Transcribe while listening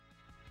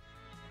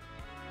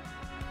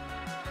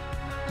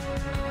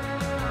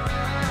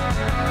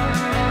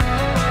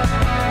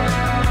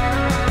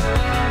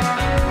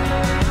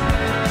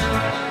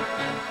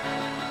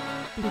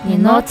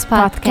MONTE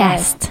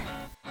podcast.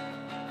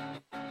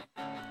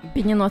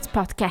 Бидний MONTE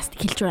podcast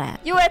хэлж байна.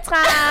 Юу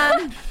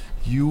яцгаан?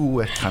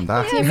 Юу яцгаан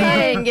да?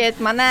 Ингээд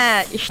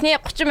манай эхний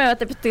 30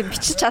 минутаа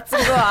бичиж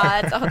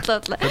чадсангүй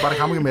зогтлоо. Би баг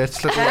хамгийн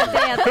ярьчлаа.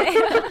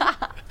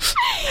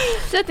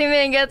 За тийм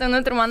ээ ингээд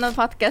өнөөдөр манай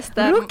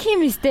подкастаа Rookie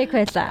mistake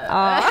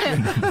байлаа.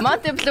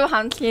 MONTE BLU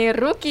хамтлагийн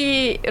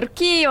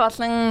Rookie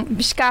болон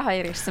Бишка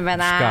хоёр ирсэн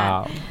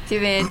байна.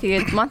 Тийм ээ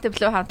тэгээд MONTE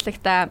BLU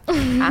хамтлагтаа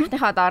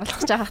анхныхаа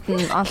оролцож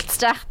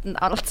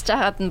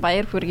байхад нь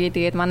баяр хүргэе.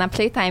 Тэгээд манай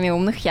Playtime-ийн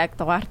өмнөх яг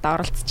дугаарт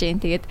оролцож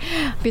जैन. Тэгээд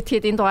би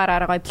тэгээд энэ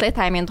дугаараараа гоё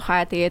Playtime-ийн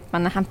тухай тэгээд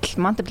манай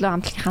MONTE BLU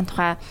хамтлагийн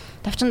тухай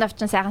давчин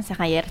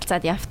сайхан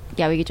ярилцаад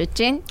явъя гэж бодож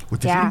байна.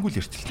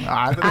 Үтэлгүүл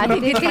ярьчихлаа.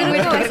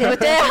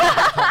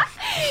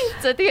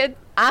 За тэгээд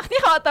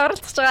анхныхаа одоо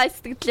оролцож байгаа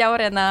сэтгэл ямар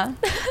байна?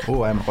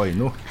 Оо амар гоё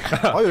нөө.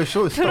 Гоё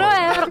шүү. Түрүү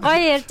амар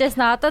гоё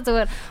ярьжсэн. Одоо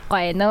зүгээр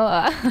гоё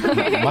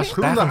нөө. Маш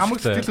хөрөндө хамаг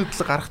сэтгэл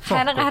хөдлөл гаргацсан.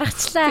 Харин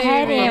гаргачлаа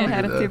хайр юм.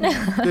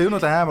 Тэгээ энэ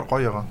бол амар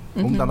гоё байгаа.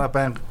 Өмнө данаа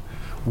байнга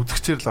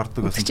үзэгчээр л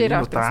ордог байсан. Энэ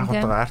удаа анх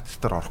удаа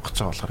артистаар орох гэж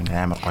байгаа болохоор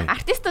амар гоё.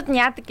 Артистууд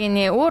нь яадаг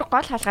гинэ? Өөр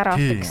гол хаалгаар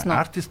ордог гэсэн үү?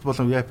 Артист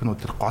болон VIP-нууд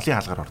тэр голын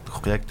хаалгаар ордог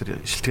байхгүй яг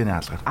тэр шилтгэний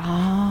хаалгаар.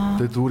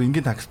 Тэгээ зүгээр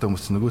ингийн такстай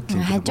хүмүүс нөгөө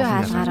тийм хажуу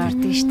хаалгаар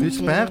ордог шүү дээ.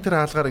 Би байнга тэр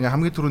хаалгаар ингээ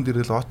хамгийн түрүүнд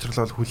ирэл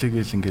очрлол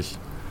хүлээгээл ингээл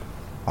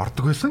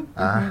ордог байсан.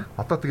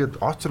 Одоо тэгээд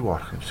очргүй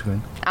орох юм шиг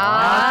байна.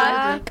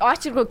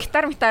 Очргүй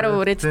гитар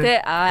өрөөд те.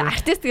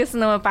 Артист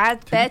гэсэн нөгөө байж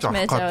байж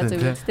байгаа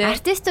зүйл те.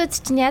 Артистууд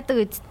чинь яадаг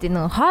үсттэй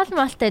нөгөө хоол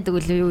малтай гэдэг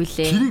үл юу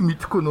илээ. Тэрийг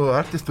мэдэхгүй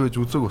нөгөө артист байж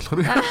үзээг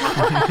болохоор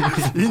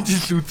энэ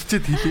жил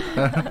үзчихэд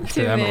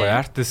хэлээ. Амар гоё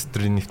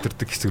артистрийн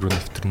нэвтэрдэг хэсэг рүү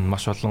нэвтэрнэ.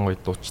 Маш олон гоё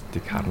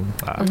дуучдыг харна.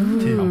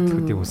 Тийм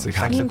хүмүүсийг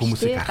хаалт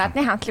хүмүүсийг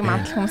гадны хамтлаг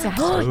мамтлаг хүмүүсийг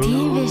харна.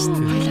 Тийм байж шүү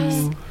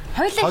дээ.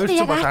 Хоёулаа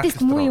яг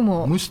артист муу юм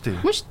уу? Муу шүү дээ.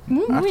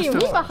 Муу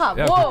баха.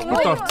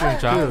 Бүрт орсон юм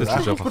жаа артист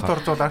гэж Бүрт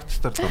орсон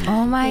артистаар.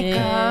 Oh my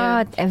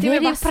god. Very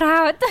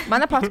proud.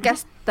 Манай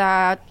подкаст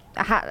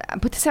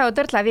бүтээсээ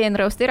өдөр лавийн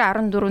роуст дээр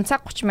 14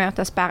 цаг 30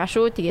 минутаас байгаа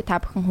шүү. Тэгээ та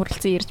бүхэн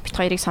хүрэлцэн ирж бит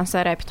хоёрыг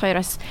сонсоорой. Бит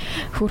хоёроос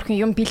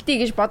хөөрхөн юм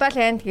бэлдээ гэж бодоол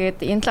байна.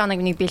 Тэгээд энэ 7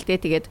 хоног нэг бэлдээ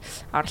тэгээд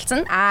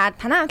оролцсон.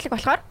 Танаа хамтлаг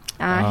болохоор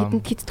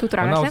хэдэн хэдтгүүд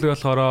агаалаа. Манай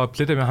болохоор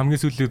Playtime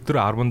хамгийн сүүлийн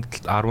өдөр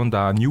 10-д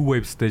New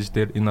Wave stage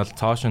дээр энэ бол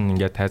цоошин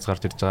ингээд тайз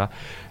гарч ирж байгаа.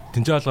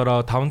 Тинжээ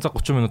болохоор 5 цаг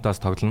 30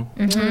 минутаас тоглоно.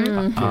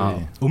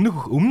 Өмнө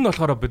нь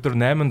болохоор бид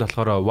нар 8-нд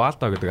болохоор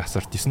Waldo гэдэг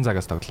асарт 9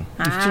 цагаас тоглоно.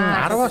 Тэр чинь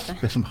 10-аас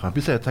байсан баха.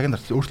 Би сая цагийн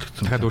дарц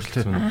өөрчлөгдсөн. Дахиад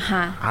өөрчлөгдсөн.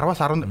 10-аас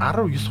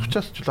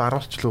 19:30-аас ч үлээ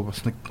 10-аас ч лөө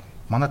бас нэг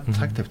манад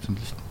цаг тавьсан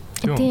байл шүү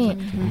дээ.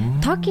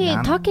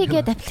 Тийм. Toki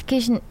гэдэг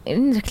аппликейшн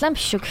энэ реклам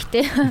биш шүү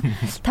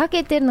гэхдээ.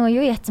 Toki дээр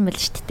нөгөө юу яатсан байл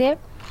шүү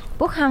дээ.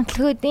 Бүх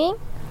хамтлагуудын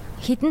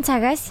хідэн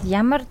цагаас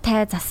ямар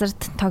тай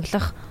засарт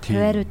тоглох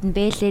хуваарууд нь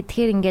бэлээ.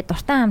 Тэгэхээр ингээд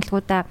дуртай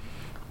хамтлагуудаа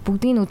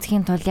бүгдийг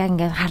үзэхийн тулд яг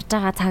ингээд харж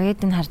байгаа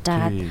цагийг нь харж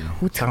агаад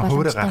үзэх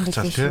боломжтой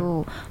байх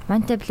шүү.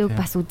 MONTE BLU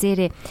бас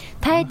үзээрэй.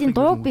 Та хэдийн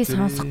дууг би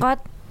сонсох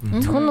гээд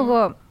зөвхөн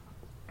нөгөө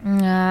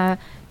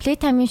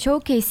Playtime-ийн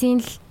showcase-ийн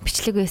л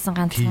бичлэг байсан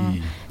ганцхан.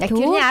 Яг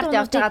тэрний ард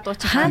явж байгаа дуу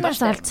чинь хаанаас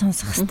олж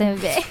сонсох хэрэгтэй юм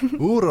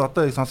бэ? Өөр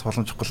одоо яг сонсох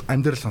боломжгүй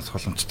амьдэр л сонсох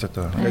боломжтой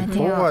даа. Яг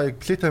дуугаа яг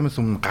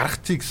Playtime-аас өмнө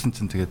гаргацъя гэсэн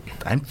чинь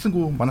тэгээд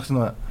амжсангүй манайх нь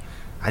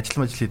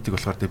ажил хийдэг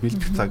болохоор тэгээд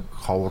бэлдэх цаг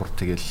ховор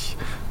тэгэл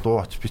дуу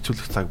оч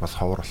бичүүлэх цаг бас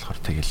ховор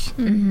болохоор тэгэл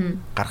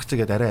гаргацъя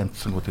гэдээ арай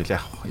амжсангүй тэгэл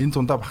яг энэ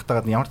зундаа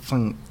багтаагаад ямар ч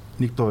сан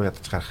нэг дуу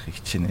ядаж гарах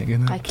хичээнэ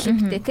гэнэ. Гай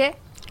клиптэй те.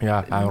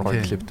 Яа амар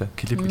гоё клиптэй.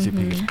 Клип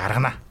хийгээл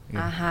гаргана.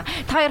 Аха.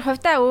 Та хоёр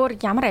хувьдаа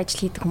өөр ямар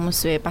ажил хийдэг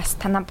хүмүүс вэ? Бас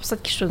танаа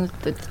бусад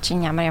гишүүнүүд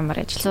чинь ямар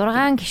ажил?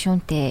 6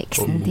 гишүүнтэй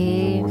гэсэн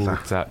тийм.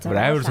 За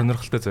амар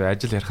сонирхолтой зөв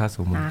ажил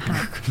ярихаас өмнө.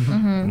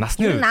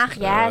 Насны наах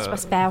яаж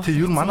бас байв.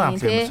 Тий, юу манай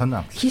амтлаг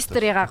сонио амтлаг.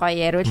 Хисторигаа гоё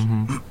яриул.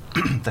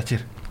 За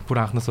чир.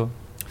 Бүр анхнаас уу?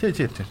 Тий.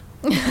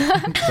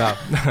 За.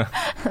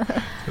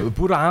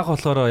 Бүр анх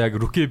болохоор яг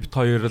Rookie бит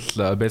хоёр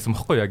л байсан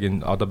бохгүй яг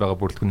энэ одоо байгаа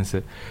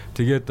бүрэлдэхүүнээсээ.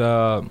 Тэгээд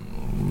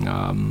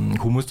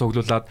хүмүүс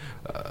цуглуулад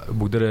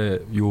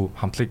бүгдээрээ юу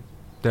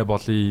хамтлагтай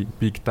болъё,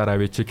 би гитараа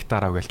авъя, чи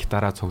гитараа авъя гэл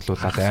гитараа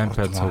цуглуулад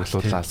ампад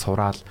цуглуулаад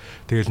сураал.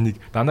 Тэгэл нэг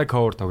дандаа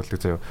cover тоглодог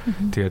заяа.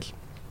 Тэгэл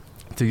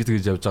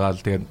тэгж явж байгаа л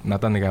тэгээд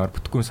надаа нэг амар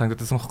бүтгэн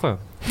санагдсан байхгүй юу.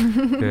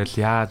 Тэгэл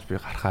яаж би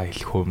гарахаа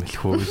хэлэх үү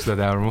гэж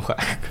амар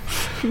муухай.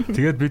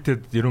 Тэгээд би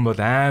тэд ерөн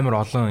бол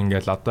амар олон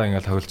ингээл одоо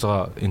ингээл тоглож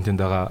байгаа энэ тэнд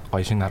байгаа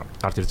гоё шин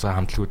гарч ирж байгаа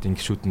хамтлагуудын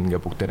гişүүд нь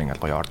ингээ бүгдээр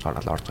ингээл гоё орж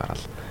гараал.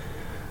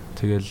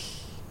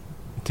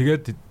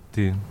 Тэгээд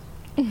тийм.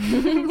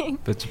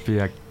 Бач би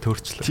яг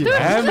төрчлөө.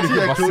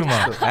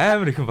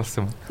 Амар их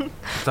болсон юм.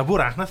 За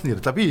бүр анхнаас нь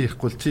за би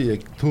ярихгүй л чи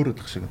яг төөрөд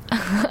ах шиг.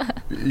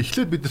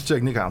 Эхлээд бид нар чи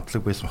яг нэг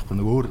хамтлаг байсан байхгүй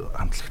нэг өөр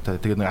хамтлагтай.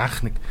 Тэгээд нэг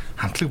анх нэг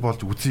хамтлаг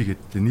болж үзье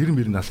гэдэг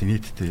нэр нас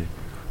нийттэй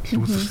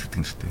лүүсэрсдэг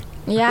юм шүү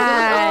дээ.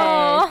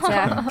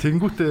 Яа.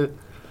 Тэнгүүтээ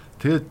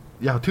тэгээд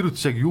яг тэр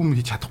үз яг юм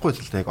хийж чадахгүй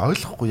л да яг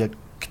ойлгохгүй яг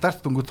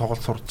гитарт дөнгөж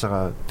тоглож сурж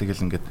байгаа.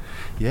 Тэгэл ингээд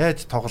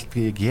яаж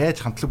тоглолтгийг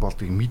яаж хамтлаг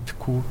болдгийг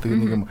мэдэхгүй. Тэгээ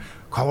нэг юм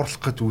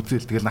coverлох гэж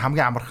үзэл. Тэгэл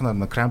хамгийн амархан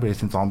нь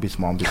Cranberries-ийн zombies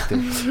те.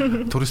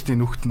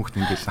 Туристийн нүхт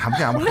ингээд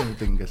хамгийн амархан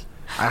гэдэг ингээд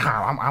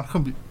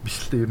амархан биш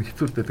л дээ ер нь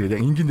хэцүү л дээ. Тэгээ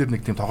яг энгийнээр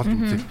нэг тийм тоглолт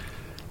үзэл.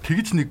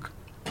 Тэгж нэг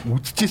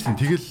үдчихсэн.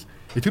 Тэгэл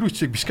тэр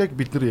үчиг Бишкек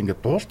бид нэр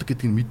ингээд дуулдаг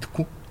гэдгийг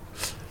мэдэхгүй.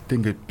 Тэг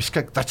ингээд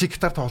Бишкек за чи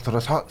гитар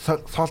тоглолоо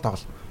соол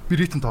тоглол. Би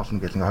ритм тоглоно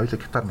гэл ингээд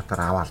хоёулаа гитар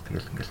матаар аваал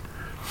тэгэл ингээд.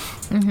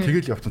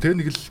 Тэгэл явцсан. Тэгээ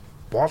нэг л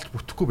боолж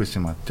бүтэхгүй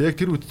байсан юм аа. Тэг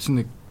тэр үед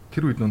чинь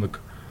тэр үед нэг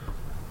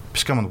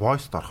Бишкек маань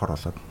voice-д орохоор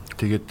болоод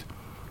тэгээд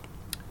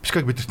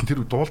Бишкек бидэрт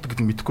тэр дуулдаг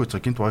гэдгийг мэдэхгүй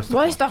байгаа. Гинт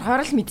voice-д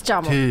орохоор л мэдчихэж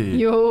байгаа юм уу?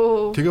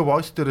 Йоо. Тэгээ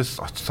voice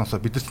дээрээс очсонсоо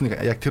бидэрт нэг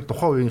яг тэр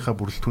тухайн үеийнхээ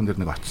бүрэлдэхүүнээр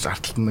нэг очиж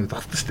арталт нэг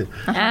зогссон шүү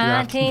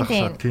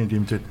дээ. Тийм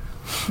дэмжээд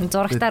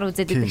зурагтаар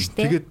үзээд байдаг шүү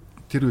дээ. Тэгээд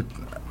тэр үед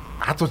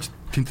хазуулж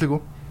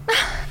тэнцлээгүү.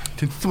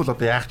 Тэнцсэн бол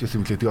одоо яах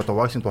гэсэн юм лээ. Тэгээ одоо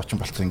voice-ын дуучин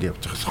болцсон ингэ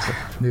явж байгаа шүү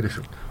дээ. Нэрээ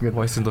шүү. Ингээд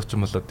voice-ын дуучин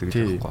болоод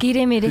тэгээд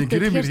гэрээ мэрээ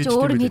тэгэхээр чи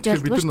өөр хийж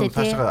болдгоо шүү дээ.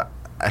 Цаашаа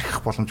ахих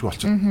боломжгүй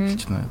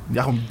болчихно.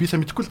 Яг би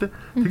сайн мэдэхгүй л дээ.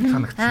 Тэгээд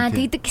санагдсан.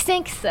 Тэгдэг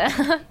гэсэн.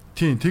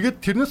 Тийм. Тэгээд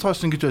тэрнээс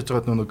хойш ингэж байж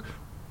байгаа нэг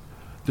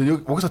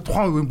тэгээд угаасаа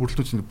тухайн үеийн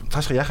бүрэлдэхүүн чинь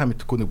цаашаа яхаа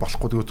мэдэхгүй нэг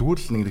болохгүй тэгээд зүгээр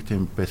л нэг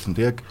тийм байсан.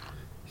 Тэгээд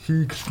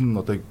хийгсэн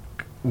одоо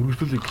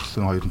үргэлжлүүлэх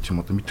гэсэн хоёр нь ч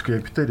юм одоо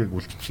мэдхгүй битээр яг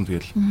үлдчихсэн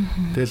тэгэл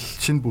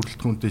шинэ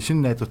бүрэлдэхүүнтэй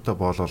шинэ найзуудтай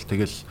болол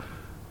тэгэл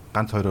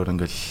ганц хоёроор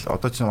ингээл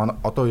одоо чинь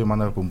одоо үе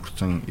манай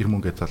бөмбөрцөн 90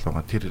 мөнгө гэж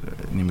залууга тэр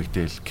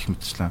нэмэгдээл гэх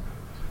мэтчлээ.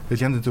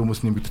 Тэгэл янз бүрийн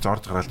хүмүүс нэмэгдэж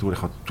орж гараад зүгээр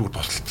яхаа зүгээр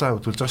туслалцаа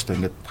үзүүлж байгаа шүү дээ.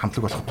 Ингээд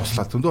хамтлаг болох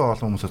туслаа зөндөө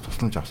олон хүмүүсээс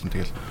тусламж авсан.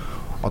 Тэгэл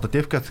одоо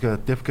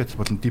Devcats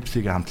болон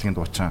Dipsy-гийн хамтлагийн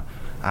дуучин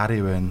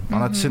Ари байна.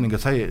 Манай жишээ нь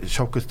ингээд сая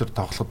showcase дээр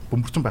тоглоход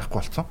бөмбөрцөн байхгүй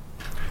болсон.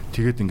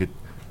 Тэгээд ингээд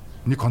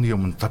нэг хоногийн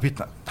өмнө за би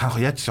таах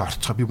яаж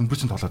орчихоо би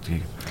бөмбөрцөн тоглоод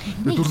тгий.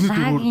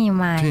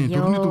 Дөрөвний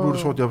дөрөөр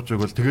шууд явж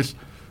байвал тэгэл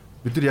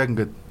бид нар яг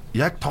ингээд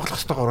яг тоглох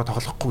ёстойгоо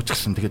тоглохгүй ч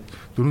гэсэн тэгээд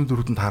дөрөв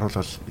дөрөвдөнд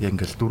тааруулаад яг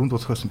ингээд дөрөв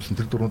дуусахсан гэсэн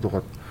тэр дөрөв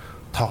дуугаад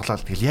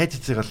тоглоод тэгэл яаж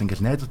ижээгээл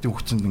ингээд найзуудын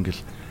хүчинд ингээд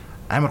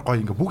амар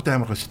гоё ингээд бүгд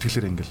амар гоё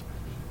сэтгэлээр ингээд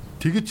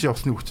тэгэж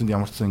явсны хүчинд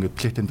ямар ч сан ингээд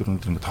плейтен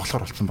дөрөв ингээд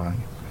тоглохоор болсон байгаа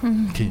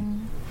юм. Тийм.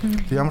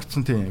 Тэг ямар ч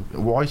сан тийм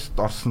voice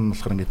орсон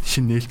болохоор ингээд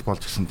шин нээлт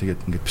болж гисэн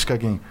тэгээд ингээд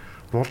Бишкагийн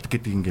дуулдаг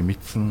гэдгийг ингээ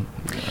мэдсэн.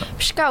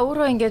 Бишка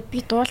өөрөө ингээд би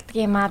дуулдаг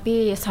юм аа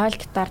би сойл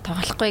гитар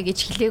тоглохгүй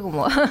гэж хэлээг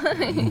юм уу?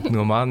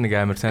 Нөгөө маань нэг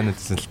амар сайн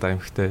үзсэн л та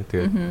юмхтэй.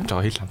 Тэгээд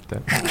жоо хил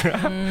хамтай.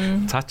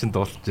 Цаа чин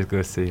дуулж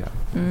иргээсэн.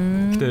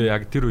 Гэтэ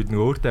яг тэр үед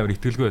нэг өөртөө амар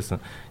итгэлгүй байсан.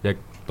 Яг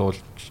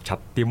дуулж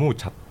чаддсан уу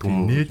чаддгүй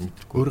юм уу?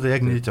 Өөрөө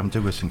яг нээж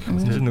амжааг байсан гэх юм.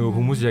 Тэр нөгөө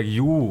хүмүүс яг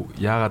юу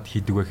яагаад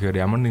хийдэг вэ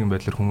гэхээр ямар нэгэн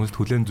байдлаар хүмүүст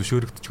хүлээн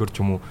зөвшөөрөгдөж ч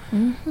юм уу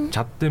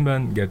чаддсан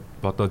байна гэд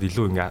бодоод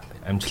илүү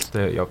ингээ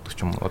амжилттай явдаг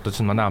ч юм уу. Одоо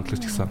чинь манай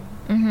амтлагч гэсэн.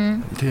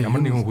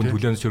 Ямар нэгэн хүн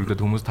хүлээн зөвшөөрөгдөд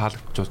хүмүүс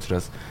таалагдчих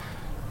учраас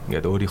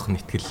ингээд өөрийнх нь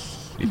итгэл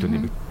илүү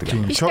нэмэгддэг.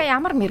 Бишка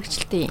ямар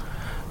мэрэгчлээ?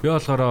 Би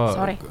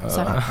болохоор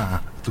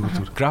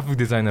зүгээр график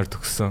дизайнер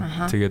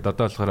төгссөн. Тэгээд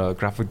одоо болохоор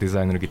график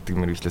дизайнер гэдэг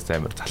мэргэжлээс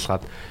амар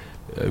залхаад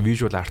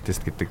visual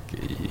artist гэдэг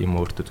юм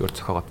өөртөө зөвөр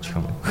зохиогоод чих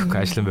юм.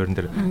 Ажлын байран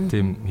дээр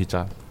тийм хийж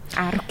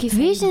байгаа.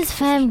 Visions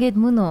Fam гэд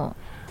мөн үү?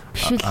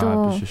 Биш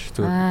үү? Биш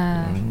шүү.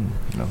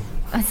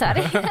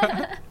 Sorry.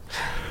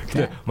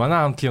 Тэгээ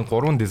манай хамтлагийн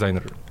 3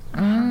 дизайнер.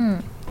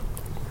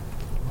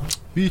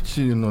 Би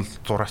чинь бол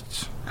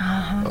зураач.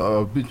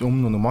 Би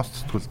өмнө нэг мост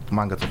сэтгүүлд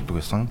манга зурдаг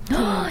байсан.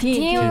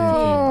 Тийм.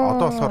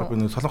 Одоо болохоор би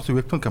нэг солонгосын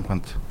вебтун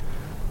компанид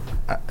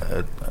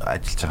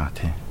ажиллаж байгаа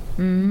тийм.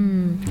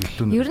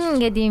 Ер нь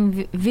ингээд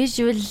ийм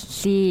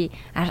visually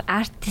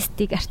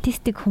artistic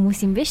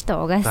хүмүүс юм байна шүү дээ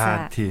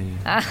угаасаа.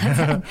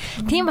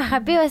 Тийм баха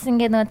би бас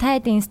ингээд нөгөө та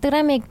хэд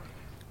Instagram-ыг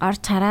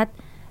орж хараад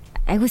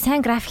айгу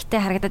сайн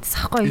графиктэй харагдаад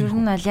байсан хгүй ер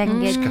нь бол яг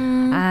ингээд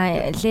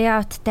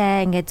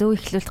layout-тай ингээд зөв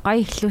ихлүүлт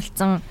гоё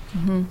ихлүүлсэн.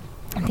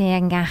 Тэгээ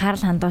яг ингээ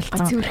анхаарал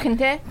хандуулсан. Зүрхэн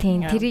те.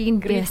 Тийм тэрийг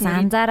би бас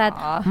анзаараад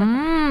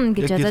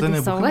гэж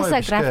бодоод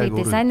угаасаа график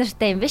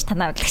дизайнертай юм биш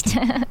танаа бодлогч.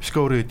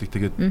 Бишка өөрөө хийдэг.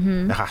 Тэгээд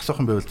яг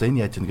асуух юм байвал за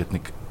энэ яаж ийн гэдэг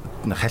нэг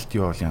хальт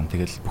юу бол юм.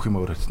 Тэгэл бүх юм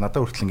өөрөө хийсэн.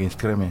 Надад хүртэл ингээ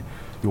Instagram-ийн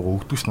юу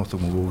өгдөг ш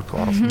нууцыг өгдөг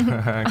оруулсан.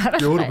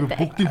 Би өөрөө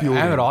бүгдийг би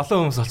өөрөө амар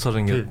олон хүмүүс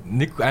олцоор ингээ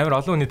нэг амар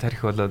олон хүний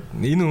тарих болоод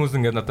энэ хүмүүс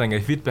ингээ надад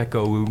ингээ фидбек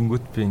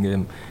өгөнгөт би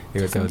ингээ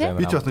яг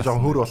би ч бас нэг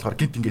жоохон хөөр болохоор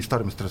гинт ингээ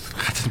story мстерс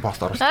хацсан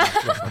пост оруулсан.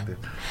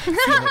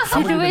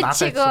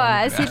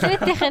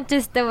 Силуэтийн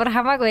чистэй бүр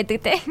хамаагүй байдаг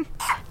те.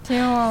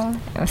 Тийм.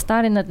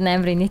 Story-нууд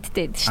амар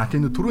нийттэй байдаг ш.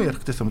 Тийм түрүү ярих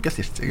гэсэн юм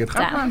гээс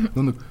ярьцгаа.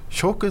 Нүг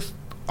showcase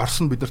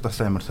орсон бидэрт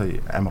бас амар гоё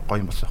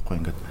юм болсон байхгүй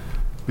ингээд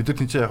бид нар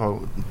тийч яг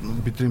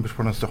бидний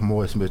перформанс яг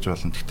муу байсан байж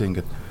болно. Гэхдээ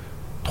ингээд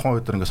тухайн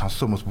үед ингээд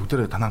сонссон хүмүүс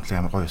бүгдээрээ танаа хамтлаг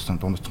амар гоё байсан,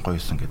 дундч гоё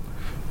байсан ингээд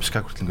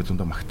Бишка хүртэл ингээд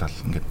зөндөө магтаал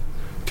ингээд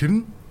тэр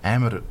нь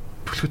амар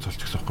түлхэж болж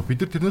гисэн байхгүй. Бид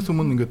нар тэрнээс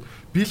өмнө ингээд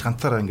би л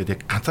ганцаараа ингээд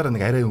яг ганцаараа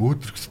нэг арай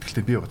өөдрөх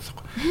сэтгэлтэй би бодсон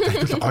байхгүй.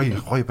 За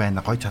хэвлээ гоё байна,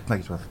 гоё чадна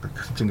гэж боддог.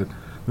 Тэгсэн чинь ингээд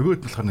нөгөөд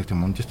нь болохоор нэг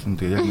тийм мунжицсан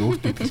тэгээ яг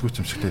өөртөө итгэлгүй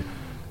юм шигтэй.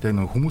 Тэгээ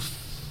нэг хүмүүс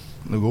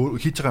нөгөө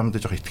хийж байгаа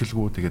юмдаа жоох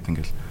итгэлгүй тэгээд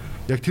ингээд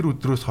яг тэр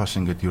өдрөөс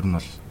хойш ингээд ер нь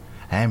бол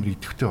амар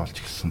идэвхтэй болж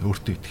гисэн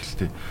өөртөө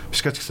итгэлтэй.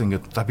 Бишка ч гэсэн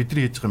ингээд за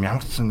бидний хийж байгаа юм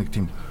ямар ч нэг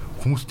тийм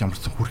хүмүүст ямар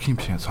ч хүрх юм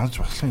шиг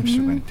сонсож болох юм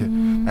шиг байна тий.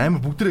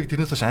 Амар бүгдээ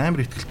тэрнээс хойш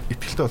амар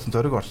итгэлтэй болсон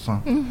зориг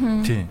орсон.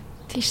 Тий.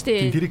 тийш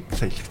дээ. Тэрийг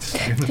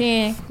саялгчихсан.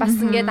 Тийм. Бас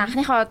ингээд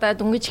анхныхаа удаа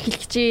дөнгөж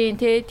эхлэх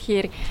чинь тий.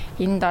 Тэгэхээр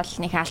энд бол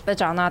нэг алдаж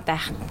оноод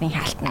байх нэг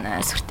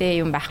халтна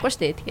сүртэй юм байхгүй шүү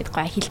дээ. Тэгээд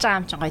гоё хэлж байгаа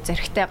юм чинь гоё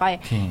зөрхтэй гоё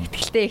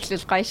ихтгэлтэй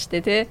эхлүүл гоё шүү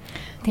дээ тий.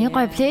 Тэгээ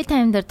гоё play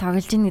time дээр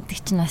тоглож ийн гэдэг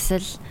чинь бас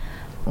л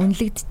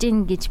үнэлэгдэж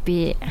гин гэж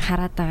би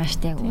хараад байгаа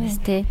шүү дээ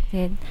үс тий.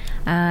 Тэгээд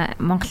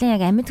Монголын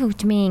яг амьд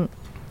хөгжмийн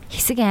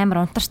хэсэг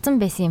амар унтарсан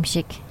байсан юм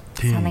шиг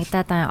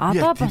санагдаад байгаа.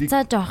 Одоо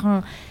буцаа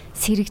жоохон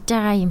сэрэгж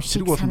байгаа юм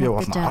шиг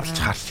санагдаж байгаа. Орж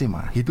харсан юм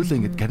аа. Хэдүүлээ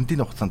ингээд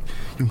карантины хугацаанд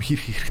юм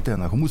хийх хэрэгтэй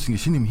байна. Хүмүүс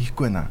ингээд шинэ юм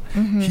хийхгүй байна.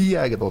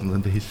 Хийя гэдээ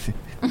олондоо хэлсэн.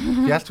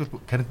 Яалч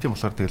карантин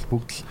болохоор тэгэл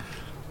бүгд л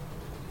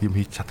юм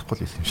хийж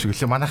чадахгүй л юм шиг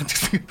лээ. Манайхан ч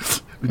гэсэн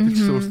бид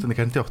ч өөрсдөө нэг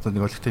карантин хугацаанд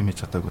нэг олигтой юм хийж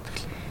чадаагүй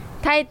тэгэл.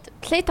 Таад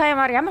play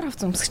time-аар ямар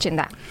хувц өмсөж чинь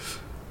да?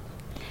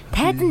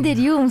 Тайзан дээр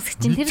юу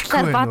өмсөж чинь тэр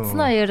талаар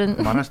бодсноо ер нь.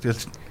 Манайш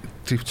тэгэл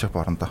trip chop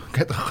орондоо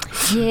гэдэг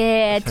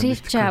байна.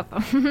 Trip chop.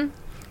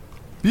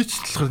 Би ч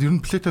болохоор ер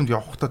нь play time-д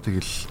явахдаа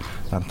тэгэл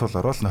нантуул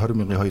ороод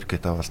 20,000 2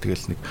 гээд аваад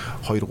тэгэл нэг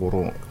 2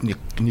 3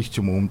 нэг ч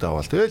юм өмд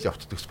аваад тэгэл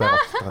явцдаг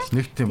байгаа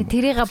нэг тийм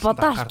тэрийг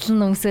бодоо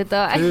хортлон өмсөд.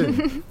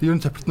 Ер нь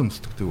цапертны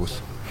өмсдөг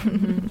тэгээс.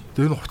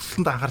 Тэр нь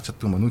хуцланд анхаарч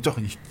чаддаг юм уу? Нүг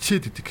жоохон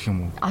ичээд идэг гэх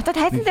юм уу? Одоо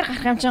тайзан дээр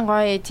гарах юм чинь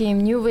гоё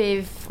тийм new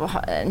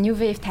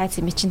wave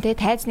тайз юм чинь те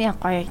тайзны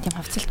гоё тийм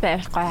хувцалт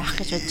байх гоё ах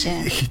гэж бодож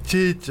байна.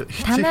 Хичээж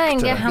танаа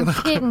ингээ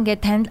хамтгийг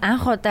ингээ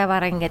анх удаа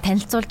бараг ингээ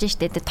танилцуулж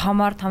штэ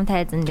томоор том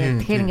тайзан дээр.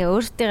 Тэгэхээр ингээ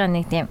өөртөө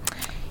нэг тийм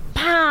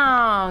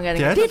паа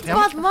гэдэг.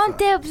 Бидний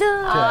Monte BLU.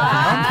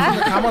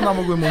 Камаа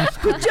намайг юм уу?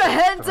 Put your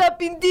hands up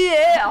in the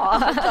air.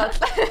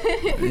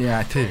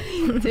 Яа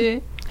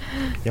тий.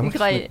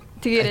 Ямар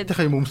тэгээд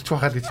тэгэх юм өмсч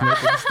байхаа л гэж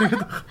найдаж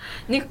байна.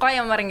 Нэг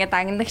гоё юмар ингээд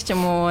дагнадаг ч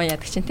юм уу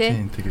яадаг чинь тий.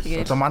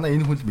 Тэгээд одоо манай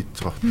энэ хүн л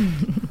мэдчихэж байгаа.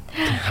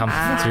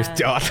 Хамт зүрт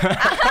яваад.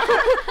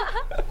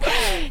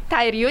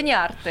 Тайр юуны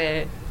арт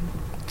вэ?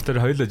 Тэр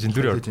хоёулаа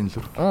жинлүүр яваад.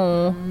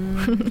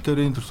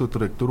 Тэр энэ төрс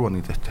өдөр яг 4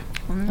 хоног зайтай.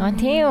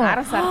 Тийм үү.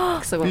 10 сар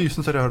гэсэн үг. Би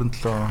 9 сарын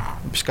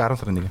 27 биш 10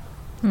 сарын 1.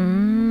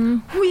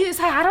 Хүүе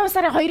сая 10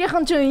 сарын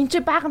 2-ын ч энэ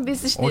ч баахан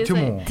байсан шүү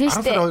дээ. 10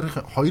 сарын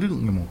 2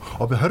 юм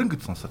уу? Би 20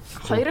 гэж сонсоод.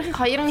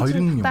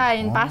 2-ын та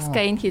энэ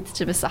баска энэ хэд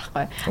ч байсан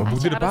аахгүй.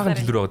 Бүгд баахан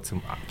жинлүүр яваад юм.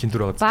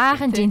 Жинлүүр яваад.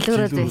 Баахан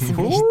жинлүүрүүд байсан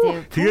биз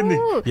дээ. Тэгээ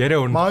нэг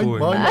яриа өрнөхгүй.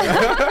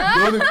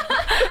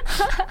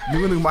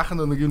 Нэг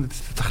махан нэг юм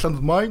захлаанд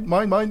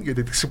майн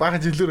гэдэг шиг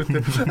баахан жинлүүртэй.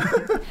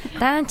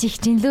 Даан ч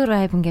их жинлүүр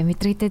хайп ингээ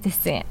мэдрэгдээд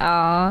байсан.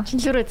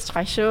 Жинлүүрээд ч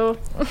гоё шүү.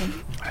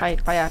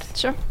 Гоё арт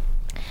шүү.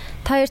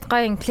 Хоёрт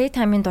гоё play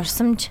time-ийн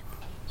дурсамж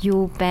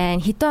юу байна?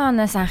 Хэдэн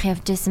оноос анх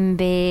явж исэн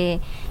бэ?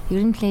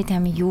 Ер нь play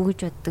time юу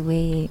гэж боддог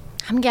вэ?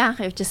 Хамгийн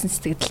анх явж исэн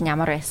сэтгэл нь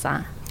ямар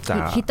байсан?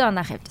 Хэдэн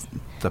оноо явж исэн?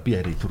 За би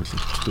арай төрүүлж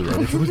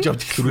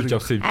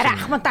явсан юм. Арай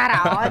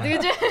ахмадаараа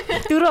тэгэж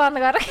 4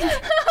 хоногоор.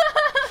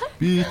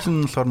 Би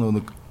чинь болохоор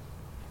нэг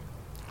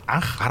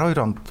анх 12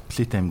 онд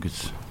play time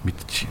гэж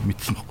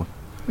мэдсэн байхгүй.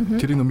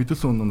 Тэр нэг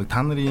мэдсэн нэг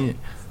та нарын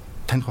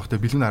таних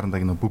багтай бэлэн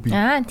харандаг нэг бүби.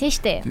 Тийм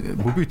штэ.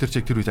 Бүби тэр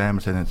чиг тэр үе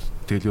амар сайн.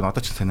 Тэгэл юу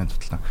одоо ч сайн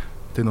тудлаа.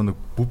 Тэгээ нэг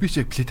бүби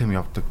чиг play time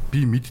явдаг.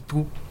 Би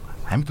мэддгүү.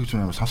 Амьд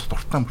хөгжим амар сонсох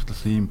дуртай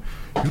мөртлөөс ийм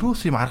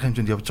юроос ийм арга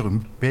хэмжээнд явж байгаа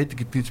юм байдаг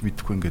гэдгийг ч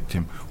мэдэхгүй ингээд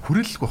тийм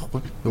хүрээлэлгүй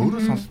байхгүй. Өөрөө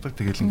сонсдог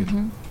тэгэл ингээд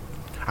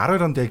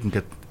 12 онд яг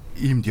ингээд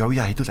иймд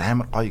явъя хэдүүл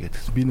амар гоё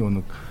гэдэгс. Би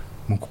нэг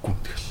мөнгөгүй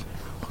тэгэл.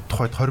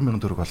 Тухайд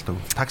 20,000 төгрөг олдог.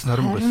 Такс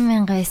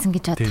 20,000 байсан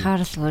гэж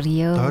бодохоор л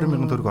өрөө.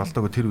 20,000 төгрөг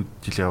олдог тэр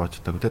жил яваад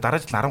чаддаг. Тэгээ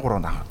дараа жил 13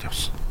 онд анхад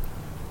явсан.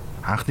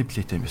 Анхны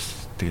play time байсан.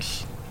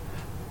 Тэгэл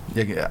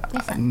яг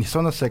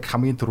Нисоноос яг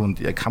хамгийн түрүүнд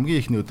яг хамгийн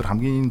ихний өдөр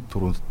хамгийн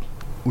түрүүнд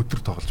өдөр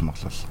тоглож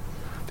моглол.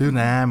 Тэр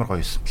амар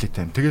гоё play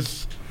time. Тэгэл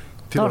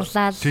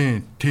дурлал.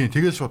 Тийм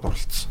тэгэл шууд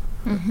дурлцсан.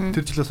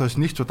 Тэр жилээс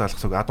хойш нэг ч удаа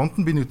алгасаг. Дунд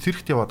нь би нэг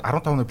цэрэгт яваад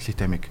 15 play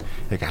time-ыг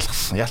яг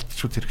алгассан.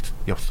 Ялтчгүй цэрэгт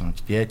явсан.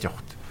 Яаж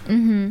явах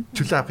вэ?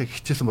 Чөлөө авахыг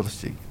хичээсэн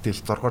болооч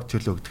тэгэл зоргоор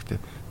чөлөө гэдэгтэй.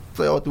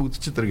 За яваад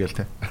үзчих дэр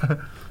гээл те.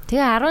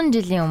 Тэгээ 10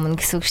 жилийн өмнө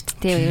гэсэн үг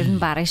шүү дээ. Ер нь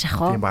барыг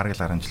шахав. Тийм барыг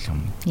л 10 жилийн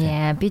өмнө.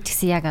 Яа, би ч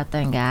гэсэн яг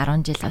одоо ингээ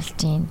 10 жил болж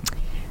байна.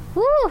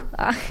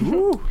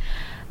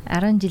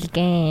 10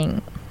 жилгэн.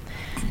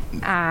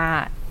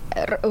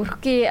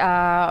 Өрхгий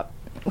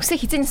үсээ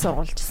хизээний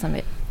сургуульжсэн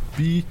бэ?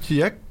 Би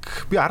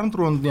 14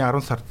 оны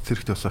 10 сард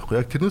цэрэгт явсан байхгүй.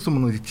 Яг тэрнээс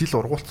өмнө жил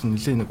ургуулсан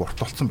нэлээ нэг урт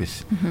болсон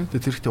байсан.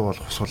 Тэгээ цэрэгт явбал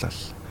хусуулаа.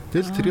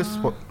 Тэгэл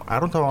тэрээс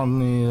 15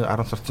 оны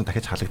 10 сард чинь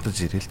дахиж халагдаж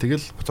ирээл.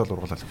 Тэгэл буцаал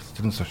ургуулаа л гэсэн.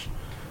 Тэрнээс хойш.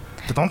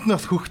 Тэгээ донд нь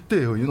бас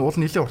хөвгтэй энэ уул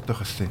нэлээ урт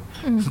байх байсан.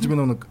 Тэгсэн чинь би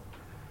нэг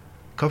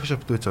кофе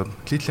шопд байж байгаа.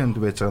 Лидлэнд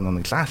байж байгаа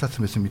нэг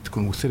лаасаасан байсан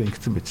мэдгүй үсээр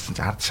ингэсэн байжсэн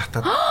чинь ард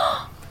шатаад.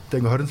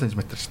 Тэгээ 20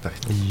 см шатаа.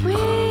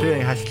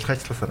 Тэгээ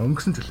хаачлахаар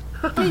өнгөрсөн жил.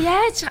 Тэгээ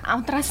яаж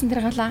амтраасан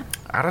тэр галаа?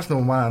 Араас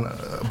нөгөө маань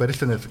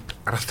барилтанаас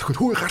араас төхөд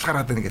хүү хаалт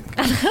гараад байна гэдэг.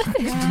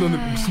 Тэгсэн чинь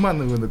нэг ус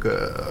маань нэг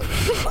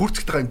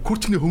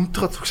курчгийн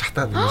хөмтгөө зүг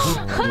шатаад.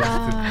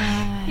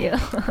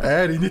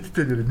 Аар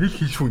инээдтэй нэр нэг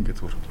хийшгүй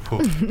ингэ зүгээр.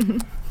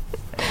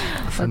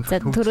 За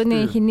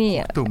түрүүний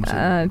хиний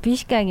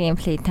Бишкагийн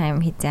play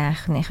time хизээ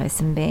анхных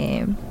байсан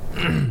бэ?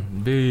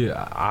 Би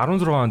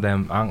 16 онд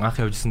анх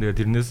явжсэн.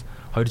 Тэгээ тэрнээс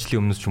 2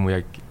 жилийн өмнөөс ч юм уу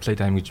яг play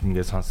time гэж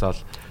ингээд сонсоол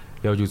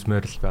явж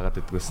үзмээр л байгаад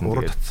байдгүйсэн.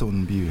 Урд татсан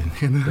үн бий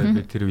байна.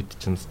 Би тэр үед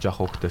чинь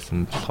жоох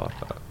хөвгтэйсэн болохоор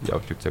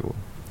явж үзээгүй.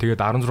 Тэгээд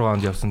 16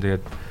 онд явсан.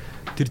 Тэгээд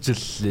тэр жил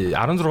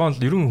 16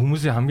 онд ерөн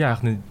хүмүүсийн хамгийн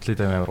анхны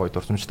Playtime амар гоё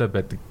дурсамжтай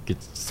байдаг гэж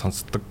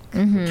сонсдог.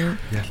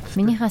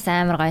 Минийхээс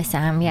амар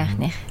гойсон хамгийн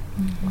анхных.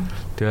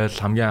 Тэгэл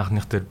хамгийн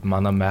анхных тэр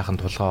манай майхан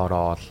тулгаа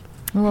ороод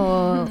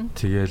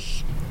тэгэл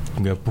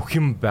ингээ бүх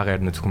юм байгаа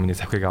юм зөвхөн миний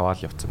савхийг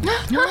аваад явцсан.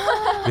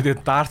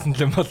 Тэгээд даарсан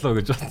л юм болоо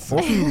гэж бодсон.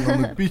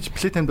 Уул би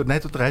Playtime дээр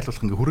найзуудаа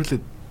айлуулах ингээ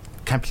хөрөөлөд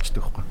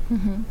камплчдаг байхгүй.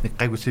 Нэг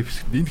гайгүй сейф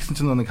хэсэг. Энд гисэн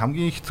чинь нэг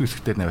хамгийн хэцүү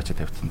хэсэг дээр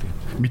наваачаад тавьчихсан.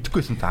 Тэгээд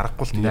мэдхгүйсэн та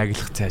аргагүй л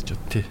найглах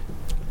цайжууд тий.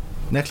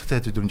 Найглах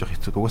цайжууд юу нэг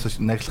хэцүү. Угаасаа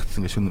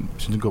найглахсан ингээ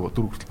шинжэнгөө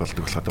дөрөв хүртэл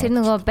болдог болохоор. Тэр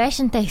нөгөө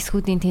байшинтай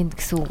хэсгүүдийн тэнд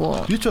гэсэн үг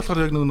үү? Би ч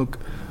болохоор яг нэг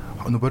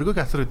боргог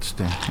асар гэдэг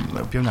чинь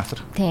пивны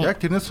асар. Яг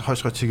тэрнээс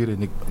хойшгоо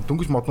чигээрээ нэг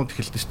дөнгөж моднууд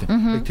эхэлдэг шүү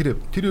дээ. Яг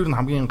тэр ер нь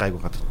хамгийн гайгүй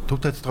гад. Төв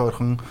тайцгаа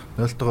ойрхон,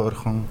 нойлтойгоо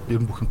ойрхон, ер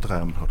нь бүх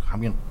юмтайгаа амар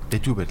хамгийн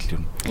дэжүү барил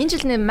ер нь. Энэ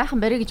жил нэм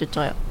майхан барь гэж бодож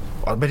байгаа юу?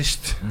 Барь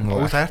шүү дээ.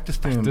 Уус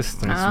артист юм.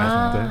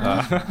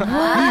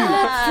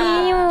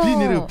 Би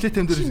нэр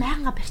Playtime дээр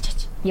майханга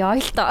барьчаач. Яа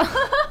л тоо.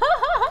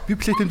 Би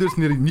Playtime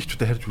дээрс нэр нэг ч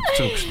удаа харж үзэж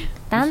байгаа шүү.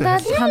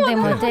 Дандаа л хонд юм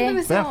уу те?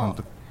 Бай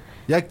хонд.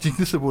 Яг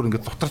жинкнээсээ бүр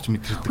ингээд зутарч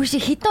мэдэрдэг. Хүш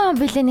хитэн он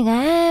билээ нэг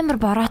амар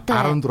бороотой.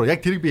 14. Яг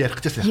тэрийг би ярих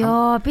гэжсэн.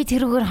 Йоо, би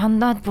тэрүүгээр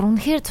хондоод бүр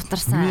үнэхээр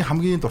зутарсан. Би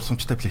хамгийн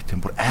дурсамжтай Playtime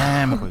бүр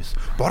амар гоёс.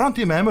 Борон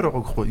тийм амар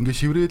байгаа гэхгүй. Ингээд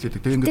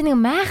шиврээлээд. Тэгээ нэг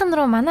майхан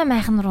руу, манай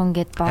майхан руу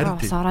ингээд бороо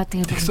ус ороод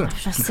тэгээд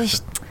авшуулсан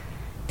шүү дээ.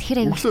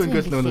 Тэгэхээр өглөө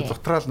ингээд нөгөө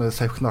зутраал нөгөө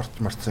савхин орч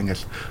марцсан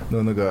ингээд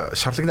нөгөө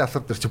шарлагны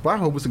асар дээр чи баа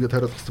хүмүүс ингээд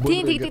тойроод гисэн.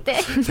 Тийм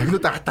тэгдэгтэй.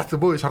 Савхинуудаа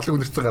хатаацсан бөө шарлаг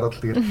өнөрсөн гараад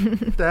л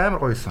тэгээд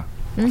амар гоёсон.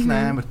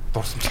 Амар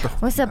дурсамжтай.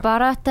 Үсэ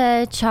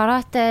бороотой,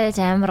 чороотой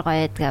амар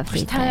гоё байдаг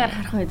би. Цагаар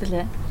харах үед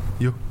лээ.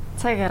 Юу?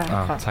 Цагаар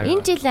харах.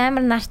 Энэ жил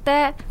амар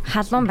нартай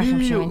халуун байх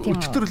юм шиг байна тийм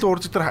үү? Өчтөр л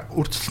урж дээр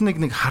урьдчилныг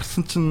нэг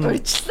харсан чинь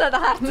урьдчилаад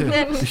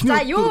харсан. За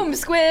юу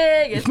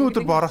өмсгвэ гэж. Эхний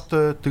өдөр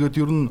бороотой тэгээд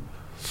ер нь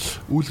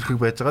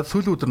үйлрэх байж байгаа.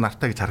 Сүүлийн өдөр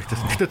нартай гэж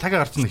харагдсан. Гэтэ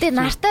тагаа гарч нэг. Гэтэ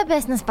нартай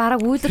байснаас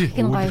бараг үйлрэх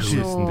юм гоё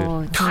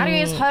шүү.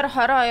 19, 20,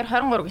 22,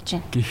 23 гэж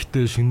байна.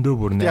 Гэхдээ шөндөө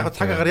бүр нэ. Яг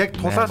цагаагаар яг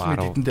тулаас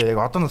мэддэндээ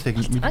яг одооноос яг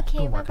мэддэг.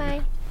 Окей, бай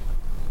бай.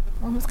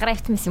 Хүмүүс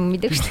гараахт мэс юм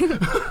мэдээгүй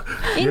шүү.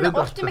 Энэ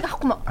уртмыг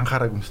авахгүй мó.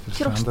 Анхаараагүй юм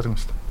шүү. Андараг юм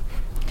шүү.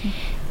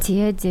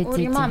 Зээ.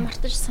 Юм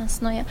мартаж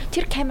сансноо яа.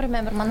 Тэр камер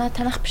манай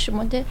танах биш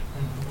юм уу те?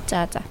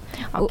 За.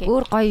 Окей.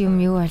 Өөр гоё юм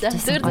юу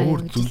болчихсон гоё.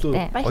 Өөр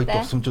зүйлээ гоё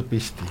дурсамжууд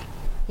биш үү?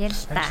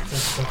 Ярилта.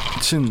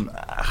 Чин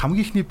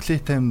хамгийн ихний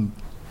Playtime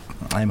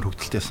амар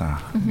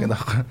хөвгөлтэйсэн. Ингээд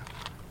аахгүй.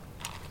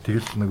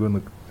 Тэгэл нөгөө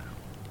нэг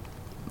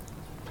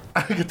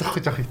гэдэг авах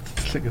жоох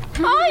хитэлээ.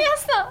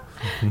 Яасан.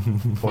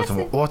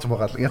 Ууч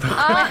магаал.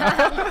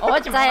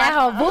 Ууч за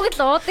яа бүгд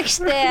л уудаг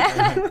штэ.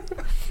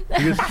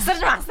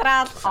 Тэгэл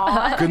масраал.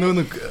 Гэнөө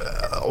нэг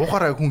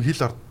уухаараа хүн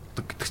хил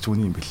ордог гэдэг ч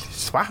үний юм бэл.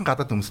 Баахан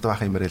гадаад хүмүүстэй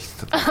баахан юм яриа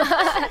л.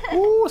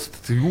 Ууст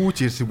юу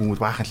ч ярьсан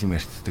хүмүүс баахан юм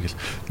ярьц. Тэгэл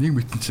нэг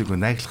мэтэнцэйг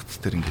найглахц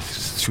дээр ингээд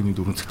шүний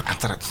 4 цагт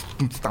ганцаараа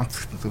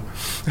данцсан.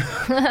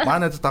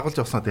 Манайд дагуулж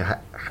явснаа тий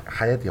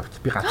хаяад явц.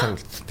 Би ганцаар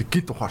үлдсэн.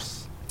 Гид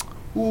ухаарсан.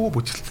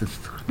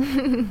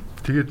 Бүжгэлцсэн.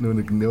 Тэгээд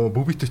нөө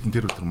бүбитэй чинь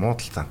тэр өдөр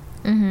муудалцсан.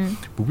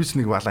 Бүбич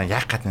нэг балаан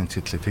яах гээд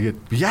нэмж хэдлээ. Тэгээд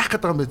би яах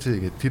гээд байгаа юм бэ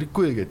тэгээд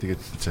тэрэггүй тэгээд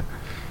чинь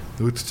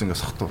өөд чинь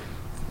ингээд сохтуу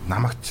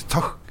намагч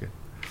цох гэ.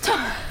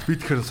 Би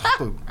тэгэхээр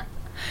сохтуу.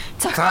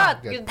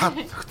 Цохоод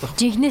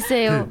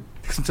жинхнээсээ юу.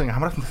 Тэгсэн чинь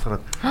хамраасан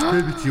тасгараад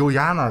тэгээд би юу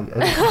яана.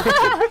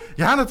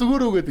 Яана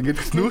зүгээр үгээд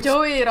ингээд нөөч.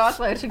 Жой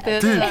роолго иршиг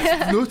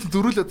тэгээд. Нөөч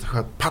зөрүүлээ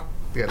цохоод пат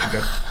тэгээд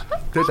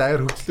тэгэл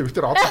аяар хөвчлээ би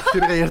тэр одоо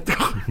тэргээ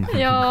ярьдаг.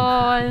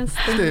 Йоо.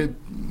 Тэгээд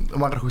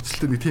магаар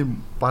хөвчлээ нэг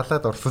тийм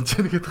балаад орсон ч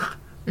гэдэг.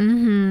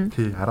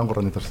 Тий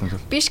 13-ны дурсан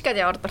жил. Бишкад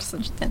явар дурсан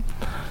ч тийм.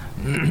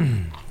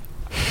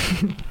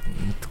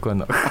 Мэдгүй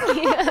нэ.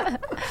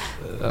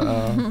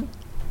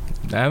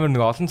 Амар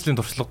нэг олон жилийн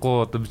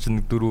туршлагагүй одоо би чинь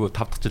нэг 4 5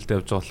 дахь жилдээ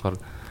явж байгаа болохоор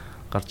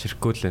гарч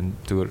ирэхгүй л энэ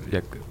зүгээр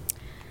яг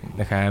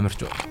нэг амар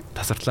ч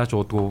тасарлаач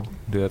уудгүй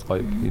тэгээд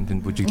гоё энэ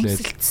тэнд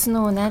бүжиглээд өсөлтсөн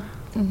үү наад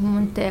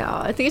хүмүүнтэй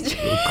тэгэж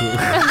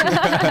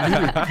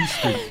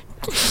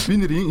би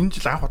нэр энэ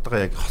жил анх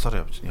удаага яг хосоор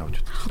явж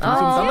байдаг.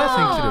 Данаас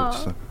инглээр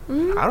явжсан.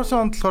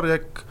 19 онд болохоор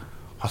яг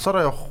хосоор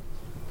явах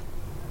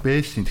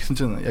байсан. Тэгсэн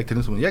чинь яг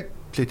тэрнээс өмнө яг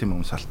Playtime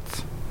өмнө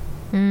салтсан.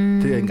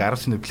 Тэгээ ингээ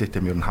 19-ны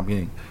Playtime ер нь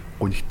хамгийн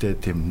гонхтой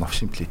тийм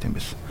новшин Playtime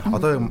байсан.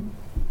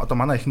 Одоо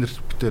манай эхнэр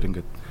бүтээр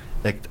ингээд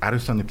яг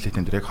 19-ны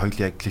Playtime дээр яг хоёул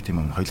яг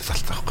Playtime өмнө хоёул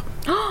салтсан байхгүй.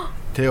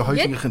 Тэгээ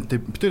хоёулынхын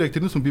бүтээр яг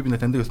тэрнээс өмнө би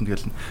таньдаг байсан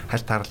тэгэл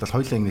хальт таарлал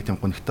хоёулаа ингээ тийм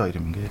гонхтой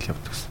хоёр юм ингээ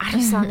явдаг гэсэн.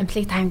 19-ны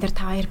Playtime дээр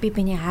та хоёр би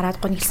биний хараад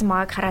гонхилсан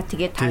мааг хараад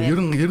тэгээд та хоёр. Ер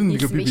нь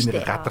нэг би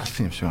биний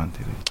гадарсан юм шиг байна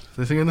тэр.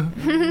 Тэгсэн гэнэ.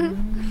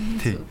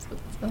 Тий.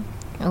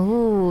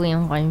 Оо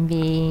юм гоо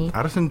би.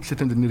 19-ны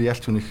Playtime дээр нэр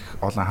ялч үнэх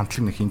олон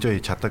хамтлаг нэг enjoy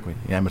хийж чадаагүй.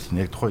 Ямар ч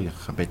яг тухайн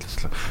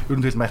байдлаас. Ер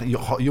нь тэгэл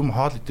юм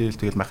хоол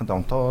идэл тэгэл майханд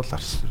онтоол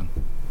арсан ер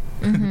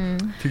нь.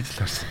 Тэгж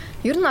л арсан.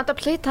 Ер нь одоо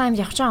Playtime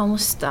явах гэж байгаа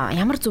хүмүүст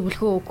ямар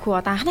зөвлөгөө өгөх вэ?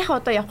 Одоо анхныхаа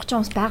одоо явах гэж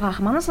байгаа хүмүүс байгаа.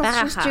 Манай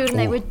сонсогч ер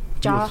нь айгүй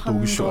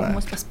жоохон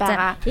хүмүүс бас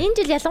байгаа. Энэ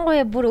жил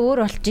ялангуяа бүр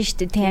өөр болж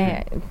штэ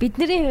тий.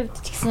 Бидний хувьд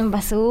ч гэсэн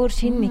бас өөр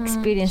шинэ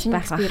experience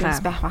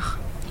байх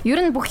бах. Ер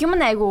нь бүх юм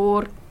нь айгүй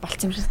өөр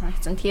болцсон юм шиг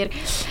санагдсан. Тэгэхээр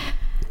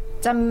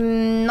за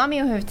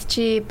номын хувьд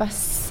чи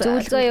бас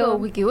зөвлөгөө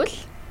өгье гэвэл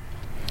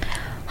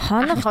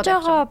хоногч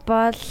байгаа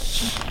бол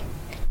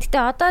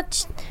гэтээ одоо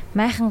ч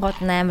майхангууд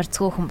амар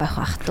цөөхөн байх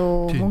бах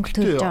дөө. Мөнгө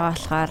төлж байгаа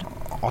болохоор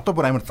одоо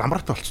бүр амар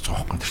замбраатай болчихж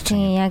байгаа байхгүй тэр чинь.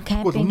 Тийм яг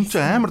Тэгвэл өмнө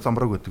чинь амар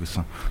замбрааг байдаг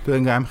гэсэн. Тэгээ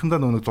ингээ амхандаа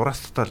нөгөө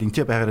зураастал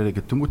энтэй байгаарэ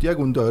гэдэг. Тэнгүүд яг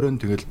өндөө оройн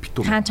тэгэл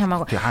битүү. хаан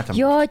чамаагүй.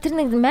 Йоо тэр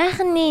нэг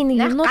майхны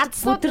нэг юмнууд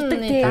бүдэрдэг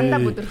тий. Дандаа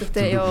бүдэрдэг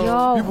тий.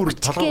 Би бүр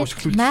толгой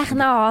өшгөлүүлж.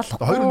 Майхнаа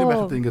олохгүй. Хоёр нэг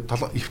майхантай ингээ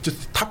толгой ивчиж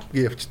тав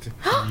гээ явчихтыг.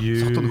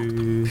 Сотон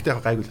өгдөг. Гэтэ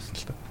яг гайгүй лсэн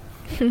л та.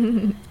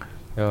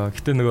 Яа,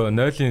 гэтээ нөгөө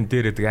 0-ын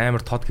дээр гэдэг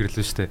амар тод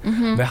гэрлээ штэ.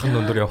 Майхан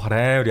дундор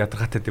явахаар амар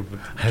ядаргаатай дээ.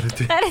 Харин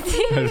тий.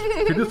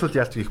 Тэрнээс бол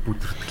яалч их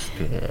бүдэрдэг л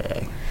тий.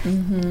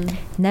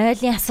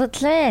 0-ын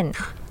асуудал байна.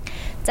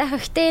 За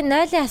гэхдээ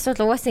 0-ын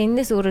асуудал угаасаа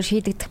энэс өөрөө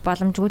шийдэгдэх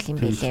боломжгүй юм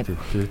байлээ.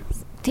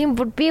 Тийм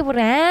би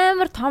бүр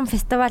амар том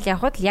фестивал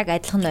явхад л яг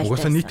адилхан 0.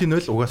 Угаасаа нийтийн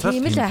 0 угаасаа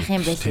тийм л байх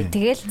юм байлээ.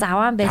 Тэгэл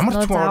заваан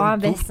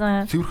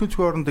байсан.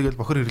 Цэвэрхэнчгүй орон тэгэл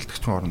бохор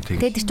хэрэлдэгч орон тийм.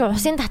 Тэгээд чи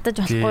усын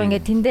татаж болохгүй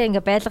ингээд тэндээ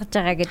ингээд байлгаж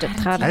байгаа гэж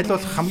бодохоор аль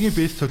бол хамгийн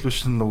best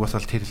solution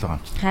угаасаа л тэр л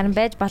байгаа юм. Харин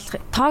байж болох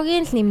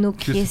тоогийн л нэмнүү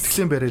гэхээс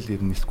сэтгэлийн барайл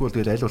ирнэ. Эсвэл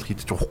тэгэл аль болох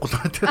хидэж уухгүй л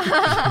байна.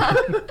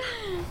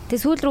 Тэг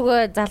сүүл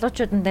рүүгээ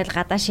залуучууданд л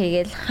гадаа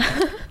шийгээл.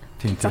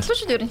 Тийм.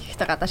 Залуучууд ер нь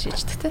ихтэй гадаа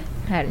шийддэг те.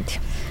 Харин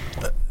тийм.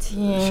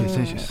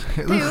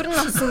 Тэгээ ер нь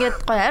бас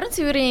ингээд гоё ариун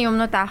цэврийн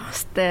юмнууд авах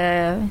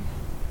хэвээр.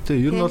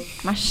 Тэгээ ер нь бол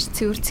маш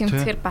цэвэр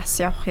цэмцгэр бас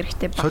явах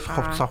хэрэгтэй байна. Солих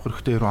хувцас авах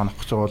хэрэгтэй ер нь онох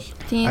гэж байгаа бол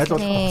аль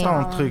бол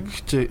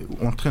хувцас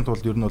унтахын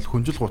тулд ер нь бол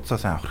хүнжил гуцаа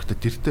сайн авах хэрэгтэй,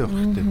 дэртэй авах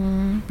хэрэгтэй.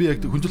 Би яг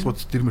хүнжил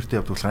гуцас дэрмэртэй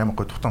явдаг болохоор амар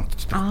гоё тухтаа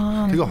унтчихдаг.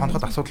 Тэгээ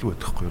хоноход асуудалгүй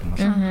байхгүй ер нь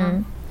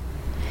бол.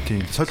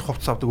 Тийм, солих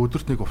хувцас авдаг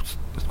өдөрт нэг хувцас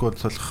эсвэл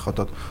солих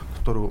одоо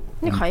дотор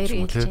нэг хоёр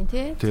ээлж чинь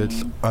тий.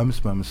 Тэгэл амьс,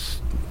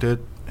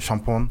 тэгээд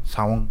шампунь,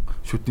 савн,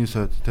 шүдний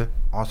сойд тий,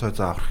 оосой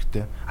заа авах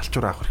хэрэгтэй,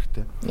 алчуур авах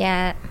хэрэгтэй.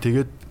 Яа.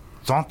 Тэгээд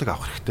зонтог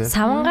авах хэрэгтэй.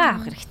 Савнгаа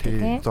авах хэрэгтэй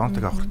тий.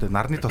 Зонтог авах хэрэгтэй.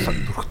 Нарны тусаад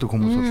төрхдөг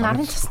хүмүүс бол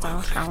нарны тусаад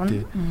авах.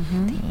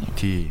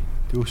 Тий.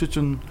 Тэг өшөө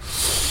чинь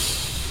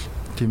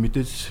тийм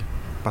мэдээж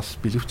бас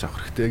бэлэвч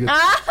авах хэрэгтэй.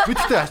 Би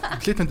тэгтээ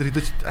плейтэн дээр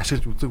хідэж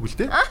ашиглаж үзээгүй л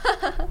дээ.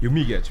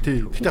 Юмыг яаж.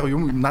 Тий. Тэгтээ яг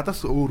юм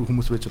надаас өөр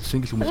хүмүүс байж бол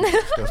сингл хүмүүс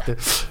байж тээ.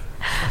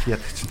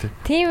 Яадаг чинь тээ.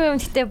 Тийм юм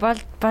тэгтээ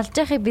болж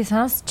яхийг би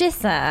сонсч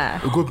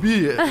байсан. Үгүй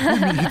би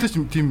хідэж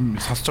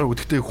тийм сонсож байгаагүй.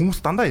 Тэгтээ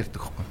хүмүүс дандаа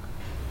ярьдаг байхгүй.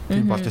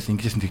 Тийм болж бас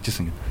инглишэнд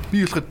тэгжсэн гэдэг.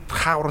 Би болоход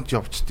хаавранд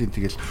явчихтiin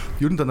тэгэл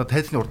ер нь дандаа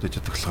тайзны урд байж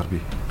чаддаг болохоор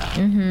би.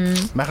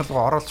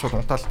 Майхалгаа ороод шууд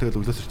унтаал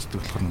тэгэл өглөөс ирчихдэг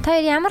болохоор. Та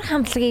ямар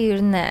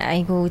хамтлагийг ер нь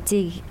айгу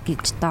үзье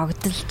гэж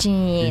догдолж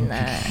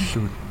байна.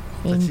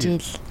 Энэ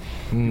жил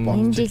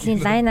энэ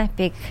жилийн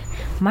лайнапыг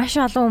маш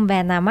олон хүн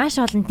байна. Маш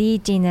олон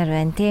DJ-нэр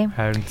байна тий.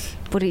 Харин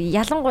бүр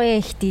ялангуяа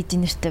их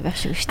DJ-нэртэй байх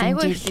шиг шүү дээ.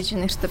 Айгүй их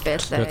DJ-нэртэй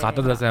байлаа. Тэгээ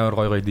гадаадаас амар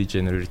гоё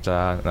DJ-нэр ирж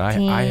байгаа.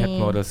 I hate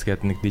models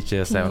гэдэг нэг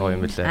DJ-аас амар гоё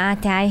юм байлаа.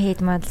 Тий I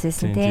hate models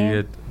гэсэн тий.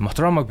 Тэгээд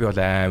Motoromag би бол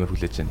амар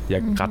хүлээж байна.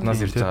 Яг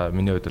гаднаас ирж байгаа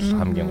миний хувьд бол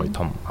хамгийн гоё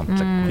том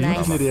хамтлаг.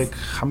 Нэр яг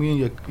хамгийн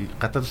яг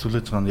гадаадаас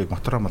хүлээж байгаа нь яг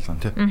Motoromag л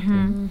тий.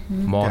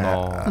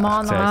 Моно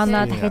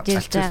дахиж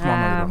ирж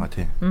байгаа.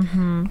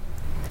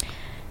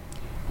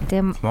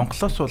 Тийм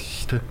Монголоос бол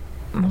тий.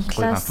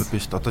 Монголоос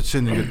биш. Одоо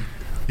жишээ нь ингээд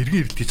эргэн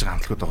ирэлт хийж байгаа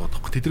хамтлагууд байгаа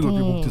байхгүй. Тэднийг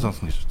би бүгдийг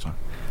сонсно гэж бодож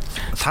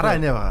байгаа. Сараа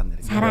анаа байгаа нэр.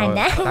 Сараа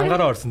анаа.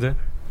 Дангаараа орсон тий.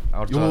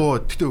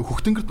 Йоо, тэгтээ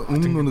хөхтөнгөрт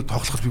өмнө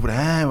тоглоход би бүр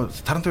амар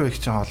тарантай байх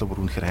чинь хоолой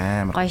бүр үнэхээр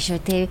амар. Гоё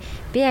шүү тий.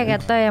 Би яг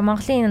одоо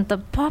Монголын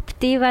одоо pop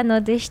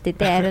diva-нууд биш үү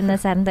тий.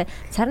 Ариунаа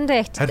сарантай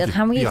яг ч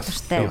хамгийн их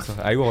дуртай.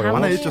 Айгуу гоё.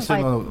 Манай ээж бас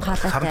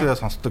сарантайгаа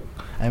сонсдог.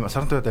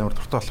 Сарантайгаа амар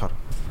дуртай болохоор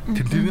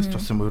тэрнээс ч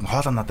бас юм ер нь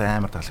хоолой надад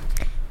амар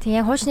таалагдав. Тэг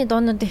яг хуучны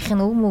дуунуудынх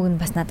нь өв мөг нь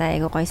бас надад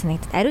айгуу гоё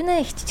санагдав.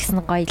 Ариунаа их ч гэсэн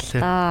гоё л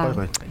доо.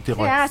 Гоё. Тий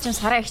гоё. Яа ч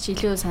сараа их ч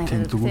илүү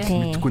санагдав.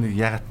 Мэдгүй нэг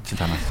ягаад чи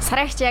танаас.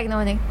 Сараа их ч яг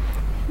нөгөө нэг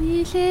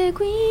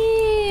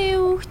Нилээгүй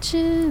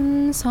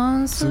өгчин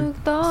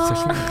сонсогдоо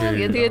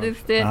гэдэг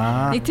үстэй.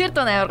 Нэг тэр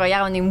дуу амар гоё.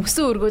 Яг нэг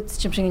мөсөн өргөөд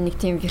юм шиг нэг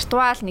тийм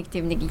виртуал нэг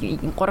тийм нэг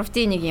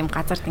 3D нэг юм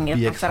газарт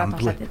ингээд газараа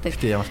тоглоод байдаг.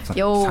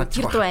 Йоо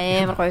тэр дуу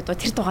амар гоё дуу.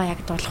 Тэр дуугаа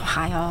яг дуулах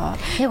хаа ёо.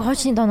 Яг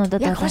хуучны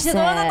дуунуудад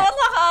дуулсан.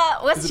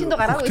 Угаас шинэ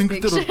дуу гараагүй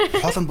гэсэн.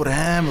 Хоолн бүр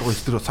амар гоё.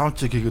 Тэр саунд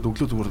чек хийгээд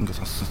өглөө зүгээр ингээд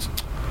сонссон чинь.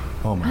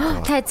 Oh my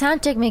god. Та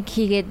саунд чек мэг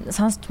хийгээд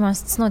сонсч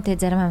монсцсон уу те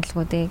зарим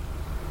хамтлагуудыг.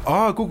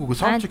 Гүг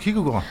саунд чек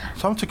хийгээгүй гоо.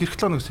 Саунд чек эрт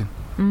хоног гэсэн.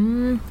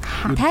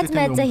 Тайз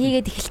найзаа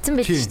хийгээд эхэлсэн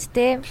байж шүү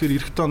дээ. Тэгэхээр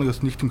эрт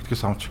хоногоос нэг тэмдгээ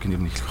саунд чек нэр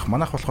нь эхлэх.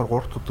 Манайх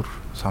болохоор 3 дахь өдөр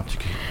саунд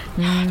чек.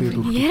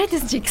 Тэгээд яриад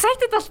байсан чи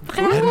excited болох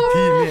юм.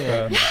 Тийм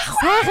ээ.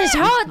 Сайхан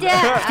шоуд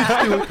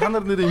яа. Та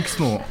нар нэрээ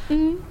ингэсэн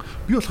үү?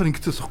 Би болохоор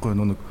ингэсэн байхгүй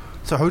юу? Нэг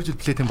сая 2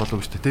 жил плейтинг болов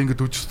шүү дээ. Тэг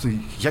ингээд үжигсэн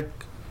яг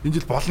энэ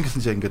жил болно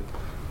гэсэн чинь ингээд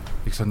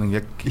их сонин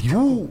яг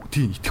юу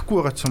тийм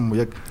итгэхгүй байгаа ч юм уу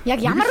яг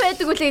ямар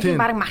байдаг үлээ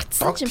тийм баг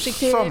мартсан юм шиг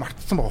тийм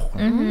мартсан байгаа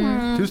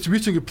байхгүй. Тэр чи би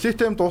чи ингээ плей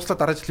тайм дууслаа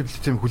дараа жилийн плей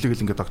тайм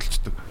хүлээгээл ингээ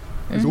тогтолцдог.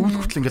 Өвөл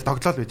хүртэл ингээ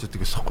тоглоал байж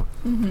байгаа гэсэн байхгүй.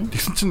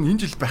 Тэгсэн чинь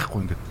энэ жил байхгүй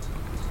ингээ.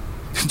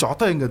 Тэгсэн чи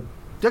одоо ингээ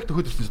яг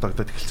төхөөрсөн чинь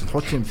дагдаад эхэлсэн.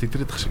 Хуучин юм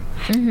сэтрээд ах шиг.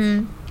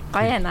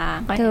 Гоё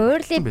наа. Тэгээ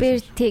early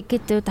bird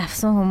ticket-үүд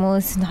авсан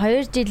хүмүүс,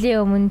 2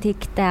 жилийн өмнө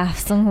ticket-ээ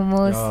авсан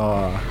хүмүүс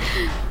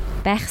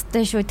байх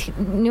ёстой шүү.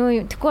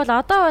 Тэгвэл бол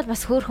одоо бол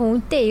бас хөөрхөн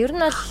үнэтэй. Ер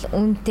нь бол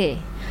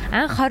үнэтэй.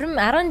 Анх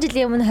 10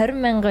 жилийн өмнө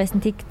 20,000 байсан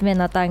ticket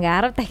мэн одоо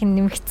ингээ 10 дахин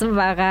нэмэгдсэн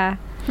байгаа.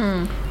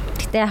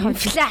 Гэтэ яг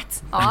флат.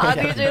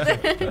 Тэгж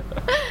үү.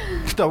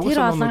 Гэтэ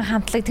угаасаа олон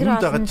хамтлаг тэр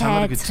олон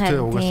тайцтай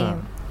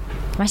угаасаа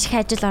маш их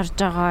ажил орж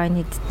байгаа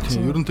нийт.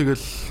 Ер нь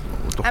тэгэл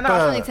амар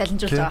олоныг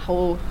салинжуулж байгаа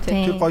хөө.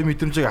 Тэр гоё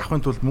мэдрэмжийг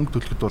авахын тулд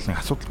мөнгө төлөхөд бол нэг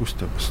асуудалгүй шүү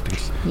дээ. Бас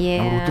тэгэл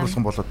ямар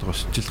өдрөлгөн болоод байгаа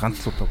шүү. Жил ганц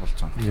л удаа болж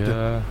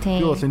байгаа.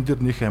 Би бол энэ дэр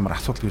нөх амар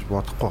асуудал гэж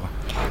бодохгүй байгаа.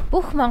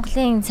 Бүх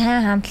Монголын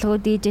сайн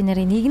хамтлагууд DJ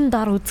нарын нэгэн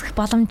дор үзэх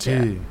боломж.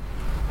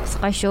 Бас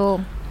гоё шүү.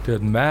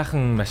 Тэгээд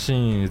майхан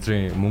машин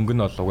эзрийн мөнгө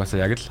нь бол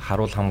угаасаа яг л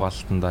харуул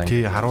хамгаалтандаа.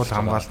 Тий, харуул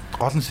хамгаалт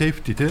гол нь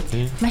сейфти тий.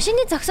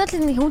 Машины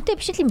зогсоол нэг үнэтэй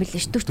биш л юм билээ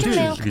ш.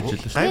 40,000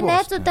 гэж хэлсэн. Тэгээд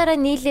найзуудаараа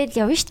нийлээд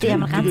явна ш.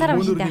 Ямар ганцаараа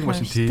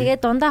машин.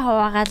 Тэгээд дундаа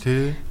хуваагаад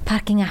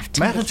паркинг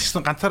авчих. Майхан ч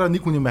гэсэн ганцаараа нэг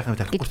хүний майхан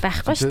тарихгүй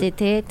байхгүй ш.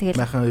 Тий. Тэгээд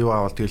майхан юу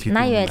аавал тэгэл хийдэг.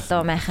 80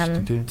 байлуу майхан.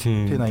 Тий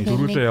 80.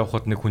 Дөрүүлээ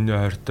явхад нэг хүний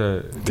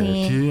хортой.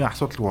 Тий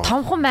асуудалгүй.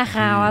 Томхон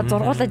майхан аваад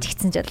зургуулаж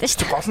игцэн ч байлаа ш.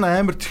 Гол нь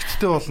амар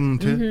зэгцтэй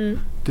болно тий.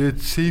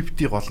 Тэгээд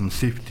сейфти гол нь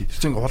сейфти. Тэр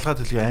чинь хулгай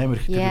төлөв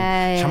амар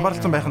ихтэй.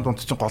 Шамбарлсан байхын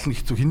дунд чинь гол нь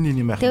хэцүү хин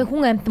нэний майхан. Тэгээд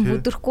хүн амтан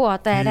бүдрэхгүй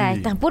одоо арай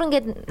айтаа. Бүр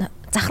ингээд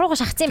зах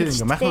руугаа шахацсан юм биш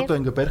үү? Майхнуудаа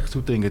ингээд барих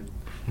зүудээ ингээд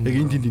яг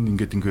энд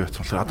ингээд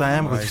явцсан. Одоо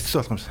амар зэгцтэй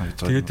болох юм шиг санагдаж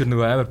байгаа. Тэгээд тэр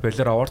нөгөө амар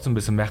балиар аваарсан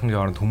байсан майхны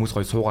хооронд хүмүүс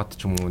гоё суугаад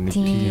ч юм уу нэг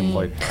тийм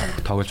гоё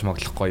тоглож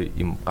моглох гоё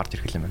юм гарч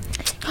ирэх юм байна.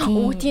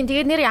 Оо тийм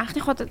тэгээд нэр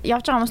анхныход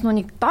явж байгаа хүмүүс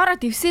нүуник доороо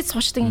дэвсээд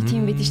суучдаг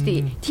тийм байдаг шүү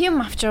дээ.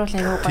 Тийм авчруул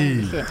аягүй гоё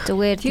юм лээ.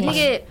 Зүгээр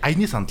тэрнийг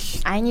айны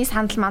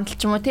сандал мандал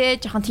ч юм уу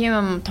те жоохон тийм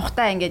юм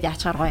тухтай ингээд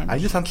яачаар гоё юм.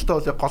 Айны сандалтай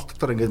бол яг гол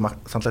дотор ингээд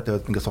саналаа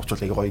тавиад ингээд суучвал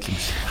аягүй гоё юм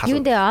шиг.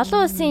 Юунд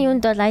олон улсын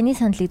юунд бол айны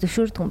сандлыг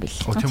зөвшөөрдөг юм бэл.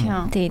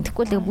 Тийм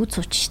тэгвэл яг бүд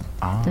сууч шин.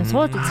 Тийм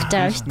сууд үзэж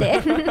байгаа шүү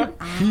дээ.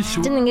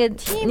 Чин ингээд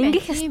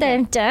ингэх хэвээр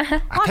юм чаа.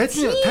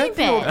 Тайзны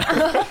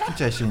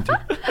чаашин тийм.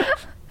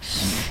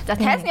 За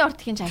тайзны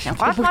урт ихэн цаашаа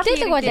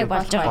бүтээлэг бол яг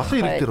болж байгаа.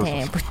 Голын ирэг дээр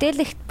бол.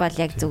 Бүтээлэгт бол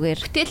яг зүгээр.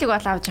 Бүтээлэг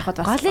бол авч явахад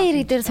бас. Голын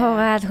ирэг дээр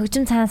суугаад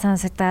хөгжим цаан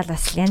сонсогдоод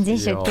бас янзын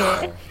шиг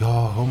тий.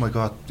 Яа, oh my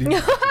god.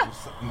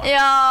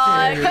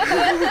 Яа.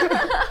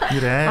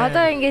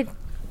 Одоо ингээд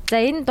за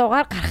энэ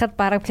дугаар гарахад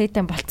бараг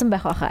плейтэн болцсон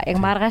байх байхаа. Яг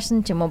маргааш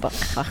нь ч юм уу байх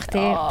бах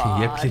тий.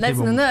 Яг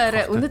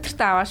плейтэн.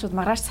 Өнөөдөртөө аваа шууд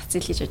маргааш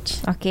цацил хийж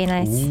өгч. Окей,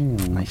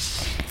 nice.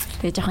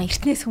 Тэгээ жоохон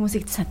эртнээс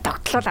хүмүүсийг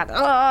тогтлуулаад.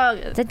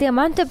 За тэгээ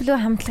Monte Blue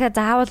хамтлагаа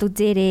заавал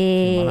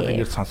үзээрэй.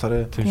 Манай ингэ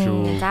сонсоорой. Тийм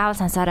шүү. Заавал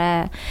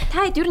сонсоорой.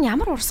 Та хэд ер нь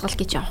ямар урсгал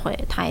гэж явах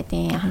вэ? Та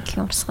хэдийн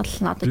хамтлагийн урсгал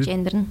нь одоо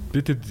гендер нь.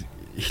 Бид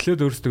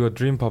эхлээд өөрсдөө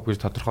Dream Pop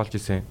гэж тодорхойлж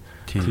ирсэн.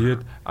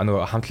 Тэгээд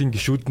нөгөө хамтлагийн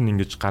гишүүд нь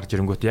ингэж гарч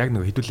ирэнгүүт яг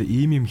нөгөө хэдүүлээ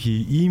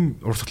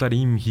ийм урсгалаар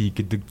ийм хий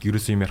гэдэг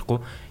ерөөсөө юм ярихгүй.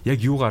 Яг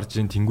юу гарч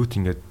ийн тэнгүүт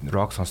ингээд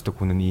рок сонсдог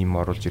хүн нь ийм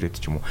оруулж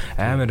ирээд ч юм уу.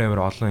 Амар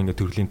олон ингээд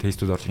төрлийн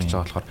тестүүд орж ирж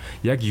байгаа болохоор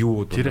яг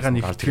юу тэрийг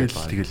нэг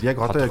тэгэл яг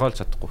одоо тодорхойлж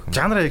чадахгүй юм.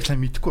 Жанраа яг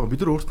сайн мэдэхгүй.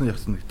 Бид нар өөрсдөө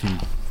ягсан нэг тийм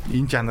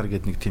энэ жанр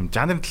гэдэг нэг тийм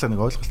жанрын талаар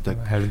нэг ойлголттой.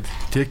 Харин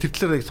тэр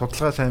талаар яг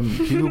судалгаа сайн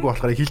хийгээгүй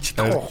болохоор хэлж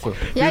чадахгүй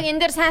байхгүй. Яг энэ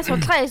дээр сайн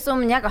судалгаа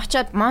хийсэн юм яг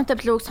очиод Monte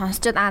Blue-г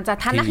сонсчод за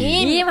танах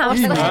ийм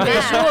урсгал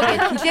байна шүү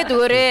гэж хэлээд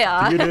өгөөрэй.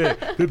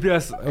 Тэгээд би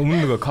бас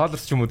өмнө нөгөө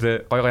Colors ч юм уу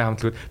те гой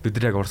хамтлагууд бид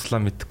нар яг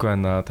урсгалаа мэдэхгүй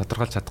байна.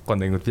 Тодорхойлж чадахгүй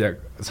байна. Ингээд би яг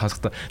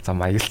сонсохдоо за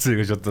маягилцсан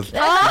гэж бодвол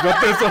бодсон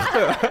байхгүй.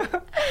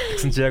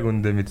 Тэгсэн чи яг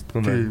үндэ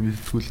мэддэггүй юм байна.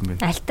 Мэддэггүй юм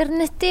байна.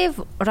 Alternative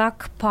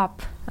rock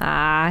pop.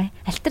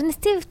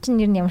 Alternative чинь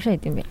юу юм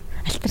шиг юм бэ?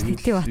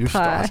 Alternative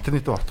утгаа.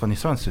 Alternative утгаа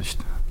Nissan шүү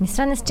дээ.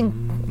 Nissan-с чинь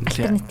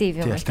alternative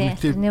юм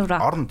тийм.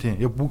 Орно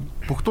тийм. Яг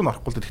бүгдөө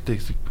орохгүй л гэхдээ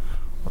хэсэг.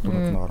 Одоо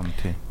нэг орно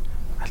тийм.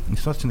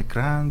 Nissan чинь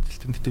grand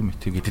alternative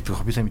мэт гэдэг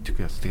би сайн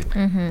мэдэхгүй яас тэгээд.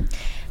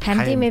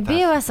 Харин тийм ээ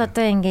би бас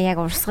одоо ингээ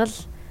яг урсгал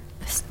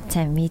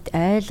сайн мэд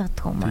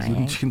ойлгодог юм аа.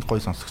 Тэгээд чихэнд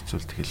гой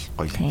сонсогцвол тэгэл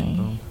гоё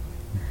юм.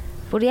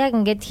 Бүр яг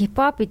ингээд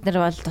хипхоп бид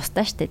нар бол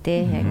тусдаа штэ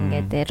тий. Яг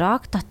ингээд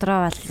рок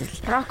дотроо бол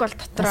рок бол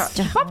дотроо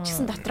хипхоп ч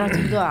гэсэн дотроо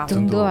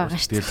зөндөө байгаа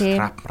штэ тий.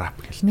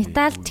 Rap гэл.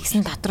 Метал ч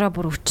гэсэн дотроо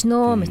бүр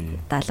өчнөө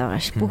метал байгаа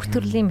ш. Бүх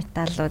төрлийн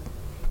металлууд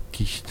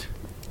тийшт.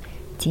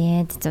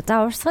 Тийм. За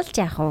урсгалж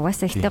яах вэ?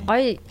 Угаасаа ихтэй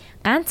гоё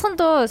ганцхан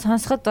дуу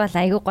сонсоход бол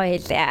айгүй гоё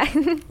хэлээ.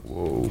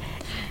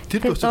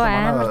 Тэр дуу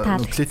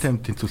манай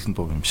Playtime тэнцүүлсэн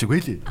дуу юм шиг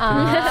байлээ.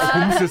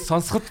 хүмүүсээс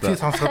сонсоход тий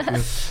сонсоход.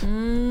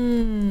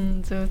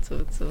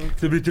 Зөө.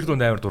 Тэгээ би тэр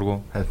дунд амар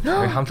дургу.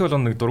 Хамтлаг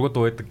бол нэг дургу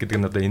дуу байдаг гэдэг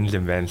нь одоо энэ л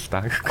юм байна л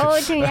да. Оо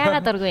тийм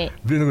яагаад дургүй?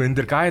 Би нөгөө энэ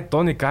дэр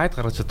дууны гайд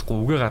гаргаж чадахгүй,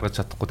 үгээ гаргаж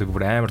чадахгүй тэгээ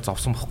бүр амар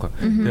зовсон бохгүй.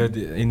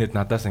 Тэгээд энэд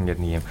надаас ингээд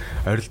нэг юм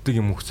орилдог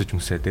юм өгсөж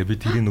мүсээ. Тэгээ би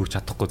тэрийг нөгч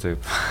чадахгүй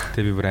заяа.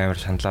 Тэгээ би бүр амар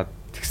шаналаад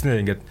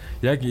тэгснэ ингээд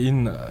яг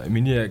энэ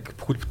миний яг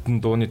бүхэл бүтэн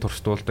дууны турш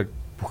дуулдаг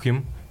бүх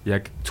юм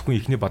яг зөвхөн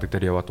ихний бадаг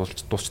дээр яваад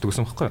дуусчдаг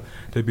гэсэн байхгүй.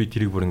 Тэгээ би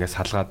тэрийг бүр ингээд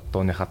салгаад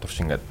дууныхаа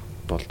турш ингээд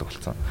дуулдаг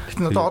болсон.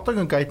 Гэтэ одоо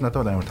одоогийн гайд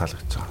надад амар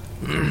таалагдсан.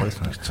 Гоё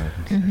санагдсан.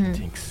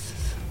 Thanks.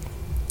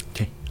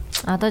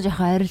 Одоо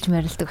жоохон ойрлж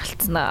морилдог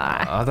болцсон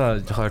аа. Одоо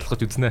жоохон ойрлох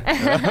гэж үзнэ.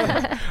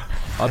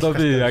 Одоо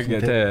би яг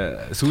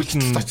тэ сүүлд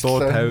нь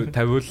дуу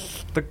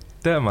тавиулдаг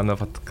тэ манай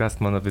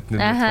подкаст манай бидний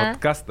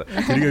подкаст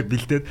тэргээ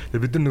бэлдээд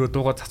бид нар нөгөө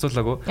дуугаа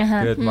цацуулаагүй.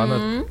 Тэгээд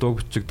манай дуу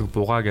бичигдэг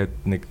бугаа гэд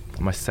нэг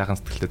маш сайхан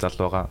сэтгэлтэй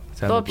залуу байгаа.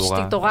 Сайн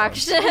бугаа. Дугаа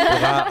гэж.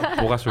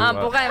 Бугаа шүү.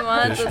 Бугаа юм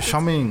аа.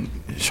 Шомгийн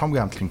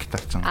хамтлагийн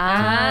гитарч.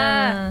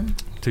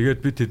 Тэгээд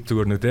бид хэд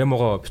зүгээр нэг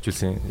демогоо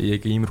бичүүлсэн.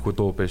 Яг иймэрхүү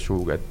дуу байж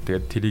шүү гэд.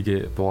 Тэгээд тэрийг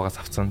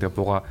бугаагаас авцсан. Тэгээд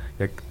бугаа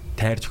яг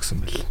тайрж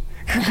өгсөн байл.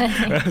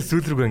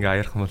 Сүүл рүү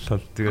ингээ аярхан боллоо.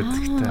 Тэгээд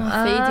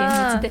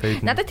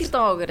фейд. Надад тэр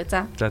дуу өгөөрэй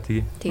за. За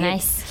тэгээ.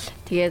 Nice.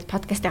 Тэгээд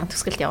подкастын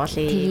төгсгөлд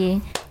явуулъя.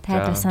 Тэгээ.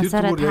 Тайд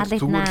сонсороо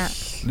таалагдана.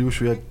 Юу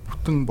шүү яг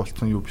бүтэн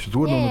болцсон юу биш.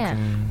 Зүгээр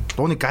нэг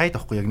дууны гайд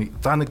авахгүй яг нэг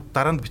за нэг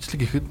дараа нь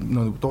бичлэг ихэд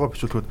нэг дуугаа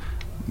бичүүлэхэд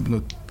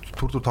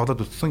түр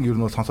тоглоод үзсэн. Ер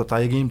нь бол сонсоо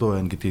за яг ийм дуу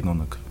байна гэдгийг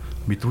нэг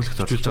мэдрүүлэх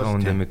зорилготой байгаа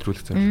үндэ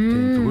мэдрүүлэх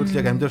зорилготой. Зүгээр л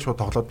яг амдаар шууд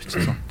тоглоод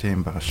бичсэн.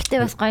 Тийм байгаа шүү. Тэ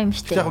бас гоё юм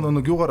шүү дээ. Яг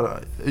нэг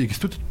юугаар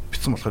студид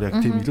бичсэн болохоор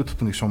яг тийм илүү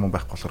тутмын нэг шуум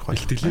байхгүй болохоор гоё.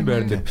 Бэлтгэлийн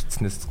байр дээр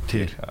бичснээс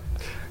тийм.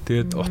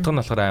 Тэгээд утга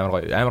нь болохоор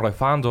амар гоё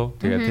фан дуу.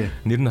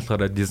 Тэгээд нэр нь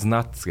болохоор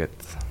Disnuts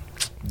гэдэг.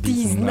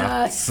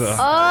 Disnuts.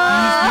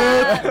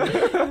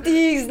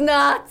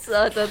 Disnuts.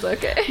 That's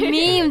okay.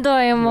 Мим доо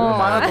юм уу?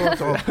 Манай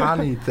дуу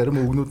фаны зарим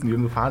өгнүүд нь ер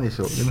нь фаны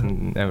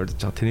шүү. Амар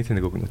жоо тэний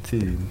өгнүүд.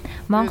 Тийм.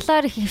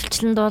 Монголоор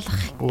хөвчлэн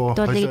дуулах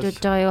дуулыг дуулж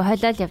байгаа юу?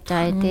 Хойлол явж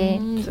байгаа юу тий.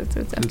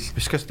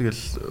 Бишкаш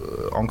тэгэл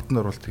онгод нь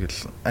оруулах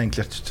тэгэл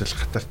англиар чичээл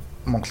хатар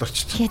монголоор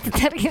чичээл.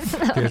 Хятадаар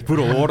гэсэн. Тэгэл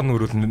бүр уур нь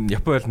өрөөл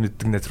Япон ойл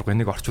мэддэг найз руу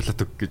энийг орчуулад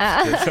өг гэж.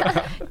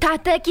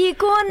 Татаки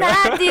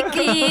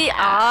кунатики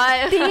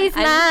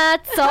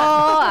Disnuts.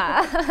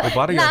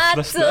 Бараг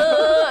яслаа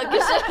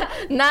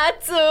шүү.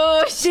 Natsu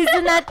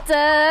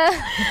shizunatta.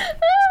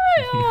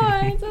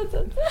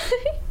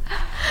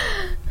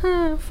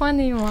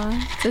 Funny one.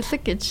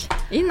 Зөвлөг гэж.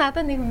 Энэ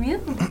надад 1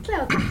 минут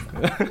битлээ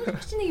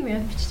явуулсан. 31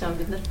 минут бичиж байгаа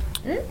бид нар.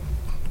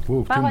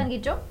 Багван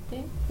гэж юу?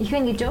 Тийм. Их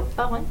вэ гэж юу?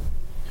 Багван.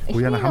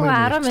 Уяна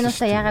хамаа 10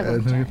 минутаа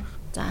яагаад гэж.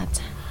 За.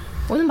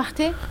 Үнэн бах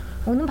тий?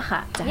 Үнэн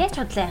баха. Яаж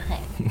бодлоо яах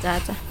юм? За.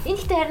 Энэ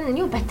ихтэй харин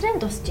юу батарей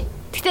дуусчих.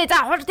 Гэтэ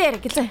за хурд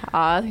дээр гэлээ.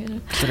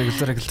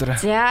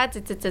 Гэлээ. За.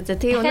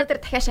 Тэгээ өнөөдөр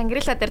дахиад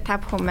Шангрила дээр та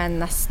бүхэн маань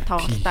нас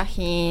тоглолтоо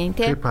хийн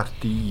тий.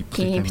 Парти.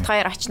 Тийм бит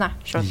хоёр очно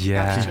шууд.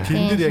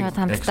 Тийм дээр яг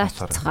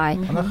хамтдаацгаая.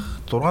 Манайх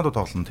 6 дуу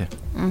тоглоно тий.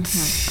 Аа.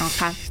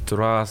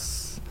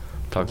 6-аас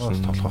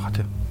тоглох хаа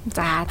тий.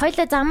 За.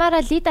 Хоёлаа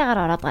замаараа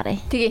лидагаар ороод гараа.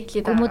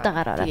 Тэгээ лидагаар.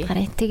 Хүмүүдэгээр ороод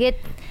гараа. Тэгээд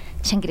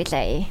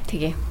Шангрила.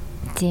 Тэгээ.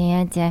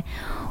 За.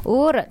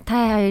 Өөр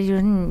та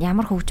хоёр ер нь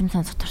ямар хөгжим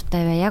сонсох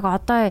дуртай вэ? Яг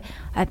одоо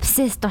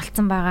obsessed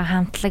болсон байгаа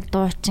хамтлаг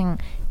дуучин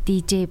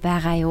DJ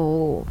байгаа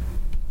юу?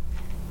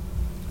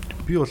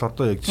 Би бол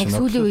одоо яг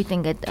сүүлийн үед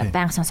ингээд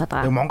байнга сонсоод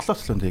байгаа. Яг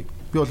Монголоос л энэ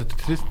би бол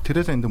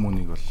Тереза энэ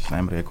мөнийг бол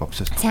амар яг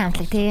obsessed. Сайн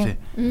хамтлаг тий.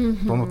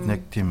 Дуунууд нь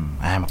яг тийм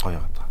амар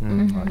гоё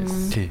байгаа.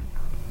 Тий.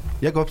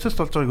 Яг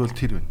obsessed болж байгааг бол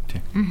тэр байна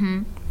тий.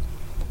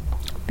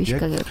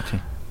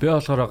 Бишкагийн. Би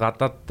болохоор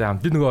гадаад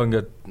би нөгөө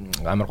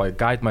ингээд амар гоё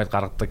гайд майд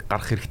гарах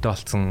хэрэгтэй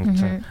болсон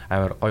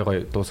амар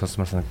гоё дуу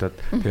сонсмор санагдаад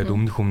тэгээд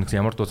өмнөх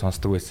ямар дуу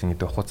сонсдог байсан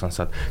гэдэг ухад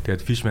сонсоод тэгээд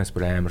Fishman's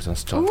бүр амар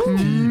сонсож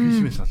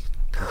байгаа.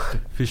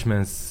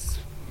 Fishman's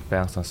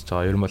баян сонсож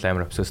байгаа. Ер нь бол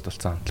амар obsessed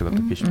болсон хамтлаг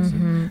одоо Fishman's.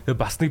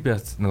 Тэгээд бас нэг би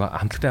нөгөө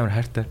хамтлагтай амар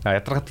хайртай.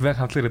 Ядаргаад баян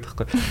хамтлаг гэдэг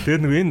байхгүй.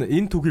 Тэгээд нөгөө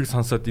энэ түүхийг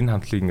сонсоод энэ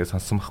хамтлагийг ингээд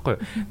сонссон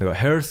байхгүй. Нөгөө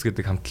Hairs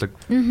гэдэг хамтлаг.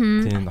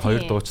 Тийм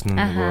хоёр дууч нь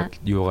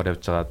нөгөө юугаар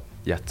явж байгаа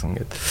яатсан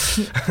гэдэг.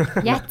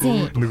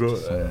 Яатсан. Нөгөө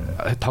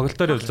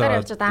тоглолтоор явж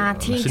байгаа.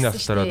 Машины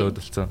авсараа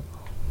өөдөлцсөн.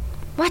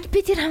 What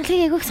би тэр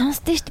хамтлагийг айгүйх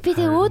сонсдөө шүү дээ. Би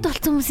тэгээ өөд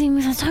болсон хүмүүсийн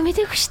юм сонсох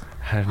мэдээгүй шүү дээ.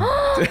 Харин.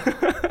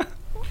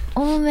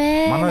 Оо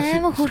мэн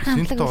амар хурх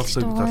хамтлаг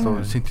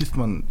залуу синтезист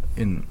маань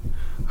энэ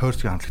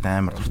Хойрцгийн хамтлагт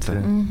амар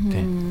дуртай.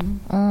 Тийм.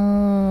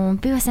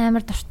 Би бас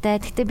амар дуртай.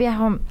 Гэхдээ би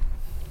яг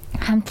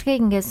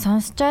хамтлагийг ингээд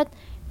сонсчоод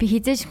би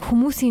хизээж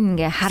хүмүүсийн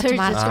ингээ харж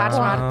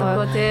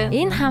маардаг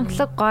тий. Энэ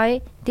хамтлаг гоё.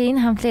 Тэгээ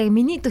энэ хамтлагийг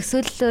миний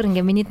төсөөллөөр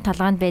ингээ миний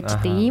толгойд байж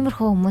байгаа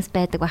иймэрхүү хүмүүс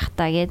байдаг бах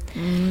та гээд.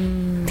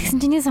 Тэгсэн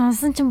чиний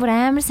сонсон чинь бүр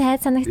амар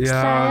сайд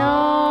санагчлаа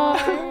ёо.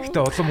 Гэтэ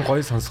улам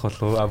гоё сонсох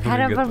болов.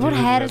 Хараа бүр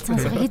хайрал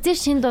сонсох. Хизээ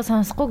шин дуу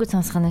сонсохгүй гэж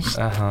сонсох нь шүү.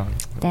 Аха.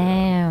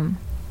 Дэм.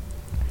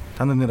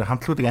 Та нар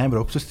хамтлагуудыг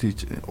амар obsessed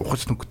хийж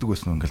ухаж нүгдэг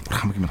байсан ингээл бүр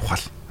хамаг юм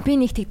ухаал. Би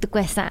нэг тэгдэг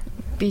байсан.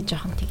 Би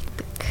жоохон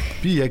тэгдэг.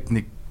 Би яг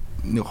нэг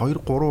 2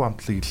 3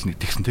 хамтлагийг л нэг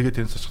тэгсэн. Тэгээ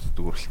тэрнээс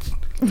очдог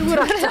өөрчлөлтсөн.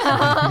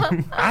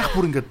 Анх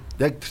бүр ингээд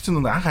яг тэр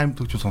чинь анх амьд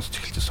хөгжим сонсч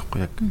эхэлчихсэн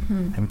байхгүй яг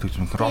амьд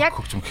хөгжим рок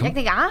хөгжим гэх юм. Яг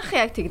нэг анх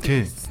яг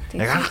тэгдэг.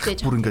 Яг анх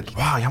бүр ингээд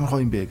ваа ямар гоё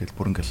юм бэ гэж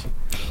бүр ингээд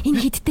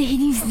энэ хиттэй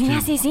хэдийн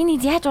яасээс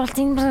энэ яаж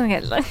уулзсан юм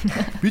гэж.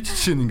 Би ч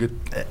жишээ нь ингээд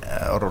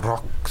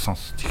рок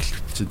сонсч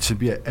эхэлчихсэн.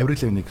 Би Avril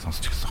Lavigne-ыг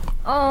сонсч эхэлсэн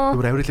байхгүй.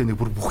 Тэр Avril Lavigne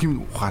бүр бүх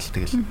юм ухаал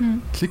тэгэл.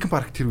 Linkin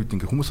Park тэр үед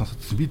ингээд хүмүүс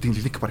сонсчихсон. Би тэг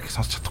Linkin Park-ыг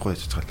сонсч чадахгүй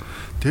байж байгаа.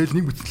 Тэгэл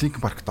нэг бүт Linkin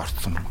Park-д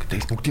орцсон юм.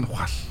 Тэгэл бүгдийг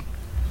ухаал.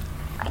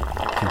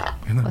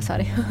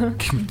 Sorry.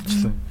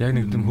 Яг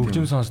нэг тийм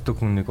хөгжим сонсдог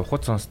хүн нэг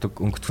ухад сонсдог,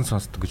 өнгөцгөн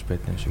сонсдог гэж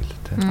байдаг юм шиг л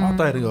тэ.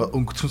 Одоо харин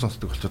өнгөцгөн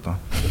сонсдог болчиход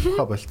байгаа.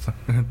 Ухаа болцсон.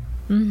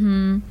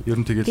 Ер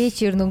нь тэгэл.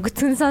 Дээч ер нь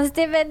өнгөцгөн сонсд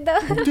юм байна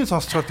да. Бүгдийг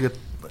сонсцохоор тэгээд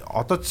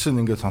одоо жишээ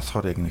нь ингээд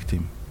сонсохоор яг нэг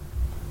тийм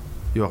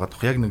юу байгаа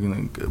тох яг нэг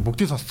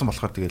бүгдийг сонссон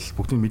болохоор тэгэл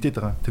бүгдийг мэдээд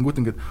байгаа. Тэнгүүд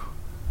ингээд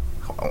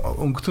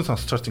өнгөцөн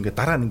сонсчоор ингээд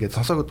дараа нь ингээд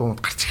сонсоогоо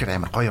дуунууд гарч ихээр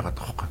амар гоё байгаа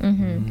тоххой.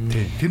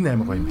 Тий. Тэр нь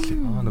амар гоё юм билээ.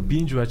 Нэг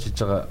binge watch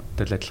хийж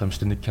байгаатай л адилхан юм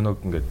шүү дээ. Нэг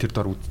киног ингээд тэр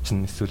дор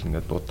үзчихнэ эсвэл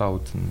ингээд удаа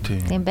үзнэ.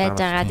 Тийм байж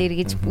байгаад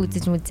эргэж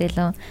үзэж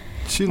мүзээлөө.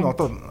 Шинэ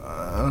одоо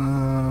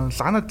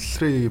Lana Del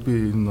Rey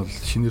би энэ бол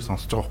шинээр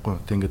сонсож байгаа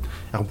байхгүй. Тэг ингээд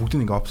яг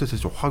бүгдийг ингээд obsess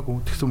хийж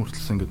ухаагүй тэгсэн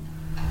мөртлөөс ингээд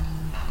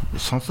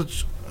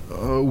сонсож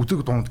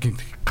үзэг дунд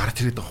гинт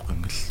гарч ирээд байгаа байхгүй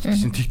ингээл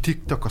чинь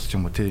TikTok-оос ч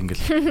юм уу те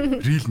ингээл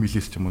reel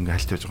милээс ч юм уу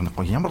ингээл хальт явж байгаа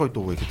нэг ямар гоё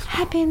дуу вэ гэдэг.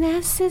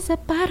 Happiness is a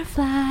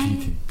butterfly.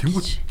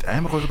 Тэнгүүд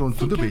амар гоё дуу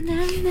зөндөө байдаг.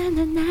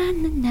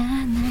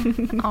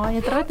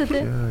 Ядраад үү?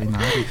 Энэ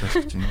аарыг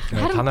засаж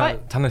байна.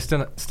 Танаа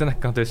стен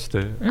аккаунт байж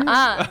тээ.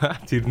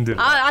 Тэрэн дээр.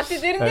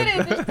 Тэрэн дээр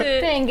байдаг шүү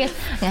дээ. Тэ ингээл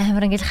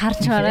амар ингээл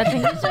харж мараад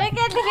ингээл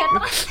шайгаал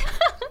ядраа.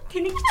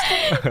 Тэнийг ч.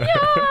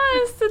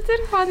 Яа,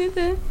 тэр фаны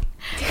дээ.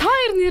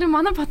 Хоёр нэр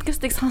манай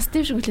подкастыг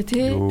сонсдсон шиг үлээ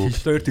тий.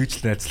 Тийш хоёр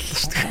тэгж л найзлаа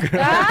шүү дээ.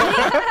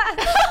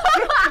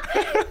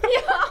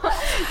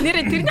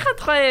 Нэр тэрнийхээ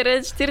тухай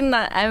яриач тэр нь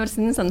амар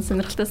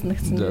сонирхолтой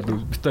санагдсан.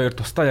 Бид хоёр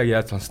тусдаа яг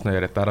яаж сонсноо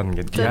яриа дараа нь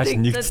ингээд яаж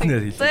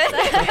нэгдснээр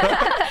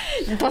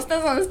хэлээ. Тусдаа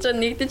сонсч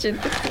нэгдэж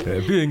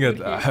байна. Би ингээд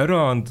 20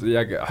 онд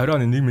яг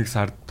 20 оны 1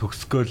 сард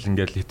төгсгөөл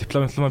ингээд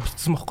диплом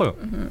бичсэн байхгүй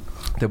юу.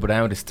 Тэгээ бүр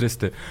амар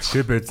стресстэй.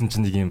 Тэгээ байсан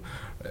чинь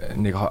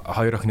нэг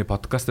хоёр охины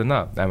подкаст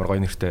байна амар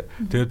гоё нэртэй.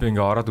 Тэгээд би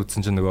ингээ ороод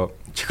үзсэн чинь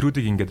нөгөө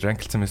чихрүүдийг ингээ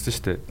ранклцсан байсан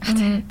шүү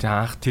дээ. Тэгээ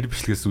анх тэр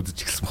бичлэгээс үзэж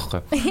эхэлсэн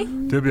байхгүй.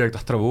 Тэгээ би яг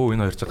дотроо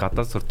энэ хоёр ч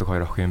гадаад сурдаг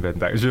хоёр охин юм байна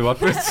да гэж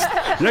бодсон.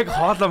 Яг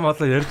хоолоо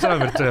ярьж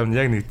байгаа юм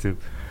яг нэг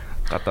тийм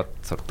гадаад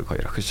сурдаг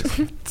хоёр охин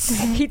шиг.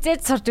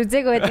 Хизээд сурч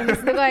үзээгүй байдаг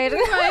юм нөгөө хоёр.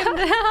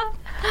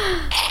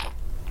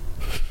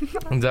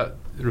 За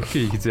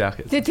Рүки хизээ яах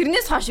юм. Тэгээ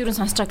тэрнээс хойш юу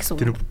сонсож байгаа гэсэн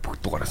үг. Тэр бүх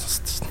дугаараа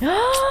сонссон шүү дээ.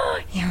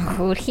 Яа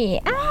хөөрхий.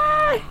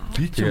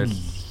 Би ч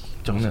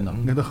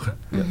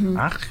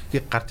анх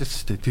яг гарч ирсэн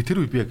шүү дээ.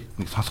 Тэр үе би яг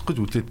нэг сонсох гэж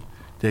үзээд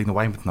яг нэг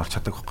вайн бит нь орч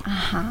чаддаг байхгүй.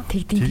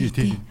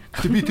 Тэгдин.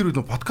 Гэтэ би тэр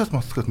үед подкаст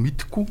монсткаас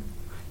мэдэхгүй.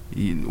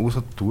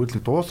 Уусаад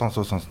зүгээр л дуу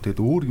сонсоо тэгээд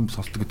өөр юм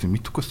сонсдог гэдэг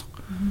мэдэхгүй байсан.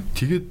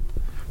 Тэгээд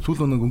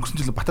сүүл нэг өнгөрсөн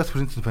жил Батас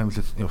Принц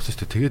family-с явсан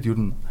шүү дээ. Тэгээд ер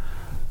нь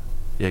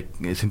яг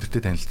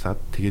сэнтертэй танилцаад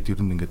тэгээд ер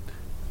нь ингээд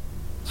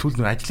сүүл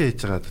нэг ажиллаа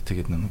хийж байгаа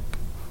тэгээд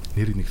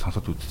нэрийг нэг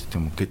сонсоод үзчих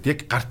юм уу гэд яг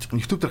гарч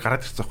YouTube дээр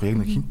гараад ирсэн байхгүй яг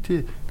нэг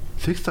хинтээ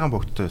секс цагаан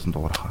богдтой байсан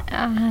дугаар хаа.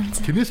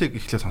 Тэрнээс яг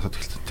эхлээ сонсоод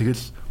эхэлсэн.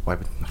 Тэгэл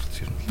vibe нарч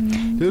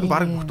ирнэ. Тэр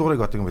баг бүх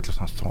дугаарыг одоо юм байдлаар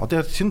сонссон. Одоо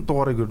яг шинэ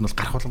дугаарыг ер нь бол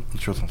гарах боломжтой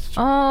шүү сонсож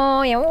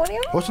байна. Ямар.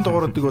 Хуучин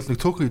дугааруудыг бол нэг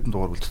цөөхөн хэдэн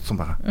дугаар үлдсэн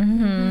байгаа.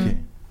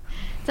 Тийм.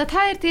 За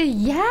та хоёр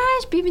тэгээ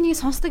яаж бинийг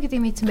сонсдог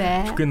гэдгийг мэдсэн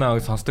бэ? Үгүй наа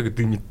сонсдог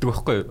гэдгийг мэддэг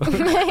байхгүй юу?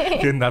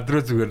 Тэгэхээр над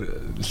руу зүгээр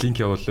линк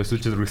явууллаа. Эсвэл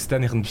чи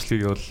Рустаныхын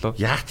бичлэгийг явууллаа.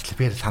 Яах ч л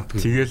би сандгүй.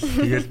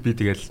 Тэгэл би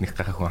нэг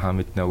гахах хүн хаа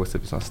мэднэ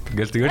угаасаа би сонсдог.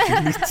 Тэгэл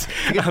нэгч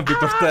би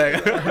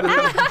дуртай.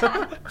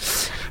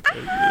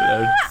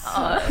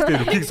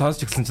 Тэр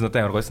сонсч эхэлсэн чинь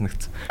одоо ямар гойсон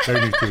нэгцэн.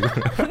 Яг нэг тийм.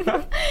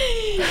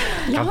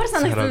 Ямар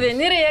санагдсан бэ?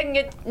 Нэрээ яг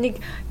ингээд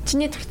нэг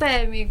чиний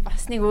дуртай аймыг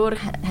бас нэг өөр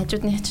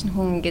хажууд нь хачин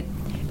хүн ингээд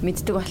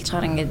мэддэг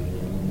болчоор ингээд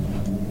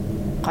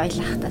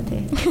гойлах та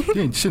тий.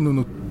 Тийм жишээ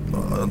нь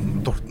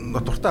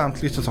дуртай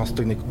хамтлагч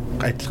сонсдог нэг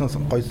адилхан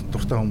гоё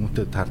дуртай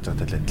хүмүүстээ таарж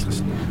байгаа тэл адилхан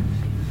шүү.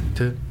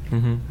 Тэ.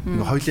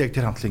 Ингээ хоёлаа яг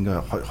тэр хамтлаг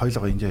ингээ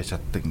хоёлоо инжээ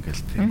чаддаг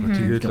ингээл тийм.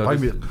 Тэгээд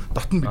гоё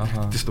дотн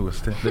мэддэг шүү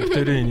дугаас тий.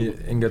 Тэрийн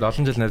ингээд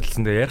олон жил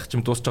найзлсан дээр ярих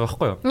юм дуусч байгаа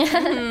байхгүй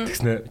юу?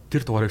 Тэгснэ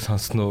тэр дугаарыг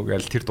сонссон уу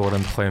гээл тэр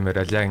дугаараа тухай юм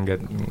яриад яг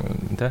ингээд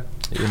тий.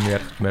 Юм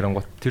ярих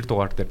мэрэнгот тэр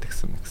дугаар дээр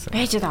тэгсэн.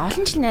 Байж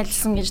олон жил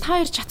найзлсан гэж та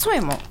хоёр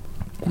чадсан юм уу?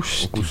 Үгүй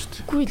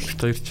шүү. Үгүй л.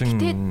 Тэр чин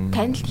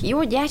танил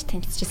юу яаж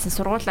танилцчихсан?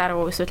 Сургуулаар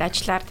уу эсвэл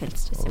ажиллаар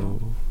танилцчихсан юм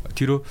уу?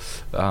 Тэр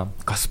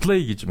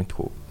косплей гэж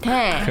мэдхүү.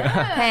 Тий.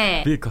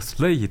 Би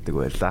косплей хийдэг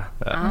байлаа.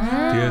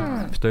 Тэгээд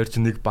бид хоёр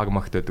чинь нэг баг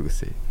магт байдаг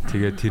гэсэн.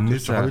 Тэгээд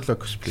тэрнээс хоёулаа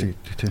косплей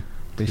хийдэг тий.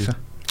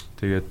 Байсан.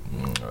 Тэгээд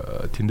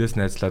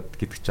тэндээс найзлаад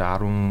гэдэг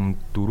чинь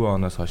 14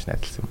 оноос хойш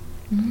найзлсан юм.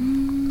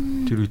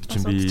 Тэр үед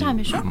чинь би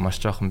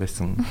маш жоохон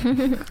байсан.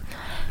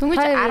 Түнгүй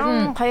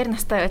 12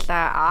 настай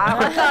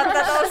байлаа.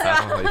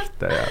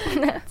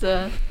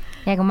 За.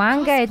 Яг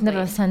манга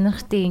эднэр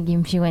сонирхдаг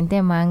юм шиг байна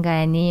те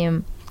манга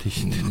аним.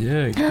 Тийм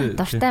шүү.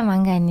 Дуртай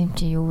манга аним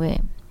чи юу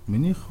вэ?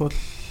 Минийх бол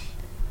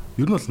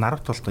ер нь бол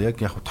Наруто л яг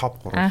топ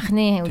 3.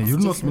 Анхны ер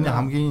нь бол миний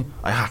хамгийн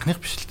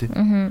анхных биш л те.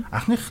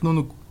 Анхных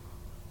нэг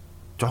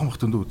жоохон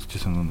бахт өндөө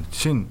үзчихсэн нэг.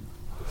 Жишээ нь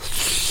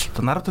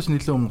Наруто ч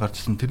нэлээд өмнө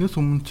гарчсан. Тэрнээс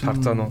өмнө чинь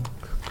харцаа нуу.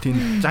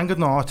 Тийм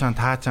Жангад нөө чан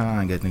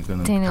таачан гэдэг нэг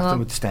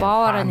харцаа мэдчихтэй.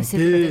 Боороо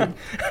нэсэл.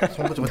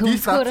 Сунгаж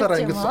дис хацаараа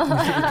ингэж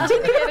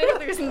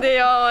гэсэндээ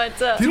ёо.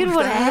 Тэр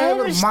бүр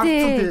амар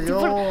штэ.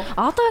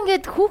 Одоо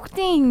ингээд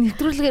хүүхдийн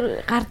нэвтрүүлгээр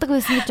гардаг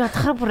байсан гэж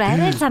бодохоор бүр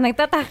арай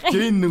санагдаад байгаа.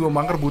 Тийм нэг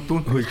мангар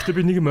бүдүүн. Гэхдээ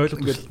би нэг юм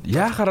ойлгохгүй.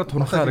 Яахаараа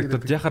тунхаа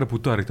харагдаад, яахаараа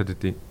бүдүүн харагдаад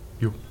байдیں۔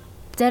 Юу?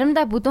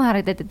 Заримдаа бүдүүн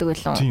харагдаад байдаг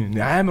байлаа. Тийм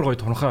амар гоё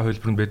тунхаа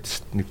хөлбөр нь байдаг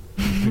штэ. Нэг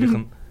тэрийнх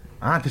нь.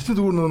 Тэр чинь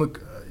зүгээр нэг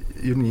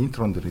ер нь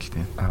интрон дээр л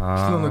тийм.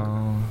 Тэр нэг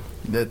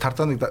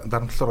Тарзаныг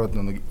дарамтлаараад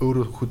нэг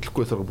өөрөө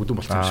хөдлөхгүйсээр бүдүүн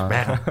болчихсон юм шиг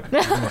байгаа.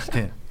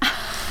 Тийм.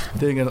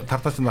 Тэгээ ингээд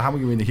тартаас нь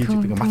хамгийн миний хийж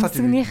идэг массаж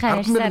Зүгнийхээ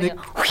ярьсаар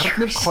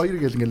 2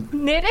 гэл ингээд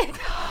нэрээ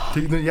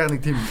тэг яг нэг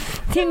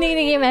тийм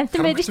нэг юм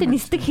амтан байдаг шүү дээ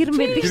нисдэг хэрэм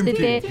байдаг шүү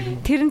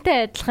дээ тэрнтэй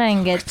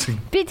адилхан ингээд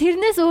би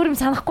тэрнээс өөр юм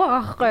санахгүй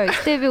байгаа байхгүй юу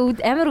гэтээ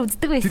би амар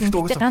үздэг байсан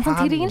гэтээ ганцхан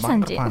тэрийг нь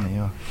санаж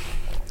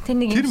тэр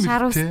нэг юм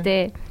шар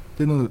устэй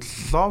тэр нэг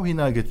лов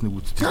хина гэж нэг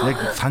үздэг яг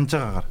санаж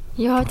байгаагаар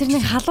ёо тэр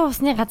нэг халуун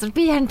усны газар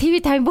би харин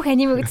TV5 бүх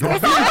аниме үздэг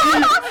байсан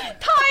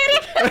та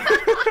хоёрыг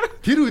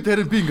тэр үед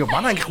харин би ингээ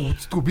манай ангийнхан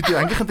үздэггүй бид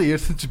ангийнхантай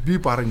ярьсан чи би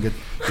баг ингээд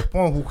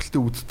Япон хүүхэлтэй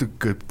үздэг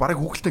гэд баг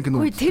хүүхэлтэй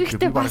кино үздэг. Тэр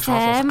ихтэй бас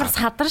амар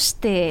садар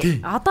штэ.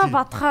 Одоо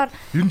бодохоор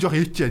ер нь жоох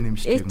эч аним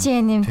штэ. Эч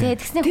аним те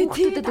тэгснэ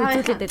хүүхдүүдэд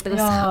үзүүлээд байдаг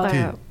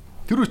гэсэн юм.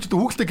 Тэр үчтэй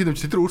хүүхэлтэй кино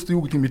чи тэр өөрсдөө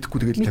юу гэдгийг мэдэхгүй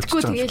тэгэл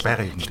тавьчихж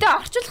байгаа юм. Гэтэ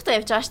орчуулгатай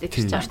явж байгаа штэ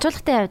тэр чинь.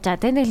 Орчуулгатай явж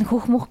байгаа. Тэ нэг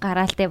хөх мөх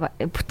гараал те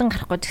бүтэн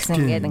гарахгүй ч гэсэн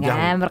ингээд ингээ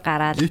амар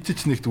гараал. Эч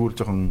ч нэг зүгээр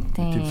жоохон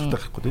тийм зүтэй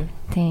гарахгүй те.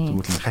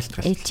 Зүгээр л хальт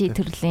гарч. Эчи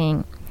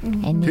төрлийн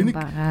аним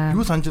байгаа.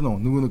 Юу санаж байна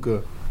уу? Нөгөө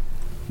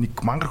нэг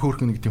мангар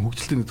хөөрхөн нэг тийм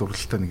хөгжилтэй нэг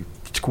зургалтай нэг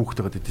жижиг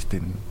хүүхдэд байгаа гэдэг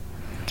тийм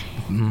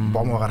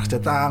бомо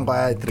гаргачаа даан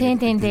гой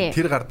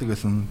тэр гардаг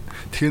байсан.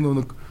 Тэгэхээр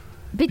нөгөө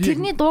би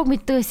тэрний дууг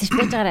мэддэг байсан ш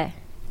байж байгаарэ.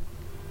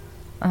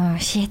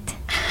 Shit.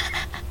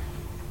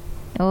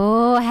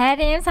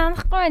 Харин юм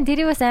санахгүй байна.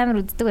 Тэрийг бас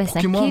амар үздэг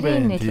байсан.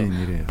 Кирэн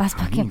нэлээ. Бас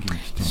Покемон.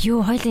 Юу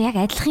хоёлаа яг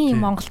адилхан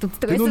юм Монголд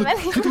үздэг байсан байна.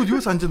 Тэгвэл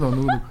юу санаж байна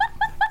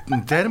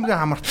нөгөө заримгаа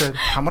хамартай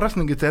хамраас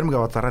нь ингээ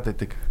заримгаа аваад зараад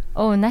байдаг.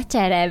 Наач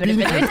арай амар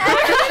байна.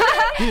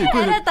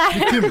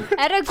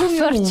 Арай гүн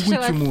yorч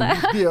шиг байна.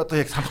 Би одоо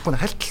яг санахгүй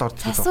хальтал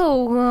орж байгаа. Цасан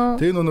өгөн.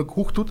 Тэгээ нөгөө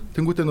хүүхдүүд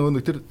тэнгуүтээ нөгөө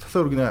тэр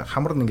цасан өргөний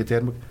хамар нь ингээ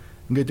заримг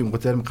ингээд юм го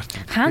зарим гарч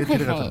байгаа.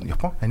 Тэр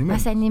Япон аниме.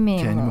 Бас аниме.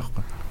 Аниме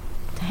байхгүй.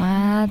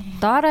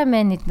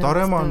 Дорамэн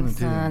Дорамэн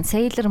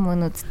Sailor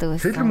Moon үздэг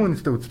байсан. Sailor Moon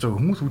үздэг байгаа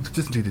хүмүүс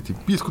үзчихсэн ч гэдэг.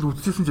 Би эсвэл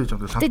үзчихсэн ч гэж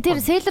бодож байна. Тэр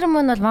Sailor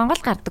Moon бол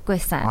Монголд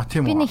гардаггүй байсан.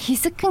 Би нэг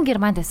хэсэгхэн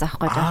Германд байсан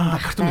аахгүй жоохон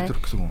Cartoon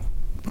Network гэсэн үү?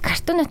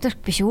 Cartoon Network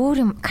биш өөр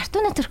юм.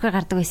 Cartoon Network-аар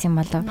гардаг байсан юм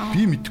болов.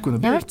 Би мэдэхгүй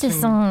нэ. Ямар ч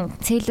байсан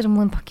Sailor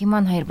Moon,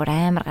 Pokemon 2 бүр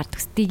амар гардаг.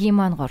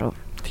 Digimon 3.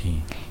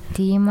 Тийм.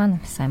 Digimon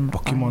амар.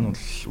 Pokemon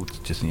бол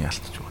үзчихсэн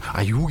яалтч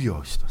байгаа.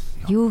 Yu-Gi-Oh шүү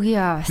дээ.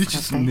 Yu-Gi-Oh. Би ч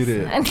гэсэн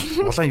нэрээ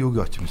улаан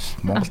Yu-Gi-Oh ч юм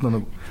шиг.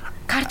 Монгол нэг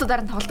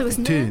картуудаар нь тоглодог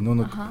байсан тийм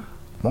нэг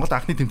Монгол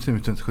анхны тэмцээн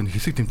мэтэн зохион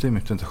хэсэг тэмцээн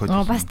мэтэн зохиож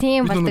байсан. Бас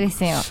тийм болдог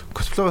байсан юм.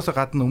 Косплейгоос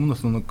гадна өмнө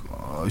бас нэг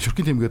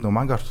шүрхгийн тим гэдэг нэг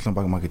манга артчлан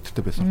баг маг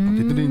гэдэгтэй байсан.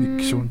 Тэдний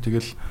нэг гишүүн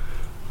тэгэл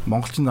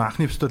монголчин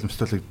анхны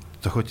фестивалыг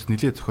зохиож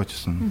нилээ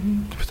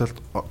зохиожсэн. Фестивал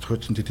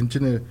зохиожсэн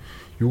тэнцэнэ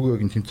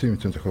Yu-Gi-Oh-гийн тэмцээн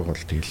мэтэн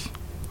зохиогоол тэгэл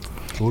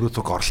өөрөө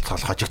зүг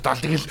оролцоол хожигдоол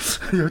тэгэл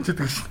явж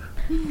байдаг шин.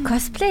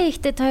 Косплей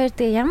ихтэй хоёр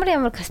тэгээ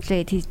ямар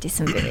косплей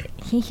хийжсэн бэ?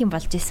 Хин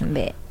болж исэн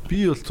бэ?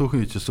 Би бол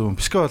цөөхөн хийжсэн.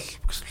 Бишгэ бол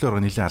косплеер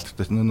нэлээд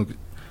алдагдсан. Нэг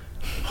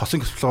хосын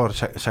косплеер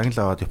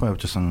шагнал аваад Япон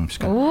явжсэн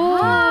бишгэ.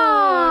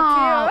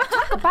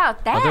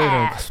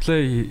 Одоо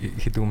косплей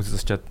хийдэг хүмүүсээс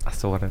очиад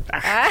асуугаарай.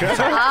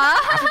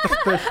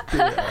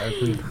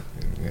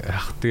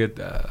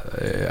 Тэгээд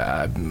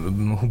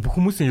бүх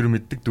хүмүүсийн ер нь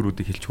мэддэг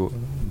дөрүүдийг хэлчихв.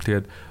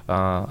 Тэгээд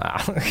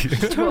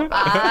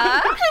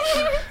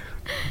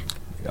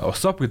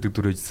Усоп гэдэг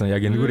дүр хийжсэн. Яг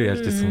энэгээр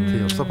ялж ирсэн.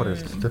 Тийм Усопор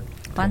ялж ирсэн.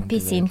 One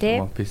Piece юм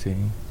те. One Piece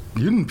юм.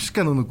 Ер нь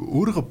бишгэ нэг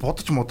өөрийгөө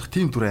бодож модох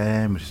тийм дүр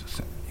амар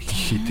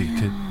хийдэг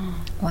те.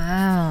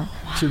 Вау.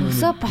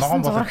 Усоп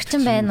басан зурагч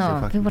юм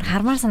байна уу? Би бүр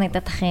хармаар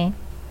санагдаад ах юм.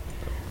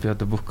 Би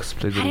одоо бүх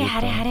косплей дээр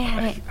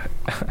хараа.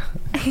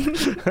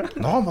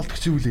 Ногоон болдог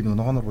чи юу лээ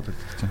ногооноор болдог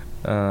чинь.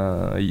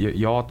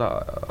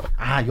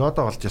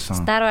 Yoda болж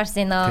исэн. Star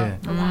Wars-ийн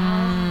нөө.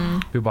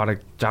 Би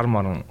бараг 60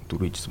 морон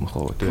дүр хийжсэн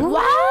бохоо. Тэгээ.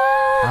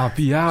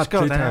 Би яа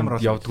Playtime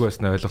явдаг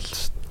байсан ойлголоо.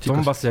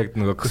 Зум бас яг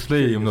нөгөө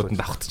косплей юмнуудад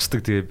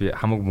давхцдаг. Тэгээ би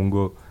хамаг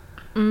мөнгөө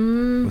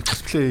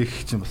косплей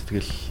их чинь бас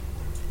тэгэл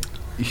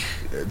их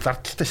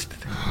зардалтай шүү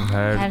дээ.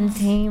 Харин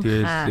тийм.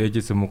 Тэгээ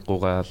ээжээс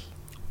мөнгуугаал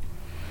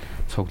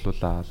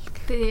цуглуулаад.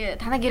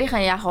 Тэгээ танаа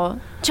гэрийнхэн яах вэ?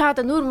 Чи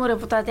одоо нүүр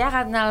мөрөө будаад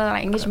ягаад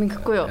ингэж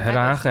мингэхгүй юу?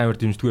 Харин анх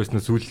амар дэмждэг байсан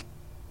сүүл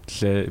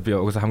би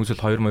угаасаа хамгийн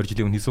сүүлд 2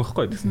 жилийн өмнө хийсэн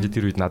байхгүй гэсэн чи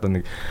тэр үед надад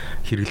нэг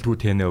хэрэгэлдэггүй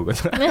тэнэ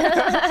өгөөд.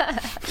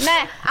 Нэ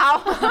аа.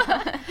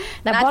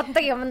 На боддог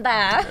юм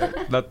да.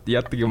 Над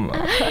яадаг юм.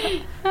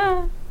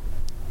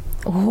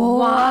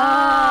 Вау.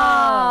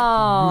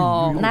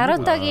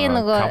 Нарутогийн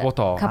нөгөө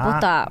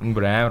Кабуто.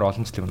 Бүр амар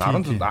олон жил юм.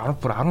 16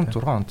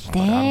 онд.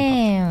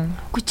 Дэм.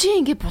 Гү чи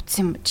ингэ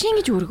бодсон юм. Чи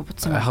ингэж өөрийгөө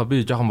бодсон юм. Аа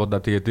би жоохон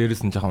бодоо тэгээ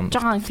дээрээс нь жоохон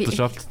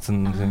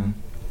фотошоплцсан юм.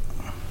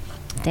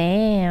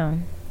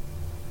 Дэм.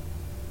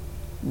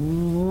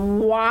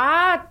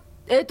 Ваа.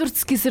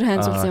 Эдвардскисэр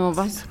хайнцуулсан юм уу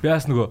бас? Би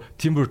бас нөгөө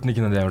Тим Бёртны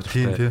кинонд амар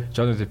дуртай.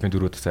 Джонни Деппийн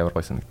дөрөвдөгс амар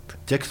гой санагддаг.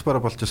 Джек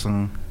Спаро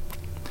болчихсон.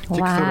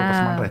 Джек Спаро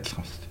бас мангар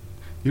адилхан байна.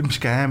 Ер нь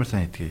биш амар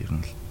сайн идэх ер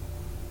нь л.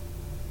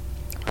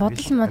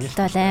 Бодол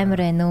модалтай бол амар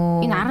байна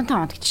уу? Энэ 15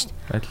 онд гэж шүү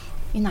дээ.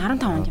 Энэ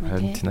 15 онд юм байна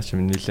тий. Тинаач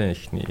юм нэлээд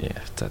ихний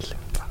хавцаал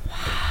юм ба.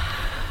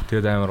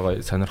 Тэгээд амар гоё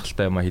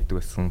сонирхолтой юм хийдэг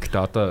байсан. Гэтэ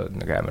одоо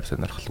нэг амар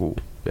сонирхолгүй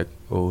яг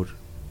өөр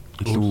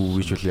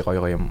илүү вижюали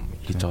гоё юм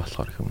хийж байгаа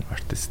болохоор их юм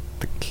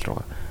артистик л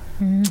руугаа.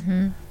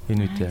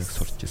 Энэ үед яг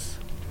сурч ирсэн.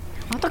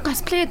 Одоо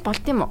косплейд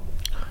болд юм уу?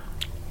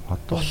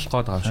 болох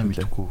гээд байгаа юм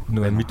шиг лээ.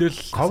 Нөгөө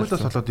мэдээлэл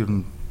ковидоос болоод ер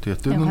нь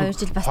тэгээд нэг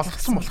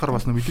холдсон болохоор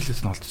бас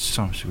мэдээлэлээс нь холдчихж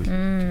байгаа юм шиг байл.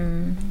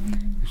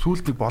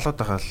 Сүүлд нэг болоод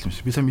байгаа юм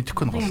шиг. Би сайн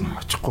мэдэхгүй нь болно.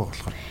 Очихгүй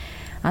болохоор.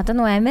 Одоо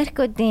нөгөө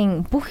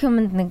Америкуудын бүх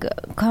юмд нэг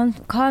кон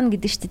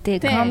гэдэг шүү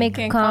дээ. Comic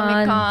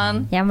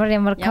Con,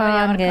 ямар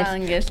кон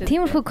гэж.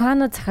 Тиймэрхүү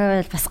конууд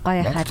зохиол бас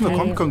гоё хаа.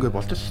 Comic Con гэж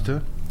болж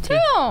шүү дээ.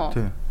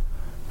 Тийм.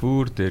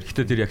 Бүр дээр.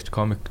 Гэтэ тэр яг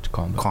Comic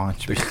Con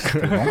биш.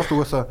 Монгол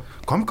угаасаа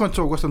Comic Con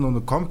ч угаасаа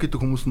нөгөө комик гэдэг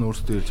хүмүүс нь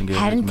өөрсдөө ирж ингээд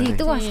харин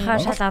тэгдэг болохоор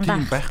шал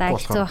андаа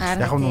байхгүй.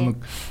 Яг нөгөө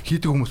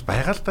хийдэг хүмүүс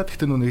байгаа л да.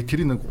 Гэтэ нөгөө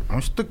тэрийг нэг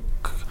уншдаг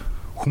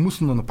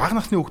хүмүүс нь баг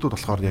насны хүүхдүүд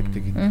болохоор яг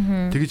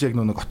тэгж яг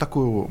нэг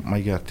отаку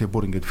маягаар тий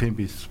бүр ингээд фэн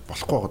бейс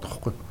болохгүй байгаа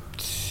тоххой.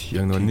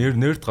 Яг нэг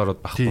нерд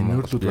гараад байхгүй юм.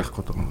 Нердлүүд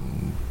байхгүй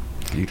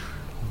байгаа.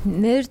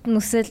 Нерд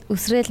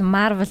үсрээл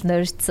Marvel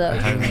нердсэн.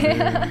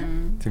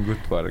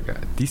 Тэнгүүт баг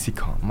DC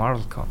Con,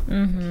 Marvel Con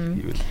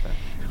гэвэл.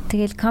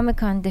 Тэгэл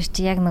Comic Con дээр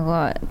чи яг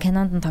нөгөө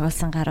кинонд нь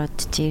тоглосон гарууд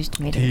чи ирж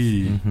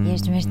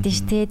мэрдэн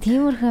ш тий.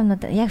 Тиймэрхүү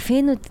юмнууд яг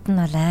фэнүүдэд нь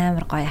бол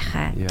амар гоё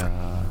хаа.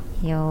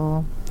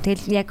 Йоо.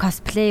 Тэгэл яг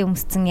косплей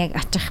өмссөн яг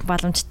очих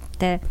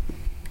боломжтой.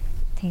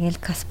 Тэгэл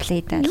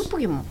косплей даа.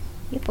 Юбг юм уу?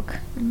 Юбг.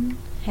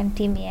 Хам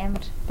тийм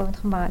амар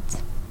богдхон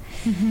байгааз.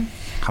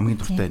 Хамгийн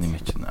дуртай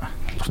аниме чинь.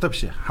 Дуртай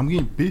биш.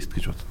 Хамгийн best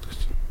гэж боддог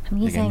гэж.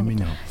 Хамгийн сайн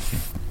аниме.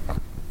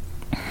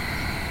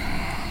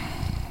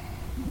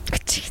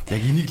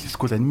 Яг энийг л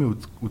эсвэл аниме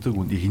үзээг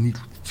үнийг энийг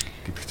л үзчих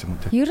гэдэг ч юм уу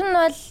те. Ер нь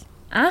бол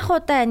анх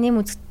удаа аниме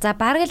үзэх за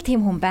бараг л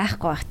тийм хүн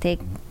байхгүй бах те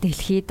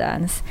дэлхийд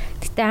анас.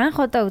 Гэтэ анх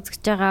удаа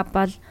үзэж байгаа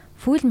бол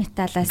Full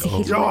Metal-аас их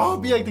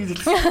хэрэг. Би яг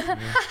тэгж хэлсэн.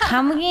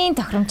 Хамгийн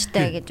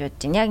тохиромжтой гэж бодож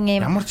байна. Яг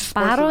ийм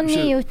барууны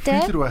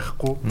юутай. Тэр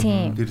байхгүй.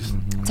 Дээрээс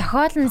нь.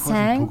 Зохиол нь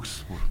сайн.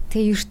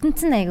 Тэгээ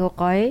ертөнц нь айгүй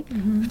гоё.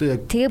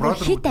 Тэгээ бүр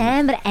хит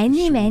амар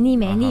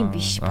аним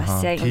биш.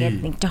 Бас яг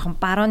ингээд нэг жоохон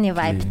барууны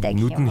vibeтай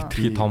гэх юм. Нүдэн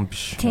хитрхи том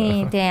биш.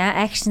 Тийм.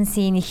 Тэгээ акшн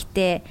син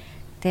ихтэй.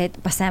 Тэгээд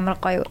бас амар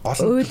гоё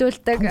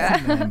өөлүүлдэг.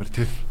 Амар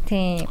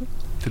тийм.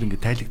 Тэр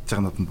ингээд тайлагдж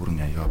байгаа нууд нь бүр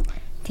ингээ аяа.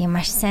 Тийм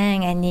маш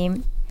сайн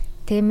аним.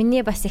 Тэгээ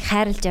миний бас их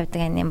хайрлаж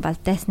явдаг аним бол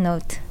Death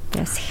Note.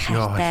 Бас их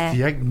хайртай.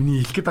 Яг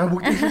миний хэлэх гээд байгаа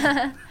бүгд.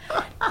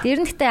 Тэр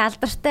нь гэхдээ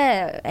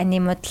алдартай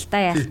анимууд л та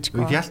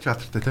яалчгүй. Яалч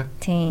алдартай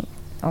тийм.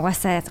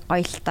 Угаасаа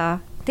гоё л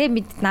тоо. Тэгээ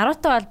бид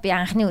Наруто бол би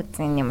анхны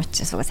үзсэн аним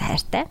учраас угаасаа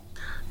хайртай.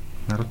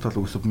 Наруто л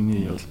үсв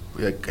миний бол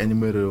яг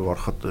анимээр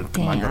ороход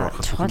мангаар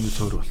ороход миний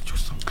цөөр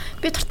болчихсон.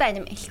 Би туртай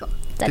аним хэлэх үү.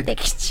 За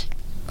тэгч.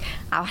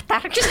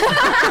 Аватар гэж.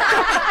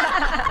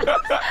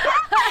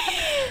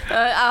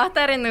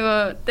 Аватарын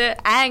нөгөө тэ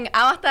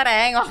аватар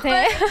аахгүй.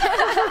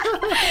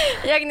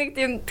 Яг нэг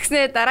тийм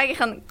тэгснэ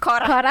дараагийнх нь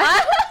Кора.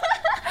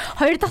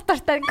 Хоёр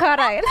дотортой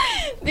Кора гэнэ.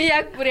 Би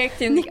яг бүр яг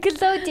тийм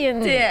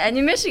Nickelodeon. Тий,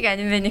 аниме шиг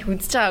анимених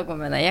үзэж байгаагүй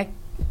байна. Яг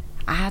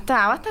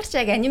аватар ч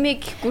яг аниме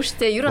гэхгүй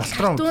штэ. Ер нь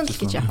картун л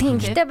гэж яг.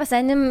 Тийм, гэтээ бас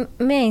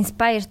аниме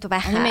inspired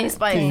байх. Аниме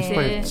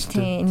inspired.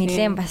 Тийм,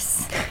 нэлээд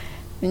бас.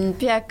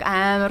 Би яг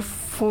амар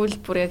full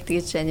бүр яг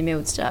тэгж аниме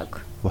үзэж байгааг.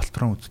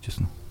 Волтрон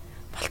үзчихсэн үү?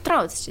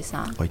 Волтрон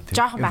үзчихсэн.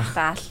 Жохон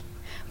байхдаа л.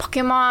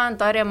 Покемон,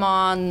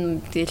 Доремон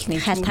тэгэл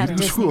нэг харж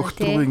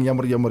байсан.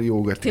 Ямар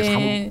юу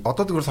гэдэг.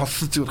 Одоо тэгвэр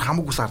сонссон чи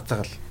хамаагүй сарж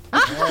байгаа л.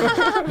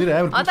 Нэр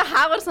амар. Одоо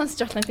хаагаар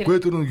сонсож байна тэр. Гүй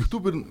тэр нэг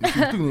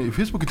YouTube-ээр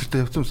Facebook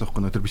гэртээ явуулсан байсан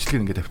байхгүй нөө тэр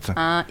бичлэгээр ингээд тавьсан.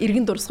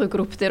 Иргэн дурсгой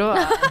групп дээр үү?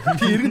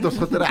 Тий, иргэн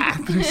дурсгой дээр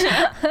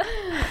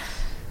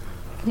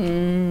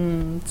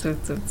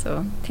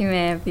Зү.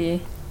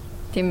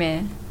 Тийм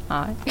ээ.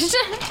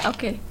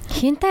 Окей.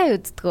 Хинтай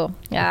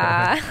үздэгөө.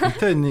 Яа.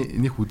 Хинтай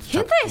нэг үзчих.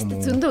 Хинтай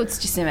өстө зөндөө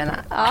үзчихсэн юм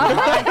байна.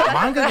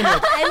 Манга гэнэ.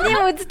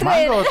 Аним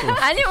үздэгөө.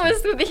 Аним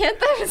үздэгөө би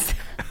хинтай үзсэн.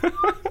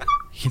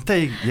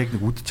 Хинтай яг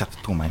нэг үдчих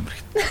чаддгүй юм амар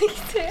их.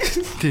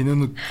 Тий,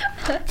 нэг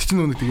чинь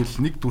нэг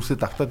тэгэл нэг дүрсээ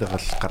давтаад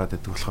байгаал гараад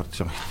байдаг болохоор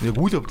тийм яг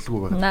үйл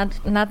явдалгүй байгаа.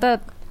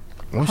 Надад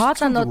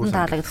хоолоонууд нь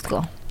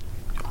таалагддаг.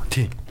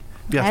 Тий.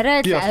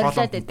 Арай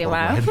авлаад байдаг юм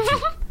аа.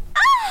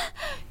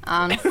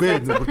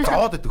 Гүй бүр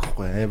зоод байдаг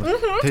байхгүй амар.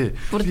 Тий.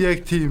 Би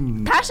яг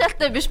тийм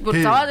таашаалтай биш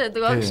бүр зоод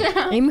байдаг аа биш.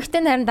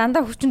 Эмэгтэй харин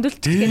дандаа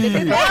хүчндүүлчих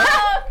гэдэг.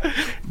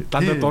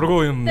 Дандаа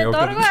дургу юм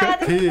явдаг.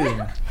 Тий.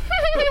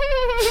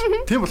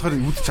 Тийм болохоор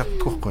үдчих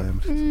чаддаггүй байхгүй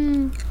амар.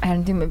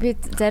 Харин тийм би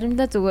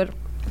заримдаа зүгээр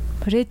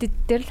Reddit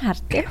дээр л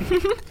харддаг.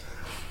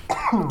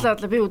 Удлаа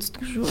би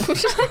үздэг шүү.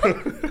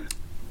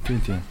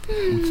 Тийм.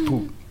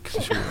 Үздэг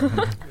гэсэн шүү.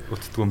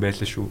 Үздэг юм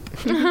байлаа шүү.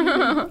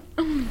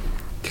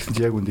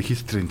 Гэсэн яг үндэ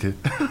history тий.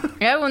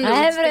 Яг үндэ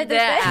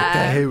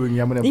хэвэн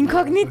ямар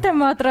incognito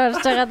модоор орж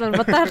байгаад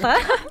бодоолаа.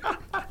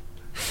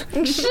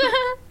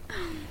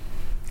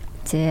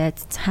 Зэ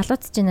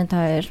халууцж байна та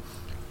хоёр.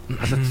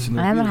 Халууцж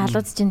байна. Амар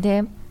халууцж байна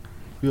те.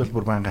 Би бол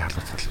бүр байнгын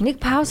халууцлаа. Нэг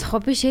пауз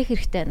авах би шейх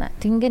хэрэгтэй байна.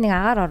 Тэгингээ нэг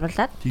агаар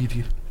оруулаад.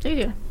 Тэг.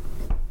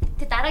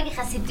 Тэ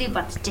дараагийнхаа сэдрийг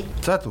бодчих.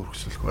 За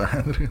зүрхсэлгүй.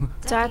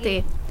 За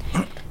тий.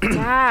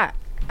 За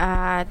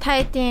та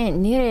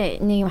хэдийн нэр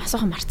нэг юм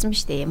асуух марцсан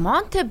биз дээ.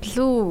 Monte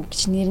Blue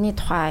гэж нэрний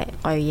тухай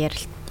гоё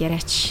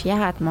яриач.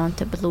 Яагаад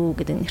Monte Blue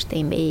гэдэг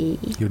нэртэй юм бэ?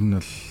 Ер нь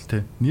бол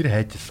тий нэр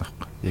хайжсан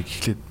байхгүй. Яг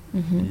эхлээд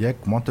яг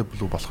Monte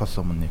Blue болохоос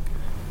өмнө нэг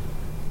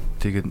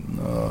Тэгээд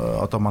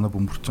одоо манай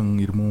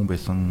бөмбөрчин ирмэн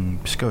байсан,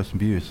 бишгэ байсан,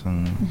 би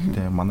байсан.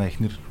 Тэгээ манай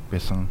эхнэр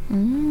байсан.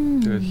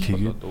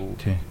 Тэгээд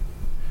тий.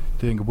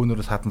 Тэгээ ингээ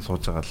бүүнөрөөс хатан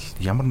сууж байгаа л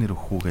ямар нэр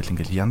өгөх үү гэл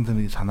ингээл янз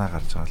бүрийн санаа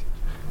гарч байгаа л.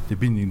 Тэгээ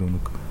би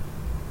нэг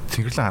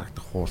цэнгэрлэн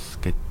харагдах хуус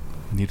гэд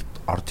нэр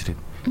орж ирээд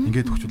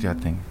ингээд хөвчүүл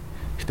яадаг.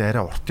 Гэтэ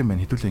арай урт юм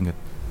байна. Хэдүүлээ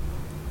ингээд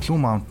Blue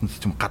Mountains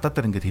ч юм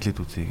гадаадаар ингээд хэлээд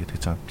үзье гэдэг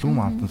гэж байгаа. Blue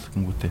Mountains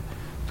гингүүтээ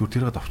зүр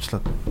тэргээд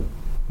авчлаад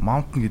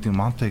Mountain гэдэг нь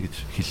Monte гэж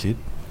хэлээд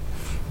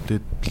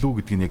тэгээд Blue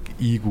гэдэг нь яг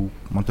Eagle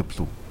Monte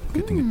Blue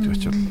гэдэг ингээд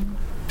очивол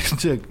тэгсэн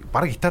чи яг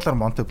баг Италиар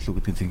Monte Blue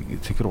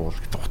гэдэг цэнхэр уул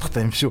гэдэг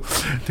утгатай юм шүү.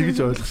 Тэгэж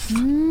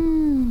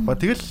ойлгосон. Ба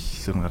тэгэл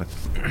гараад.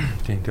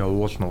 Тийм тэгээ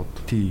уулнууд.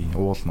 Тий,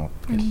 уулнууд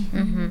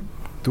гэл.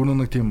 Дөрөв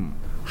нэг тийм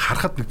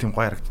харахад нэг тийм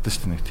гоё харагддаг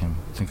шүү дээ нэг тийм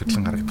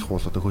цэнхэрлэн харагдах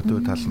уус одоо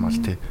хөдөө тал мал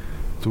тий.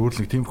 Зүгээр л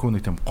нэг тийм хөө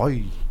нэг тийм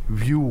гоё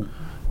view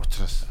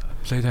учраас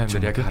playtime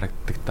дээр яг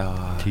харагддаг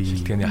даа.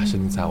 Шилтгэний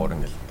хашиг цаагуур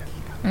ингээл.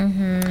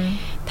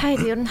 Та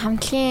ер нь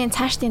хамтлагийн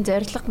цаашдын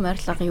зорилго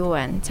морилго юу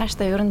байна?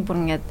 Цаашдаа ер нь бүр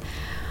ингээд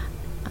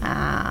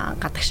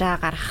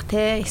гадагшаа гарах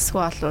те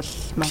эсвэл болвол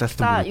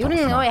Монголоо ер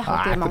нь яг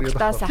хөө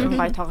Монголоо сайхан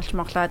гоё тоглож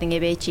Монголоод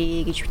ингээ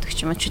бэжи гэж үтгэж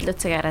юм чөлөө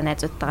цагаараа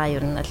найзуудтайгаа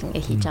ер нь бол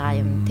ингээ хийж байгаа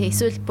юм. Тэ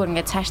эсвэл бүр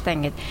ингээ цаашдаа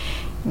ингээ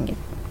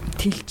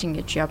тэлж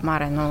ингээ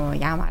явмаар байна уу?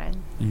 Яамаар байна?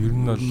 Ер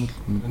нь бол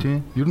тий.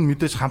 Ер нь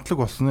мэдээж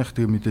хамтлаг болсных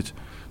тэгээ мэдээж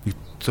нэг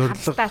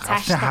зорилго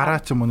авсан хараа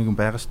ч юм уу нэг юм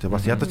байгаа шүү дээ.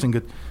 Бас ядаж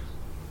ингээ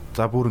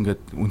за бүр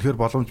ингээд үнэхээр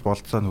боломж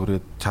болцоо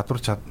нүрээд чадвар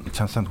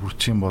чансаанд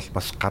хүрчих юм бол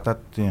бас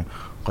гадаадын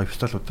гоё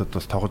фестивалуудад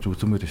бас тоглож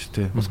үзмээр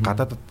шүү дээ. Бас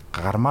гадаадд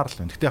гармаар л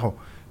байна. Гэтэ яг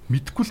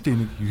мэдгүй л дээ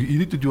нэг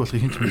ирээдүйд юу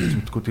болохыг хинч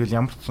мэдгүй. Тэгэл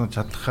ямар ч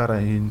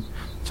чадхаараа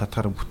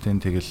чадхаараа бүтээн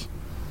тэгэл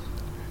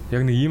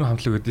яг нэг ийм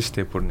хамтлаг өгдөн шүү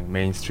дээ. Бүр нэг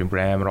mainstream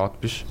brand rod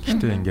биш.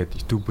 Гэтэ ингээд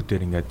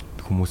YouTube-үүдээр ингээд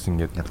хүмүүс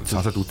ингээд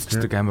сонсоод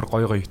үзчихдэг амар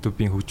гоё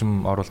YouTube-ийн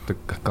хөгжим оруулдаг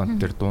аккаунт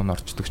дээр дуун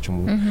орчдөг ч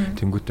юм уу.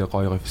 Тэнгүүтээ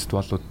гоё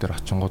фестивалууд дээр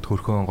очингууд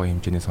хөрхөн гоё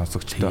хэмжээний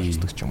сонсогчтой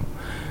болцдог ч юм уу.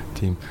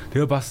 Тийм.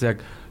 Тэгээ бас яг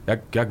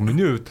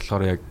миний хувьд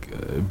болохоор яг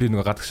би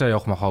нэг гадагшаа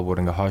явах махаа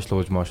бүр ингээ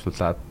хойшлуулж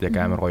моошлуулад яг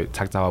амар гоё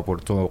цаг заваа бүр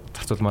 100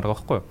 зарцуулмаар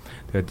байгаа байхгүй юу.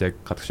 Тэгээд яг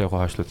гадагшаа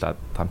явах хойшлуулад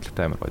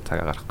хамтлагтай амар гоё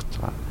цагаа гаргах гэж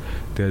байгаа.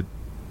 Тэгээд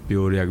би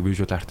өөр яг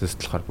visual artist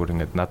болохоор бүр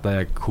ингээ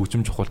надаа яг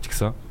хөгжим чухал ч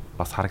гэсэн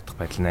бас харагдах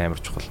байдал амар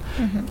чухал.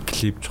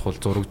 Клип чухал,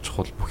 зураг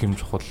чухал, бүх юм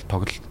чухал,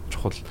 тоглолт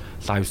чухал,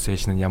 live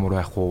session нь ямар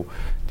байх вэ?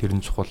 Тэр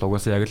нь чухал.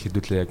 Угаасаа яг л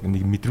хэдүүлээ яг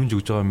нэг мэдрэмж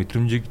өгж байгаа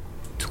мэдрэмжийг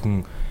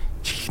зөвхөн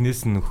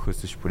чихнээс нь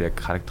өгөхөөс ш бүр яг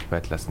харагдах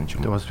байдлаас нь ч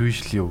юм уу. Бас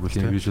visually өгвөл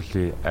тийм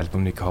visually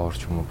альбомны cover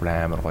ч юм уу бүр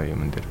амар гоё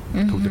юм дээр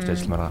төвлөрж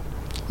ажилламаар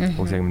байгаа.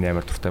 Угаасаа яг миний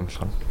амар дуртай юм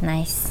болохоор.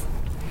 Nice.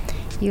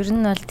 Ер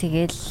нь бол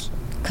тэгэл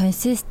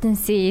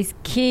consistency is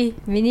key.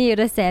 Миний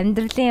ерөөсөө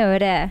амьдралын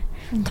ураа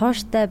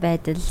тууштай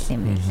байдал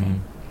юм байлээ.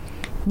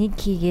 Нэг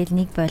хийгээл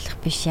нэг болох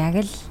биш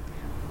яг л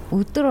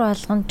өдөр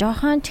болгон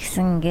жоохон ч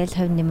гэсэн ингээл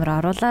хувь нэмэр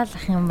оруулаад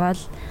ах юм бол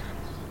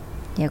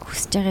яг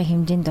хүсэж байгаа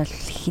хэмжээнд бол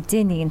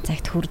хизээ нэгэн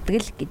цагт хүрдэг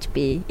л гэж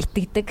би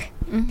итгэдэг.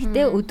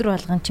 Гэтэ өдөр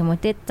болгон ч юм уу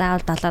те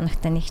заавал 7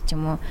 ногтой нэг ч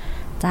юм уу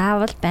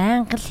заавал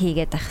байнга л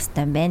хийгээд ах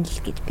хэвээр байна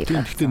л гэж би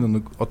бодсон. Гэтэ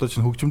нэг одоо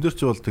чинь хөгжмөдөр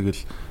ч бол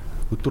тэгэл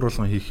өдөр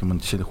болгон хийх юм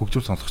жишээ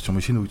хөгжим сонсох ч юм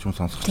уу шинэ хөгжим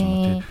сонсох ч юм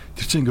уу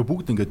тэр чинь ингээ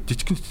бүгд ингээ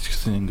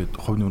жижигхэн ингээ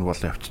хувь нэмэр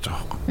болоо явчихж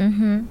байгаа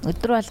байхгүй.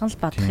 Өдөр болгон л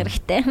бодох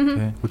хэрэгтэй.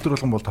 Өдөр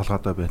болгон бол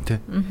толгойдоо байна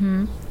тий.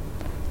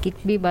 Гэт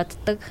би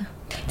боддог.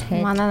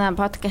 Манай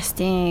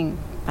подкастын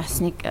бас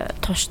нэг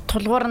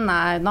тулгуур нь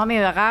номи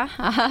байгаа.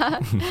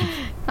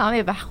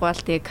 Номи байхгүй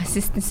бол тэгээ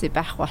consistency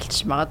байхгүй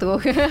болчих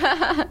магадгүй.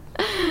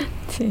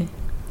 Тий.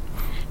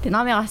 Тэгээ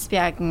номигаас би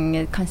яг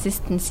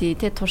consistency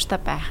тэ тууштай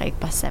байхыг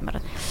бас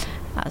амар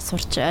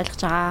сурч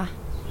ойлгож байгаа.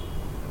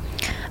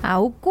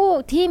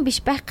 Үгүй тийм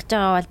биш байх гэж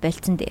байгаа бол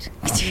болцсон дээр.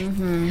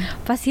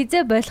 Бас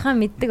хизээ болохоо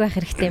мэддэг байх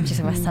хэрэгтэй юм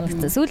шиг бас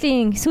санагдсан.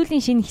 Сүүлийн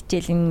шинэ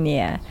хичээл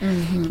энэ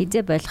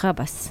хизээ болохоо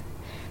бас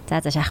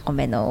за шахахгүй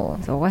байна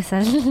уу. Угаасаа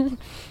л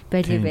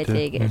болио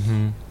гэж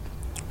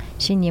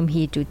шинэ юм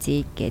хийж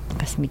үзье гэд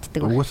бас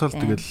мэддэг байх. Угаасаа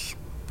л тэгэл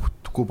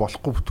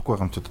болохгүй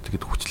байгаа юм ч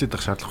тэгээд хүчлээд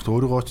байх шаардлагатай.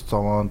 Өөрийгөө ч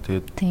зовоон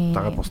тэгээд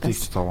дагаад бусдыг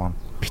ч зовоон.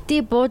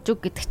 Бити бууж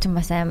үг гэдэг чинь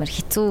бас амар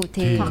хэцүү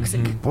тий.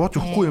 Бууж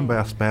өгөхгүй юм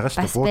байгаа шүү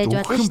дээ. Бууж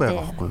өгөх юм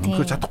байгаа байхгүй.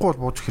 Үнэхээр чадахгүй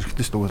бол бууж өгөх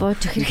хэрэгтэй шүү дээ. Бууж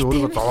өгөх хэрэгтэй.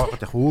 Өөрийгөө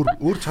зовоогод яг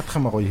өөр чадах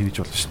юм байгаа хийж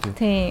болно шүү дээ.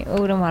 Тий,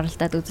 өөрөө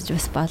маралдаад үзэж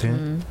бас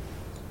болно.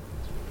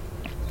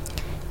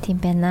 Тийм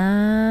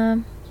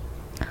байна.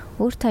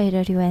 Өөр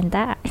таараар юу байна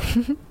да?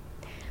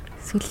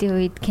 Сүүлийн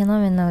үед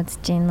кино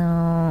үзэж гин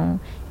үү?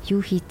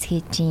 Юу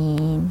хийцгээж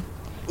гин?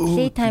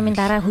 Playtime-ын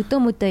дараа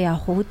хөдөө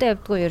явах уу? Хөдөө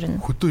явдггүй ер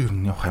нь. Хөдөө ер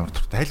нь явах амар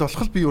дуртай. Аль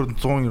болох би ер нь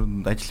 100 ер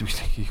нь ажил биш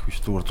хийх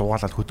биш зүгээр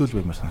зугаалаад хөдөөл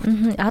баймаар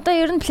санагдав. Одоо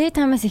ер нь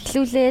Playtime-аас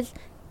эхлүүлээл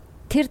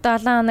тэр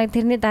 7 хоног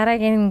тэрний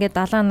дараагийн ингээд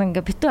 7 хоног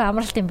ингээд битүү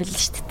амралт юм бэл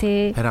шүү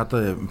дээ. Харин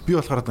одоо би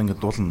болохоор ингээд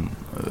уулын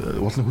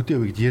хөдөө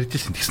явъя гэж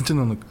ярьжсэн. Тэгсэн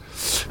чинь нэг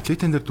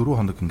Playtime дээр 4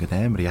 хоног ингээд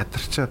амар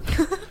ядарчаад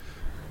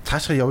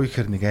цаашаа явъя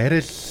гэхээр нэг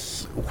арай л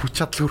хүч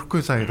чадал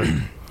өрөхгүй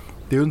санагдаад.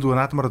 Дэвэн зүгээр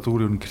наадмаараа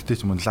зүгээр ер нь гэртээ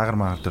ч юм уу лагер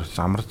маар дээр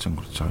амарч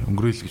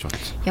өнгөрөөл гэж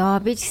бодсон.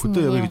 Яа би ч гэсэн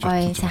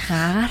гоё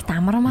сайхан агаарт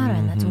амрамаар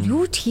байна. Зүгээр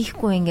юу ч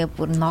хийхгүй ингээ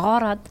бүр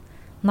ногоороод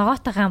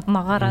ногоотой гамд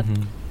ногоороод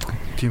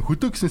Тийм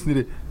хөдөө гэснээс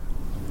нэрээ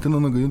тэр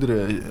нэг юм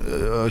дээр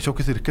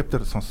шокес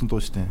рекаптер сонсон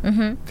дуу штэ.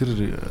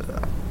 Тэр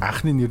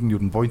анхны нэр нь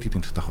ер нь point гэдэг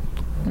юм таах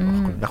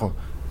байхгүй. Яг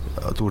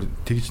зүгээр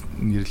тэгж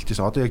нэрлэж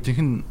байсан. Одоо яг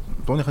жинхэнэ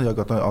дууныхаа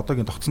яг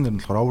одоогийн тогтсон нэр нь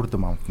болохоор Over the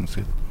Mountains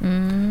гэдэг.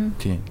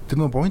 Тийм.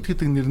 Тэр нэг point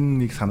гэдэг нэр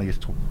нь нэг санааг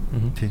ялчих.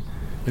 Тийм.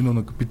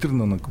 Энэ нэг бид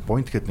нар нэг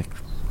point гэдэг нэг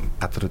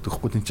газар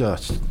өгөхгүй тэнцээ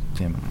очиж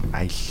тийм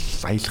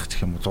аялах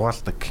гэх юм уу,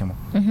 зугаалдаг гэх юм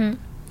уу.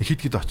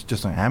 Хэд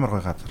очижсэн амар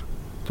гой газар.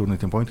 Зүгээр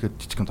нэг тийм point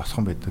гэдэг жижигэн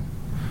тосхон байдаг.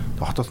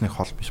 Хотоос нэг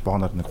хол биш,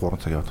 бооноор нэг 3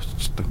 цаг яваад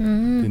очичдаг.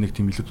 Тэгээ нэг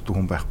тийм илүү дутуу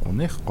хүн байхгүй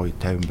нэх гоё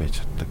 50 байж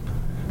чаддаг.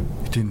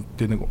 Тийм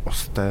тэгээ нэг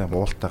устай,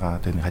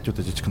 уултайгаа тэгээ нэг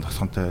хажуудаа жижигхэн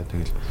тосгонтой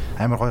тэгэл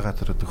амар гоё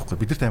газар өгөхгүй.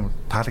 Бидэрт амар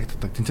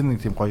таалагддаг. Тэнцэн нэг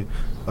тийм гоё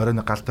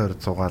оройн галтай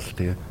орой зугаал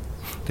тэгээ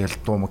тэгэл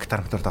дуу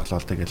гитар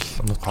тоглоол тэгэл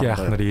нутгийн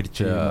ах нар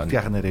ирж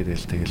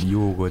ирэл тэгэл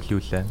юу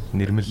өгөөлүүлээ.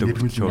 Нэрмэл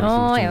өгч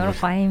оо ямар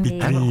гоё юм бэ.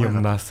 Бидний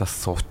юмнаас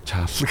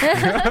суучаал.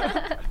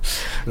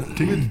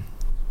 Тэгээд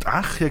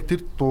анх яг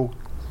тэр дуу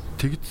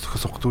тэгж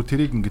зохиосох зүгээр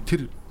тэрийг ингээд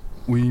тэр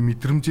үеийн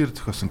мэдрэмжээр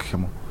зохиосон гэх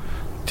юм уу.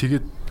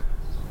 Тэгээд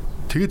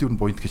ер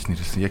нь point гэж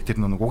нэрлсэн. Яг тэр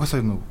нэг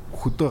угаасаа нэг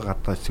хөдөө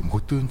гадаач юм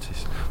хөдөөнч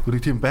шээ.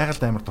 Өөрөг тийм байгальд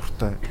амар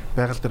дуртай.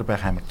 Байгаль дээр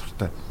байх амар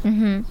дуртай.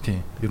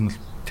 Тийм. Ер нь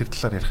тэр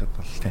талаар ярихад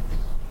бол тийм.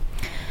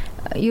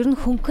 Ер нь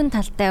хөнгөн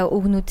талтай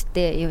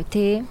өгнүүдтэй юу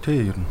тий?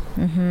 Тий ер нь.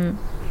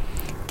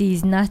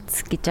 These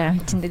nuts гэж байгаа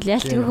юм чинь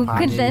ялчгүй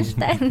хөнгөн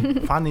талтай.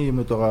 Фаны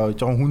юмуд байгаа.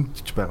 Жохон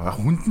хүндч байгаа.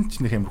 Хүндэн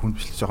ч нэг амар хүнд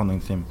биш л жохон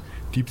нэг тийм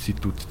deep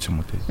сэдвүүд ч юм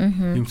уу тий.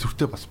 Ийм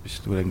сүртэй бас биш.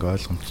 Зүгээр ингээ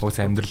ойлгомжтой. Уус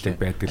амьдрал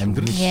байдаг.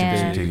 Амьдрал шиг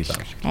аль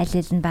аль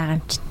нь байгаа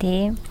юм чи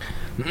тий.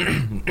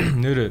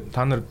 Нэр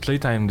та нар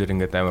playtime дээр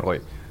ингээд амар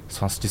гоё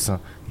сонсч исэн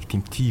нэг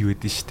тийм tii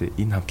байдаг шүү дээ.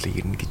 Энэ хамтлаг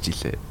ирнэ гэж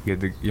илээ.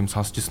 Гэдэг юм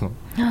сонсч исэн үү?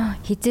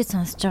 Хизээ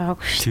сонсож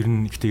байгаагүй шүү. Тэр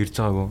нь ихтэй ирж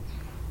байгаагүй.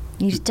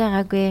 Ирж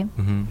байгаагүй.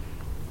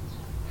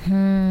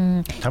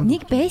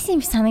 Нэг байсан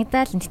юм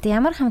санагдал. Гэтэ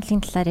ямар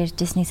хамтлагийн талаар ярьж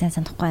ирснийг сайн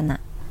санахгүй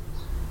байна.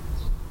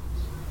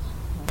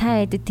 Та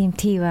эд тийм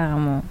tii байгаа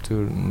мó?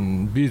 Зүгээр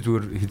би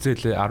зүгээр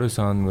хизээлээ 19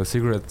 он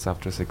Cigarettes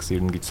After Sex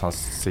ирнэ гэж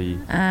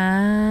сонссон.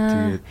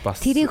 Тэгээд бас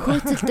тэрийг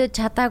хөөцөлдөж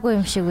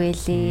чадаагүй юм шиг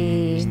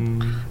байлээ.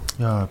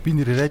 Яа, би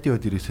нэр радио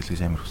дээр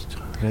ирсэлгэж амар хүсэж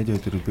байгаа. Радио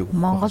дээр би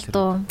Монгол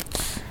дуу.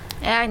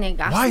 Яг нэг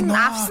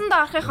авсанд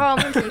орохынхоо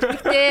өмнө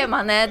ирдэгтэй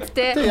манайд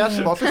те. Тэ яаж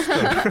болно шүү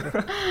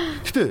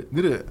дээ. Гэтэ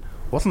нэр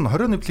болон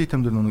 20-ны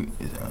playtime дээр нэг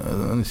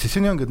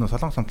Сесенион гэдэг нэг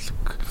солонгос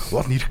хамтлаг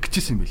уул ирэх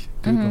гэжсэн юм байл.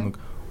 Тэгээд нэг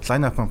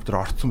line up дээр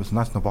орцсон байсан.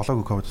 Наас нэг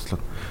болоогүй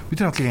ковчслоод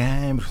бид нар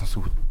хамтлагийн амар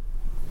сонсох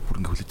бүр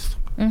ингээ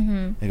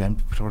хүлээжсэн. Яг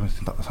амьд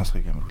перформанс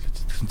сонсохыг амар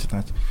хүлээж. Тэгсэн чинь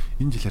тааж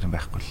энэ жилээр юм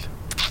байхгүй л.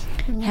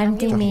 Харин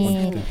тийм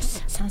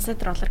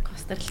Sunset roller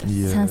coaster л.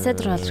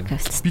 Sunset roller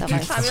coaster. Би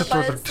Sunset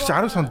roller чи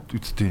 10 санд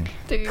үзтээ.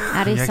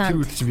 Яг тэр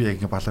үйл чинь би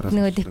яг ингээ балаараа.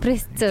 Нөгөө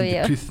депресс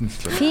зөө юу.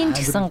 Фин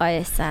гэсэн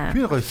гоё байсан.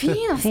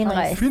 Фин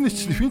гоё.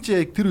 Фин чи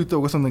яг тэр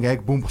үедээ угаасаа нэг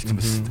яг бүүн болчихсон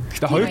байсан.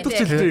 Гэтэ хоёр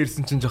дахь жилдээ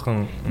ирсэн чинь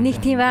жоохон нэг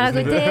тийм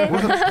байгаагүй те.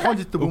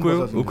 Тухайн жилдээ бүүн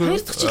болоод.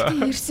 Хоёр дахь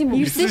жилдээ ирсэн юм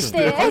уу? Ирсэн шүү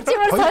дээ. Чи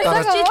мөр хоёр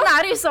дахь жил нь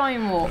 19 он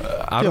юм уу?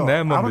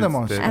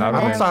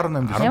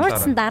 18 Ямар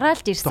ч сан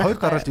дараалж ирсэн. Хоёр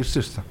дараалж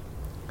ирсэн.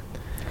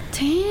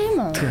 Тийм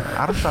үү.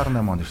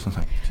 18 он ирсэн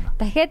санагдаж байна.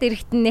 Дахиад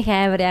эрэхтэнийх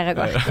амар яагаад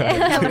байх те.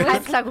 Амар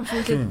хайплаг юм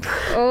шиг лээ.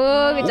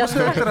 Өө гэж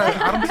бодсон.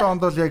 17 онд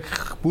бол яг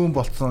бүүн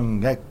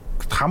болцсон. Яг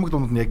хамаг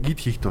дунд нь яг гид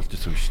хийхт болж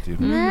ирсэн шүү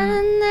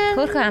дээ.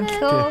 Хөрхөн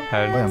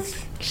амтлаа.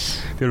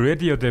 Тэр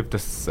radio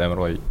depth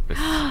амар гоё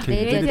байсан.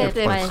 Radio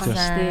байсан.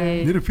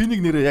 Нэр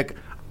финик нэрээ яг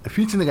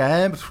финч нэг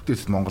амар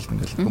сүртэйсэн Монголд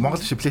ингээл. Монгол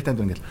биш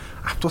плейтанд ингээл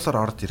автобусаар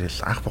орж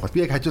ирээл анх богод.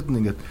 Би яг хажууд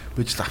нь ингээд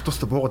бижл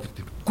автобустай буугаад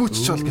ирдээ.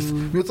 Гүчч бол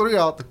гэсэн. Би зургийг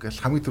аваад гэл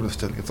хамгийн түрүүнд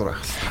очиад ингээд зураг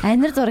авсан.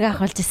 Анир зураг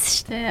авах болж ирсэн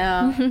шүү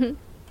дээ.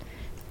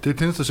 Тэгээ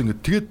тэрнээс хойш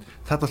ингээд тэгээд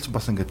цаад бол ч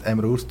бас ингээд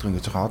амар өөрсдөө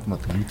ингээд жоохон од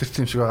мод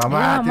мэдэрсэн юм шиг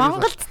байгаамаа.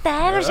 Монголд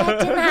амар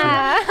шааж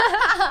байна.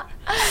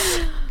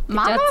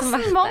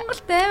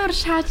 Монголд амар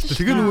шааж шүү.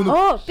 Тэгээ нөгөө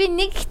оо би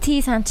нэг тий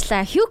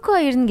санчлаа. Хьюко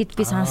ирнэ гэд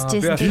би сонсч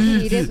байсан.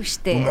 Тэгээ ирээгүй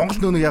штэ.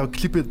 Монгол нөгөө яг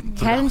клипэд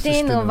харин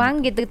нөгөө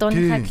Ван гэдэг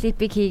дууныхаа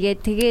клипийг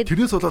хийгээд тэгээд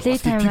тэрнээс болоод бас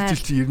тэр жил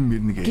чи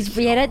ирнэ гэж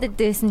яриад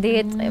байсан.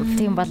 Тэгээд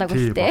тийм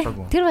болоогүй штэ.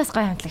 Тэр бас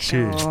гоё хамтлаг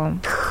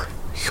шүү.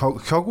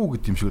 Хягуу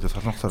гэдэг юм шиг үү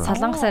солонгосоор.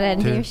 Солонгосоор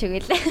харин тийм шиг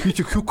үлээ. Би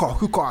чи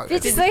хьюко. Би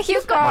чи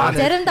хьюко.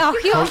 Заримдаа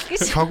охио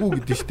гэж. Хягуу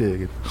гэдэг штэ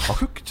гэдэг.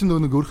 Охик чи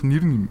нөгөө нэг өөрх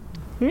нэр нь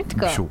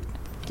шүү.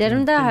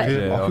 Заримдаа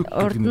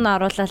урд нь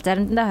оруулаад,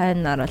 заримдаа хойно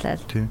нь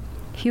оруулаад. Тийм.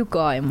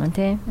 Хьюго юм уу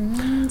те?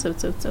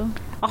 Зөв.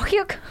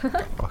 Охиук.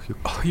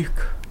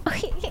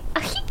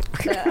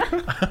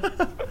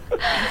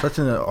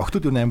 Сачин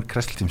октод юу амар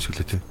крашлт юм шиг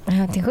лээ тий.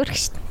 Аа тийм хөрх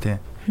шүү дээ.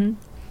 Тий.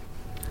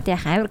 Тэг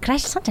амар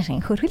крашлсан ч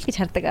юм хөрхөл гэж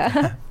хардаг.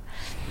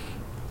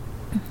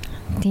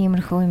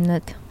 Тиймэрхүү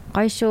юмнууд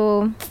гоё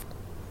шүү.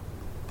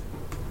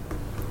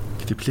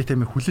 Гэтэ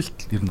плейтами хүлээлт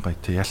ер нь гоё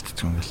тий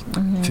ялцчих юм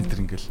ингээл. Центр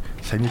ингээл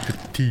саний тэр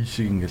тий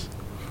шиг ингээл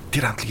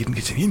тэр хамтлаг ирнэ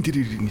гэж энэ тэр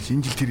ирнэ гэж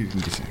энэ жил тэр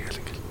ирнэ гэж ингээл.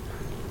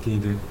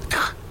 Тийм.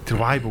 Тэр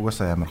vibe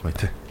угаасаа амар гоё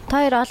тий. Та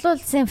хоёр олон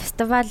улсын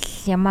фестивал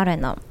ямар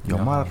байна уу?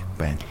 Ямар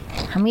байна.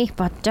 Хамгийн их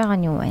бодож байгаа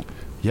нь юу вэ?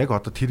 Яг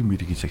одоо тэр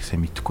мэрийг яг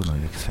сайн мэдэхгүй нөө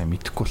яг сайн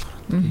мэдэхгүй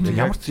болохоор.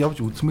 Ямар ч явж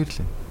үзмээр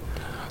лээ.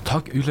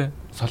 Тог юу лээ?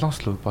 Солонгос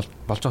л болж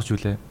байгаа ч юу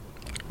лээ.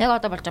 Яг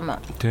одоо болж байгаа юм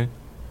уу? Тий.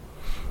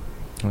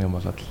 Юм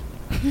болоод л.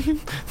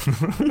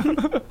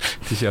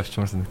 Тийш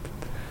явчихмарсан гэдэг.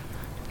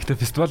 Гэтэ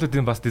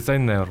фестивалуудын бас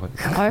дизайн амар гоё.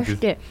 Гоё шүү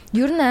дээ.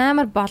 Ер нь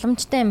амар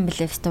боломжтой юм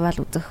билээ фестивал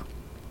үзэх.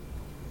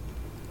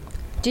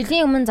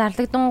 Жилийн өмнө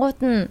зарлагдангууд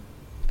нь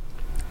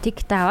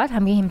тикет аваад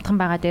хамгийн хямдхан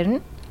байгаа дээр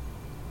нь.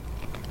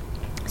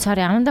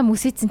 Sorry, аманда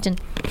мүсэйцэн чинь.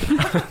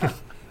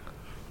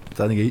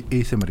 За нэг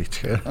ASMR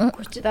хийчихээ.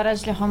 Чи дараа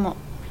жил явах юм уу?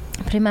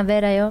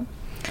 Primavera юу?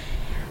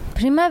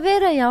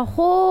 Primavera явах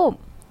уу?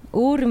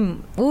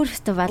 Өөр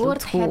фестивал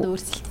үзэх үү? Өөр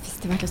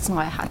фестивал үзсэн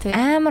гоё хаа тий.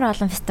 Амар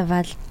олон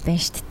фестивал байна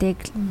шүү дээ.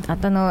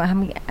 Одоо нөгөө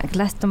хамгийн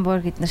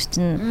Glastonbury гэднэр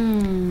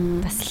чинь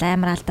бас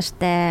амар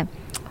алдартай.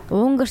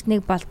 Унгарт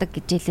нэг болдог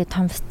гэж хэлээ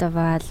том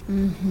фестивал.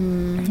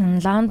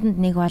 Лондонд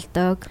нэг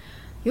болдог.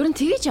 Ер нь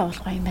тэгэж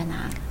явуулах гоё юм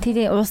байна.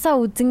 Тэгээ усаа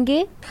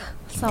үзэнгээ.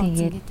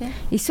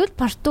 Тэгээд эсвэл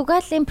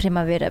Португалийн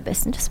Primavera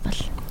байсан ч бас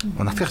бол.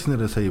 Натгахс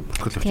нэрээ сая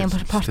Португал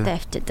явчихсан. Тийм Порто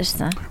авчиад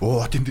ирсэн.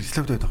 Оо тийм дээр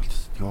Славд байдаг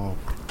болсон. Йоо.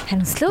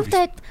 Харин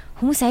Славдад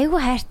хүмүүс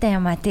айгүй хайртай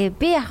юм а тий.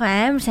 Би яг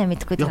амар сайн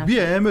мэдгүй байна. Би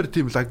амар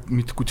тийм лаг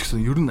мэдгүй ч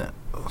гэсэн ер нь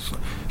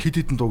хид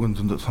хидэн дуугийн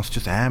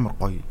сонсч амар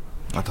гоё.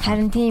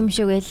 Харин тийм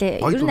шиг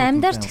байлээ. Ер нь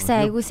амьдарч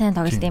гэсэн айгүй сайн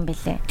тоглолт юм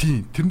байлээ.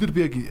 Тийм. Тэрэн дээр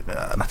би яг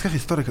натгах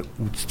историк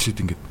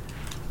үзчихэд ингээд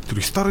тэр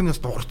историноос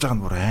дуурч байгаа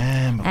нь бүр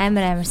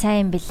амар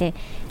сайн юм билээ.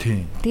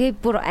 Тийм. Тэгээ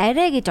бүр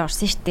арай гэж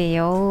орсон штэ.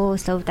 Йоо,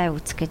 Славдай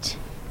үзэх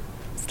гэж.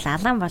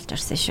 Лалан болж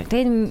орсон шүү.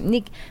 Тэгээ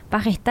нэг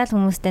бах Итали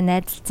хүмүүстэй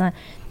найзалцсан.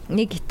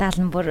 Нэг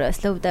Итали нь бүр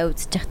Славдай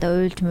үзэж байхдаа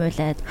уйлж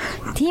муулаад.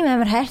 Тийм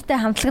амар хайртай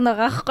хамтлаг нэг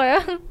байгаа байхгүй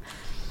юу?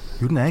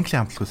 Ер нь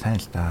Английн хамтлагууд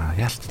сайн л да.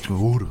 Яалтч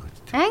өөр байгаа.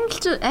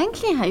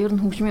 Английн ер нь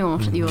хөгжмийн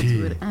юм шүү. Юу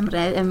зүгээр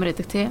амар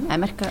гэдэг тий.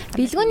 Америк.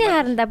 Билгүүний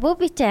харанда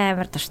Бүби ч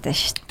амар дуртай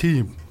шүү.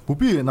 Тийм.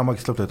 Бүби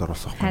намайг Славдад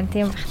оруулсан байхгүй.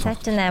 Тийм цаа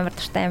ч амар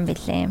дуртай юм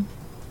билээ.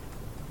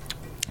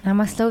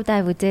 Намайг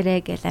Славдад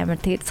үзээрэй гэл амар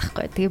тэгээд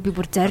захгүй. Тэгээ би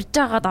бүр зорж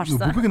байгаад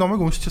орсон. Бүбиг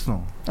намайг уншижсэн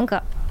үү?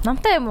 Ингээ.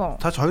 Намтай юм уу?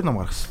 Таач 2 ном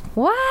гаргасан.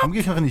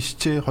 Хамгийн ихнийх нь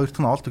ишчээ, хоёр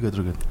дахь нь all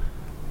together гэдэг.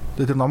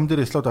 Тэгээ тэр номон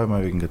дээр Славдад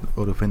аймаг ингээд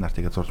өөрөө фэн арт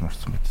хийгээд зурж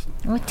марцсан байсан.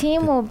 Оо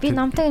тийм үү. Би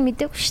номтойг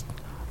мэдээгүй шүү дээ.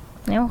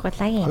 Ямар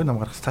голагийн. Хоёр ном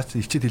гаргасан. Таач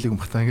ичээд хэлээгүй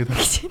юм батаа ингээд.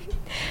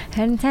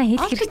 Харин цаа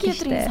хэлэх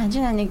хэрэгтэй.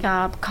 Санжина нэг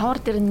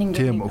cover дээр нэг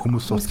тийм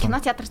хүмүүс суудсан.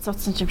 Кино театрт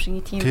суудсан юм шиг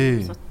тийм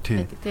хүмүүс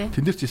байдаг тий.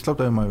 Тэн дээр ч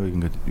Славдад аймаг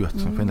ингээд юу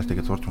атсан фэн арт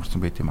хийгээд зурж марцсан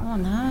байт юм аа.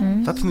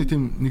 Таач нэг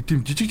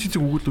тийм жижиг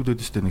өгүүлбүүд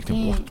байдаг шүү дээ. Нэг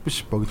тийм урт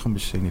биш, богинохон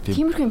биш нэг тийм.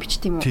 Тиймэрхүү юм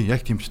бичт юм уу? Тий,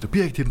 яг тийм шүү дээ.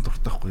 Би яг тэр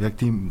дуртай байхгүй.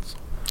 Яг тийм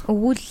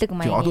өгүүлэг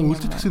маяг. Одоо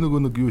үлдчихсэн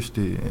нөгөө нэг юу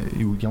штэ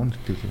юу ямар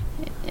нэртэй вэ?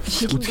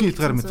 Үсгийн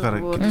хязгаар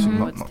мэдгаар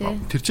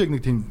гэдэг. Тэр чинь яг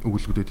нэг тийм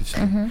өгүүлбүүд байдаг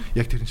шүү.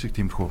 Яг тэрэн шиг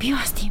тиймэрхүү. Би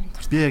бас тийм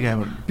дуртай. Би яг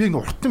амар би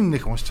ингээ урт юм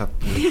нэх унш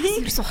чаддгүй.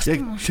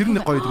 Яг тэр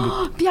нэг гоё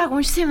ингээд. Би яг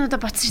уншсан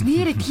юмудаа батсан ш.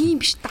 Нэрээ тийм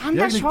биш.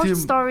 Дандаа short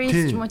stories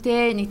ч юм уу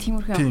те нэг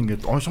тиймэрхүү. Тийм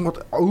ингээд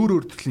уншингууд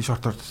өөр төрлийн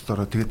short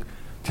story тэгээд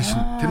тэр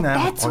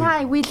амар. That's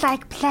why we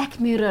like Black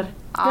Mirror.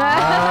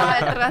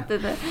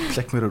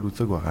 Black Mirror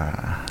үзэг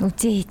байгаа.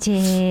 Үзээ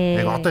хийжээ.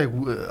 Яг одоо яг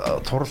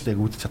турал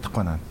яг үзэж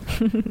чадахгүй наа.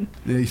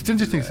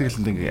 Stranger Things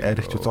гэсэн ингээ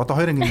арайч үз. Одоо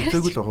хоёр ингээ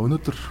үзээгүй л байгаа.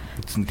 Өнөөдөр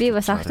үзсэн. Би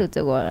бас огт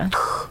үзээгүй байгаа.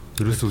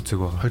 Ерөөсөө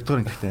үзээгүй байгаа. Хоёр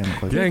дахь ингээ амар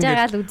гоё. Яг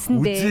жагаал үзсэн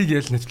дээ. Үзье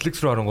гээл Netflix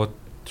руу оронгууд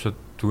шууд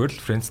зүгээр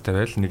л Friends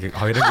тавиал нэг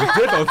хоёрыг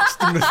үзээд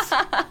олцсон юм.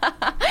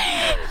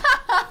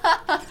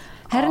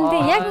 Харин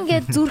тийм яг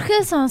ингээд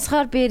зүрхээ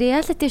сонсохоор би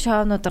reality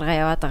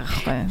шоунуудаараа яваад байгаа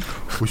байхгүй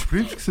юу? Үш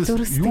Friends гэсэн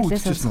юу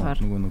үзчихсэн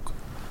нөгөө нэг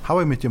How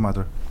I Met Your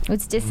Mother.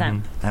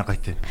 Үзчихсэн.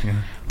 Гайтай.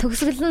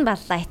 Төгсгөл нь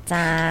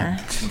баллаайцсан.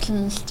 Төгсгөл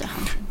нь л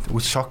жаахан.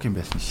 Үс шок юм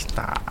байсан л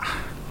та.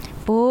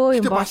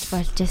 Бөө юм болж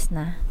байсан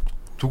аа.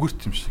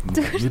 Зүгэрт юм шиг.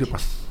 Нэрээ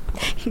бас.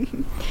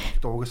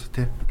 Дуугаас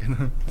тий.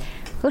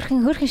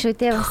 Хөрхөн шүү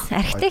дээ бас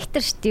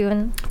архитектор шүү дээ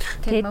юу.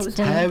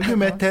 Have you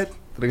met Ted?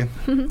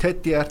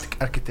 Ted the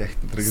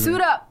architect.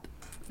 Сүрэ.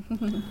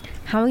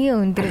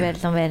 Хамгийн өндөр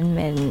барилга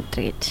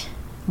гэж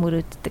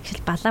мөрөөддөг шил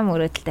балаа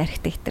мөрөөдөлт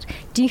архитектор.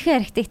 Жинхэнэ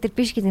архитектор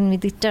биш гэдэг нь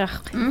мэдэгдэж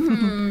байгаа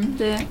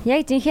байхгүй.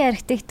 Яг жинхэнэ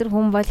архитектор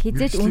хүн бол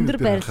хизээж өндөр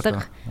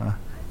барилга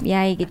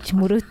яа гэж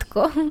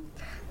мөрөөдгөө.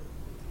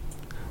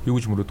 Юу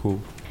гэж мөрөөдгөө?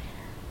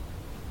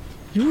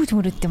 Юу ч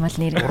мөрөдд юм бол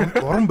нэр.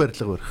 Уран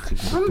барилга барих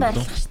гэж. Уран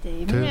барилга шүү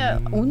дээ. Миний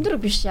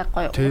өндөр биш яг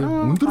гоё.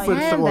 Өндөр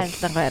барилга бол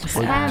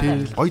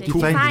гоё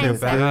дизайнтай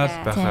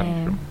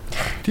байгаад.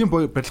 Тийм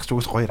барилгач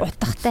уус гоё.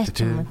 Утгатай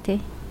ч юм уу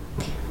тий.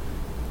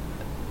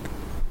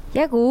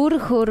 Яг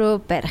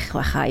өөрөө барих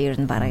байхаа ер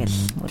нь бараг л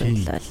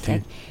мөрөдөл бол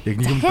яг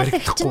нэг юм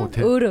барихгүй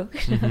тий. Өөрөө.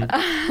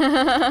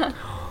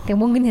 Тэг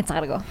мөнгөний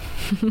хязгааргүй.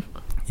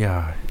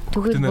 Яа.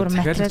 Тэгвэл бүр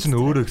материал чинь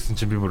өөрөө гэсэн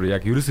чинь би бүр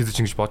яг ерөөсөө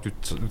ингэж бодож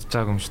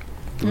байгаа юм шүү дээ.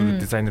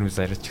 Дизайнер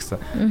мизайрч гэсэн.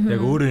 Яг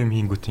өөрөө юм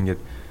хийнгүүт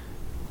ингээд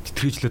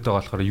тэтгэжлээд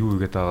байгаа болохоор юу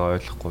игээд байгаа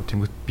ойлгохгүй.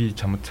 Тэнгүүт би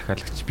чамд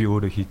захиалагч би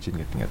өөрөө хийж ийн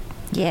гэдэг ингээд.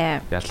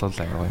 Яа.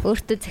 Ялгууллаа яваа.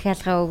 Өөртөө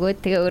захиалгаа өгөөд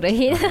тэгээ өөрөө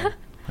хийнэ.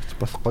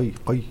 Бас гоё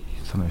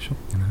санаа шүү.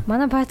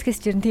 Манай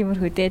подкаст ер нь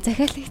тиймэрхүү дээ.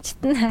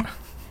 Захиалагчт нь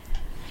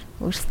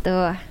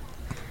өөртөө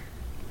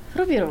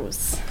Ruby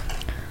Rose.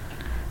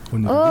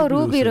 Оо,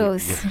 Ruby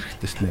Rose.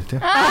 Тэс нэ тий.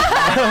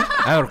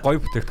 Амар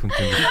гоё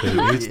бүтээгдэхүүнтэй юм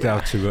байна. Ээжтэй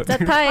авч өгөө.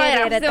 За та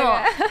яриад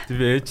байгаа.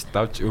 Би ээж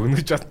давж өгнө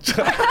гэж бодож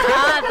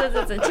Аа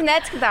байгаа. зөө чи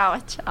найзтай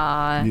аваач.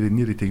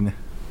 Нэр тэгнэ.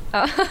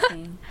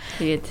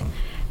 Тэгээд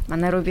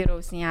манай Ruby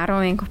Rose-ийн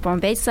 10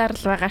 купон байсаар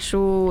л байгаа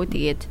шүү.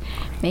 Тэгээд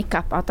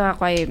мейкап одоо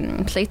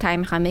гоё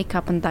Playtime-ха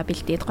мейкапнда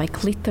бэлдээд гоё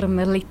glitter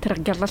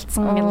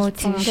гялалцсан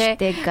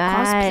тий.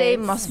 Cosplay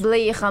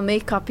Mosplay-ха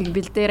мейкапыг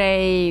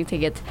бэлдээрэй.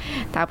 Тэгээд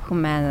та бүхэн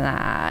маань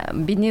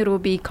Бидний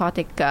Ruby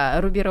кодыг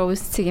Ruby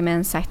Rose-ийн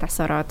маань сайтаас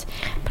ороод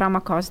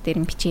промо код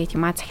дээр нь бичээд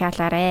юмаа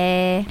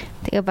захиалаарэ.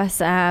 Тэгээ бас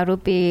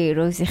Ruby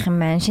Rose-ийн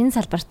маань шинэ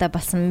салбартаа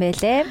болсон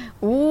байлээ.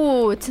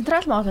 Оо,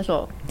 Central Mall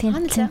шүү. Тийм,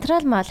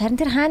 Central Mall. Харин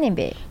тэр хаана юм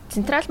бэ?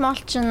 Central Mall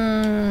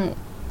чинь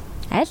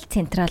аль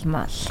Central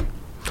Mall?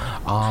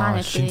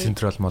 Шин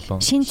Central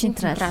Mall. Шин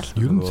Central.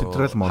 Ер нь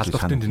Central Mall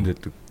халдвартын тэнд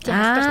байдаг.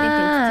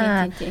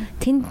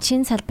 Тэнд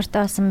шинэ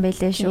салбартаа болсон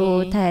байлээ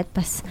шүү. Та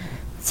бас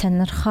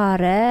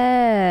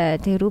сонирхоорой.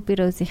 Тэгээ Ruby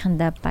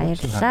Rose-ийнхэндээ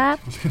баярлалаа.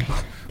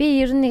 Би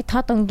ер нь нэг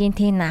тод өнгийн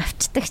тэн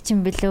авчдаг ч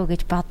юм бэлөө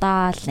гэж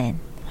бодоол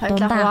байна.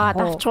 Дундаа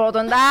давчуу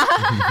дундаа.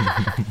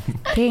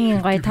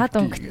 Тэн гоё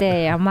тод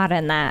өнгөтэй ямар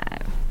байна.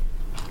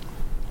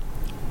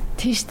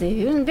 Тийш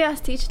дээ. Ер нь би бас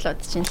тэгж л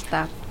бодож байна л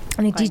та.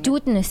 Нэг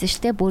жижүүд нь байсан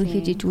шүү дээ.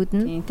 Бүрхий жижүүд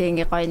нь. Тийм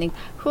ингээ гоё нэг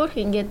хөөх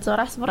ингээ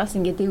зураас мураас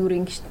ингээ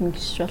дээгүүр ингэжтэн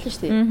гэж болно шүү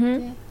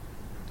дээ.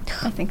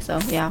 I think so.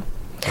 Yeah.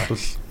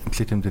 Тэгвэл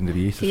Playtime дээр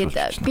Есүс болж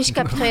байна.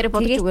 Бишкап хоёрыг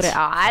бодож өгөөрэй.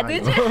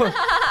 Тэгэж.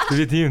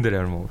 Тэгээ тийм дээр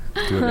ямар мó.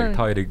 Тэгээ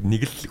та хоёрыг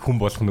нэг л хүн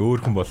болгох нь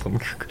өөр хүн болгох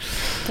нь.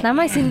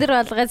 Намайг сэндэр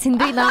болгоод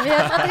сэндрийг намайг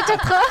болгоод гэж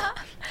бодох.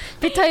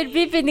 Бид хоёр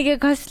би нэгэ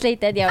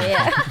cosplay-дад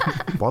явъя.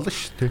 Болно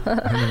шүү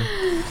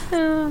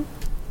дээ.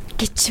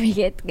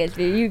 Гिचмигээд гэл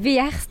би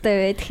яах ёстой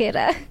вэ тэгэхээр.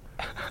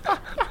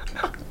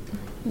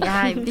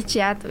 Яа би ч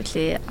яад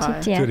үлээ.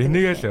 Тэр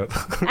энийгээ л.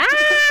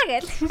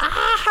 Гэл.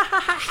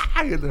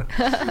 Гэл.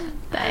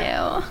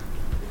 Таяа.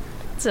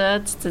 За.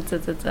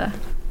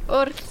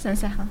 Өөр сайн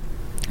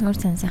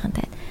сайхан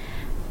таад.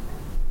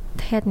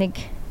 Дахиад нэг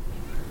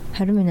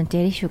 20 минут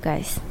ярих шүү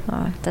guys.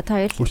 За та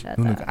хоёр л.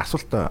 Нэг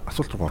асуулт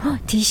руу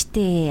орох. Тийш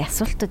дээ.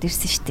 Асуултууд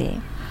ирсэн шүү дээ.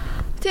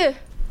 Тий.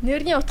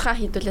 Нэрний утгаа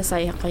хийдүүлээ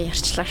сая гоё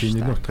ярьчлаа шүү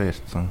дээ. Нэрний утгаа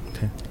ярьсан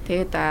тий.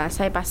 Тэгээд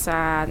сая бас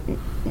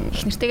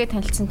их нэртэйгээ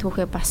танилцсан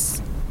түүхээ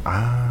бас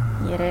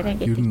яраарэ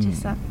гэж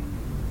хэлсэн.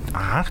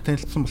 Анх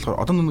танилцсан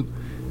болохоор одоо нэг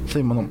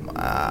сая манай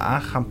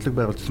анх хамтлаг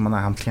байгуулсан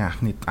манай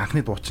хамтлагийн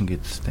анхны дуучин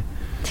гэдсэн тий.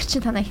 Тэр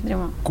чинь танай их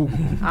нэр юм уу?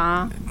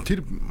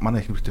 Тэр Гүү.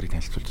 манай их нэртэрийг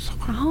танилцуулсан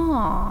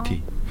байхгүй.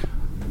 Тий.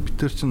 Бид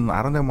тэр чинь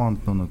 11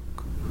 онд нэг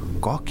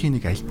Гоки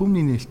нэг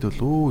альбомны нээлт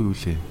бол юу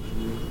лээ?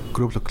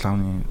 Global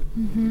Clown-ийн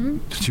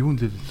тэр чивүүн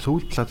дээр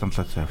Soul Plaza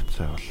авцсан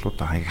боллоо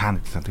да хаана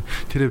гэсэн.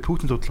 Тэр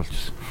түүхэн зодол болж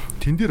байсан.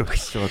 Тэн дээр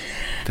очиж байгаа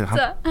тэр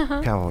хамт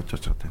пиавж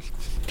байгаа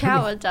танилцсан.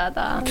 Пиавж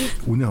байгаа.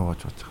 Үнэ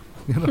хавааж байгаа.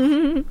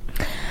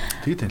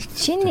 Тэгээ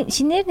танилцсан.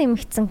 Шинээр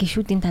нэмэгдсэн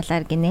гişүүдийн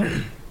талаар гинэ.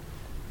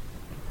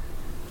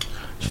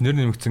 Шинээр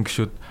нэмэгдсэн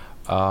гişүүд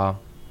 3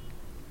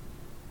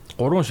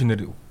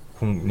 шинээр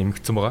хүн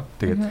нэмэгдсэн байгаа.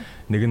 Тэгээд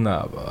нэг нь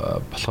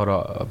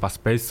болохоор бас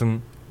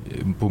байсан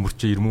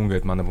бөмбөрч ирмүүн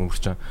гээд манай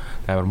бөмбөрч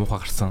амар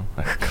муухай гарсан.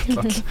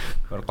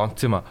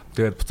 Донц юм аа.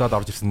 Тэгээд буцаад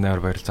орж ирсэн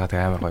амар баярлцаа.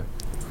 Тэгээд амар гоё.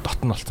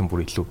 Дотн болсон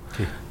бүр илүү.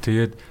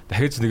 Тэгээд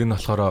дахиж нэг нь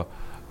болохоор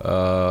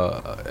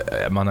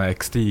манай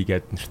XT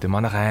гээд нэртэй.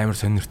 Манайхаа амар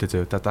сонир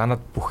нэртэй заяа.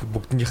 Данаад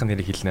бүгднийх нь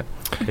нэрийг хэлнэ.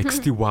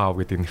 XT wow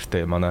гэдэг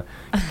нэртэй манай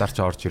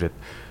гитарч орж ирээд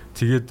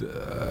тэгээд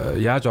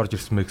яаж орж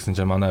ирсэн бэ гэсэн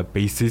чинь манай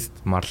bassist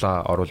Марла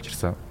оруулж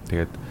ирсэн.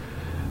 Тэгээд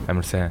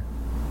амар сайн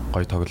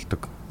гоё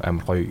тоглодог.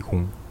 Амар гоё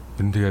хүн.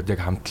 Тэгээд яг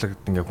хамтлагт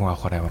ингээ хүн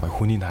авахаар амар гоё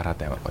хүнийг хараад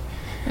амар гоё.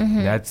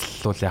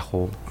 Найзлуул яах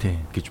уу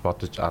гэж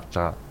бодож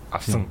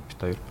авсан бит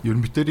хоёр. Ер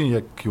нь битэрийн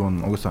яг юу н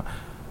угаасаа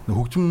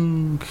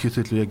хөгжим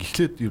гэхээсээ л яг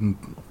эхлээд ер нь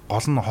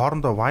гол нь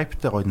хоорондоо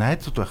vibe-тай гоё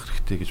найзууд байх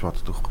хэрэгтэй гэж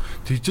боддог.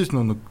 Тэгжээс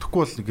нэг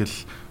тэгэхгүй бол ингээл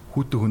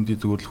хүүтэ хөндөй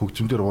зүгээр л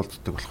хөгжимдөр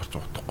уулздаг болохоор ч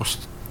утгагүй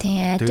шүү дээ.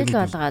 Тийм ажил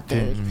болгоод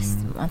бас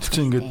онцгой.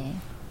 Чи ингээд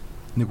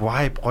нэг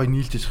vibe гоё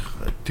нийлж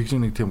тэгж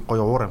нэг тийм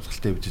гоё уур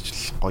амьсгалтай бижиж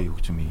л гоё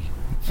хөгжим ий.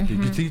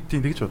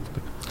 Тэгж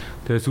боддог.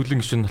 Тэгээ сүүлийн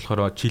гишүүн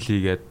болохоор Чили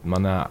гээд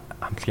манай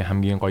хамтлагийн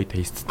хамгийн гоё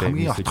тесттэй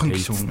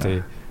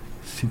тесттэй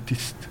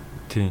синтест.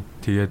 Тийм.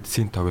 Тэгээд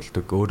синт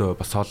тоглодог. Өөрөө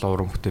бас соло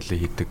уран бүтээлээ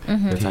хийдэг.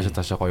 Тэгээд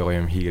цаашаа гоё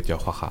юм хийгээд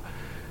явах хаа.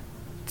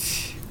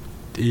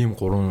 Ийм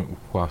 3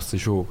 хүн авсан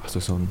шүү.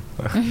 Асуусан.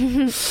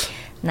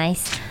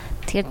 Nice.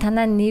 Тэгэхээр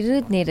танаа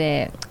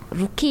нэрээ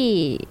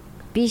Руки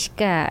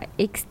Бишка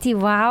XT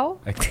wow.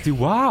 XT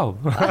wow.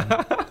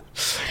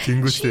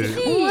 Тэнгүүтээ.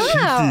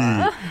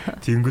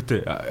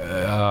 Тэнгүүтээ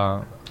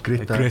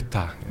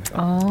Грета.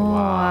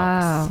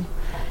 Вау.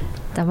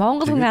 За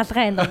Монгол хүн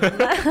алгаа энэ.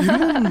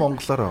 Ирмэн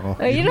монголоор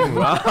байгаа.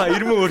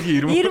 Ирмэн өөр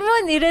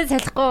Ирмэн нэрээ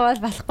салахгүй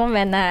бол болохгүй юм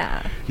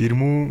байна.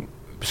 Ирмэн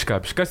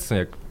Бишкас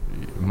яг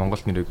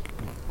монгол нэрийг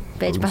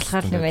байж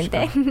болохоор юм байна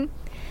те.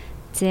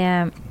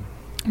 За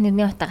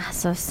нэрний утга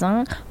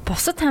асуусан.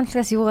 Бусад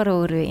хамтлагаас юугаар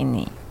өөр вэ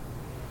энэ?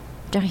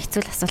 Жог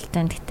хэцүү асуулт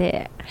байна.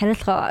 Гэтэ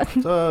хариулах.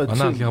 За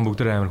манай хамтлагийн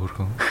бүгд амар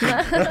хөрхөн.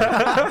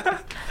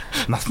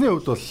 Насны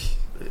хувьд бол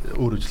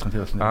өөр ажиллагаа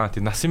тийм байна.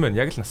 Тийм нас юм байна.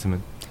 Яг л нас юм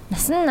байна.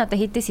 Нас нь одоо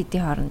хэдээс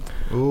хэдийн хооронд?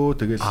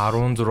 Тэгэл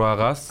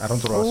 16-аас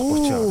 30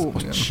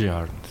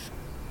 хооронд.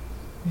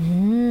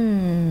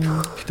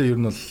 Гэтэ ер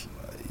нь бол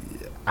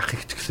ах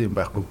их ч гэсэн юм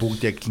байхгүй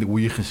бүгд яг нэг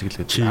үеийнхэн шиг л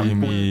гэдэг.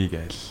 Чими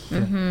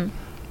гээл.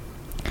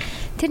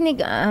 Тэр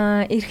нэг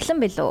эрхлэн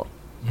билүү?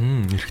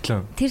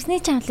 Эрхлэн. Тэрсний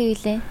чамлаг юу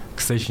лээ?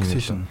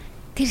 Xation.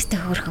 Тэрс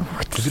төхөрхөн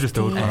хөвгт. Тэрс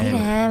төхөрхөн. Тэр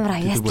амар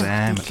аяас.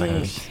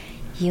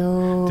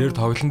 Йоо. Тэр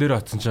тоглолтын дээр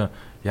очсон чинь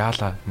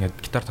яалаа ингээд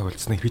гитар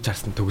тоглолцсон хич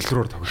харсан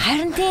төгөлрөөр тоглолт.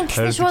 Харин тийм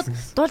тэгсэн шууд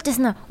дуулж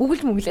яснаа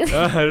өгөл мөглөө.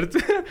 Харин.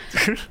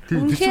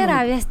 Үнэхээр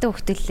авьяастай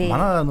хөвгтөлээ.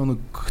 Манай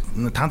нэг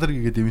тандар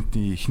гэдэг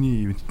ивентийн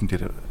эхний ивентэн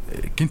дээр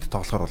гинт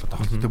тоглохоор болоод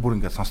байгаа. Тэгээ бүр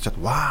ингээд сонсчаад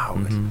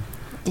вау гэх.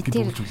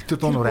 Тэр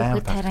дуунаар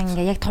амар таран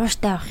ингээ яг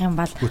тууштай авах юм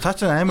бол цаа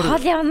чи амар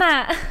хол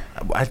явнаа.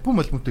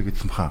 Альбомтэй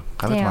гэдсэн баха.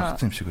 Гараад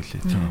магцсан юм шиг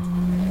үлээ.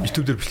 Тийм.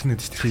 YouTube дээр бичлэн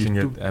гэдэг чинь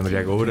ингээд амар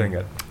яг өөрөө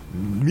ингээд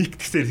мик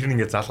гэсээр тэр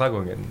ингээд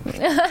залгаагүй ингээд.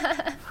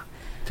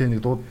 Тэ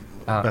нэг дууд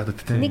байдаг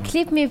тийм. Нэг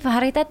клип ми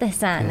харагдаад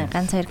байсан.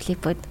 Ганц 2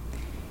 клипүүд.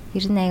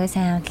 Ер нь аягүй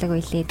сайн хамтлаг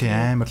үйлээ.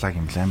 Тийм амар лаг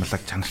юм л амар лаг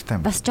чанартай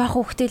юм. Бас жоох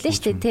хөвгтөлээ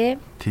шүү дээ,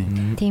 тий.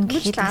 Тийм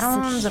гэхэд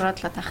 16 л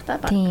байх та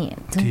баг. Тийм.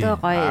 Зөндөө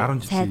гоё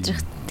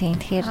сайжрах. Тийм.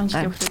 Тэгэхээр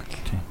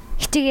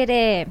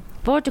хичээгээрээ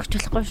бууж өгч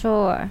болохгүй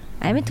шүү.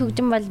 Амьд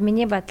хөгжим бол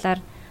миний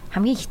бодлоор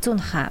хамгийн хэцүү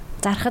нөха.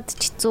 Зархад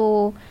ч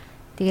хэцүү.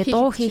 Тэгээ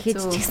дуу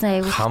хийхэд ч гэсэн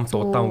аягүй хамт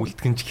удаан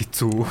үлдгэн ч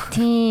хэцүү.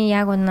 Тийм,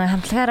 яг үнэ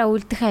хамтлагаараа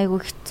үлдэх аягүй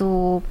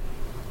хэцүү.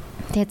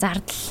 Тэгээ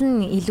зардал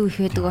нь илүү их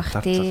байдаг бах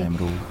тий.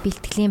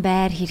 Бэлтгэлийн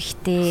байр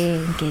хэрэгтэй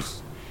ингээл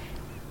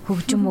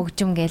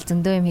хөгжим гээл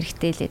зөндөө юм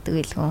хэрэгтэй л байдаг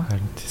байлгүй.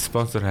 Харин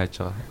спонсор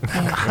хайж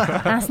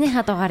байгаа.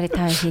 Дансныхаа дугаарыг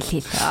та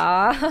хэл.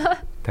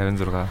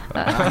 56.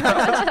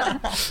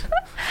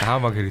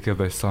 Хаамаг хэрэгтэй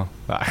байсан.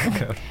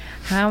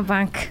 Хаам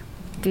банк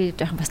би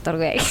жоохон бас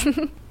дургүй.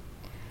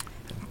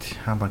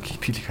 Хаам банк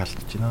итгэл их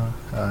алдаж байна.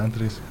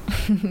 Андрес.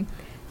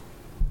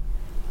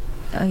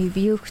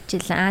 Юу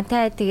хичээл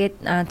та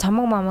тэгээд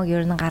цомог момог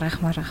ер нь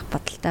гаргах маргах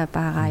бодолтой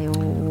байгаа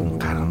юу?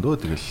 Гаргана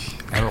дөө тэгэл.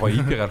 Аа гоё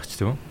EP гаргачих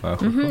тийм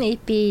үү?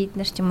 EP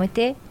нар ч юм уу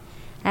те.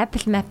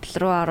 Apple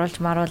руу оруулж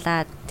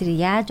маруулаад тэр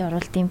яаж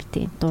оруулт юм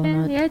бэ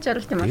дуунууд? Яаж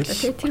оруулт юм бэ?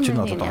 Тэр чинь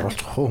одоо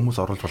оруулах хүмүүс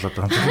оруулж болоод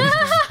байгаа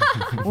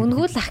юм.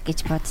 Үнгүүлэх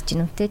гэж бодож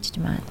байна үү те ч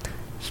магадгүй.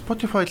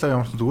 Spotify л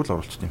ямарсан зүгээр л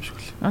оруулчих юм шиг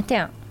л.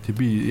 Тийм. Тэг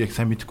би яг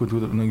сайн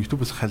мэдэхгүй нэг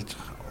YouTube-с хальж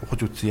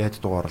ухаж үзсэн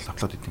яаж дугаар оруулах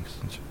апплод хийх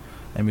гэсэн чинь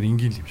амар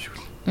энгийн юм шиг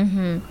л.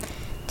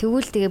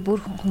 Тэгвэл тэгээ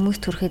бүр хүмүүс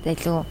төрөхөд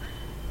айлуу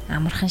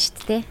амархан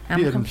шүү дээ.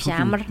 Амархан биш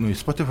амар.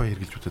 Spotify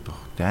хэрглэж үзээд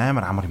байгаа. Тэг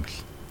амар амар юм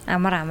бэл.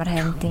 Амар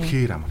харин тийм.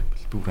 Хэр амар юм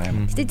бэл. Бүр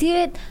амар.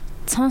 Тэгээд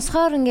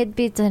сонсохоор ингээд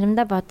би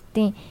заримдаа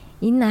боддtiin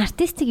энэ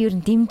артистыг ер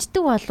нь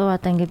дэмждэг болов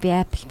одоо ингээд би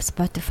Apple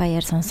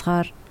Spotify-аар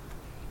сонсохоор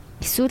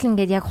эсвэл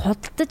ингээд яг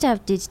худалдаж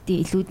авч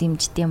иждээ илүү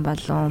дэмждэг юм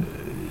болов.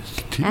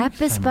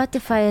 Apple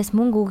Spotify-аас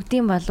мөнгө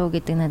өгдөм болов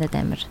гэдэг надад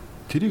амар.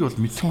 Тэрийг бол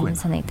мэдэхгүй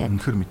байна.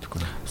 Үнэхээр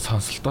мэдэхгүй байна.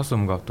 Сонсолтоос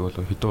мөнгө авдаг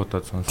болов хэдэн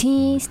удаа сонсон.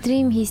 Тийм,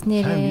 стрим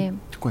хийснээрээ.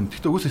 Мэдэхгүй байна.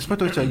 Гэхдээ угсаа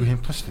Spotify аягүй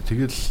хямдхан шүү дээ.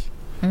 Тэгэл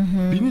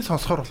биний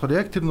сонсохоор болохоор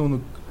яг тэр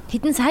нэг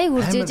хэдэн сая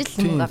хүрж ижил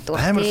мөнгө авдаг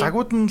байна. Амар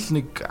лагууд нь л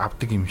нэг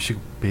авдаг юм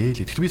шиг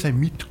бэлээ. Тэгэхээр би сайн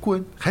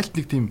мэдэхгүй байна. Хальт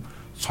нэг тийм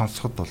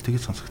сонсоход бол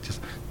тэгээд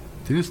сонсогдчихсан.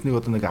 Тэрээс нэг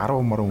одоо нэг 10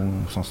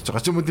 маран сонсож байгаа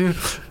ч юм уу тийм.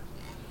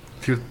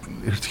 Тэр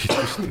эрт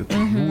хийчихсэн шүү дээ.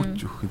 Юу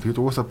ч өгөх. Тэгээд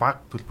угаасаа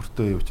баг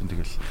төлбөртэй юу ч юм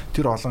тэгэл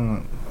тэр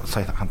олон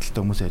сая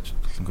хандлттай хүмүүс яаж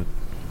төлөнгөө.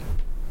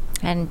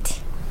 Харин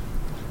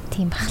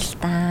тийм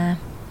бахалтай.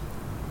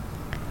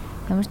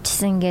 Ямар ч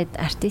гэсэн ингээд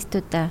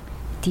артистуудаа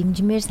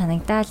дэмжмээр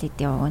санагдаа л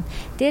идэв явна.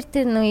 Тэр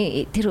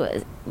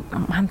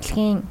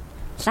хамтлагийн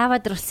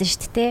лава дөрүүлсэн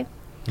шүү дээ.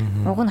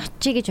 Уг нь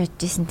очие гэж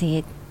бодож исэн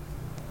тэгээд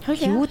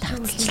юу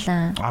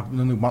тавцалчлаа.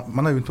 Нэг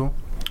манай юу туу?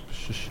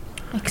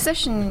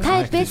 Exception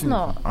та байсан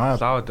уу?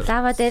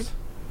 Лава дээр.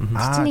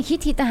 Чиний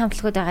хит хитэн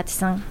хамтлагууд байгаа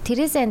гэсэн.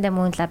 Тэрээсээ энэ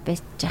мөн лав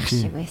байж ах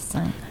шиг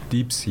байсан.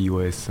 Deep Sea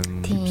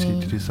байсан.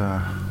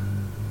 Тэрээсээ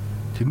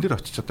тэн дээр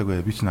очиж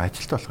чадаагүй би чинь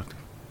ажилтаа болохоор.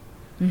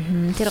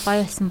 Тэр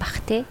гоё байсан бах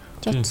те.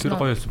 Тэр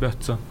гоё байсан би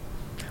атсан.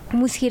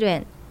 Хүмүүс хэр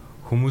байна?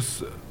 Хүмүүс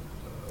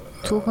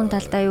цөөхөн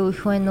талдаа юу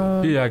их байна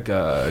уу? Би яг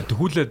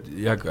төхүүлээд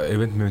яг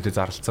event мэтэ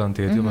зарлцсан.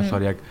 Тэгээд тийм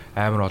болохоор яг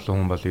амар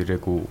олон хүн бол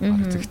ирээгүй.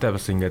 Зэгтэй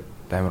бас ингээд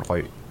амар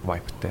гоё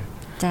vibeтай.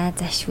 За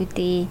шүү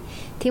дээ.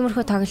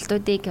 Тиймэрхүү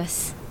тоглолтуудыг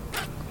бас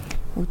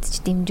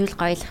үзэж дэмжүүл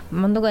гоё л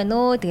мундаг байна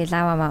өө. Тэгээ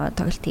лава маа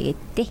тоглолт хийгээд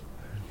дээ.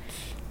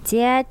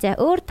 За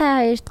өөр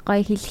та хоёрт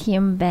гоё хэлэх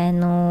юм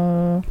байна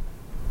уу?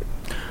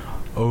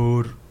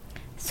 Өөр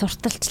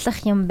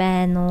сурталчлах юм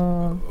байна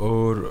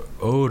уу?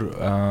 Өөр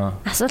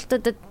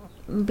асуултуудад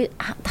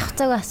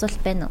тахцаагүй асуулт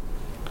байна уу?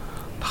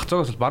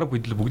 Тахцаагаас бол баг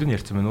бүгд нь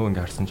ярьсан байна уу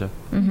ингээ харсан чаа.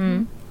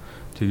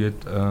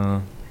 Тэгээд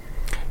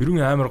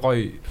ерөн амар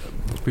гоё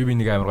би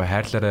нэг амар гоё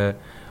хайрлаарай.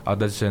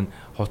 Одоо жишээ нь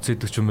хуц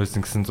идэх ч юм байсан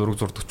гэсэн зураг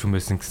зурдаг ч юм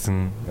байсан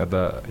гэсэн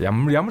одоо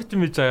ямар ч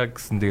юм хийж байгаа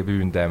гэсэн тэгээ би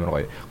биэнд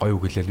амар гоё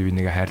үгэлээл би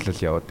нэг хайрлал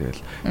яваад тэгэл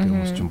тэр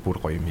хүмүүс ч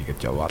бүр гоё юм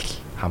ийгээд яваал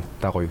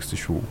хамтдаа гоё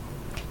гэсэн шүү.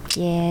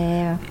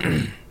 Yeah.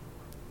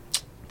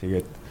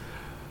 Тэгээд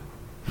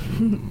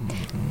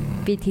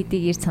Бид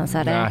хэдийг ирж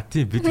сонсоорой.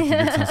 Тийм бид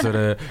хэдийг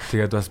сонсоорой.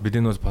 Тэгээд бас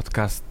бидний нууц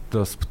подкаст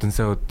бас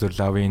бүтэнсээ өдөр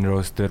Lavin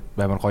Rose дээр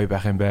амар гоё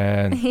байх юм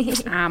байна.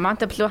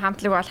 Monte Blue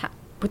хамтлаг бол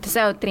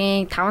бүтэнсээ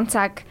өдрийн 5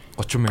 цаг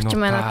 30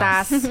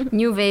 минутаас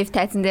New Wave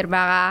тайзан дээр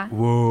байгаа.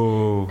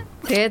 Воо.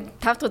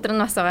 Тэгээд 5 дахь өдөр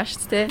нь бас байгаа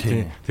шүү дээ.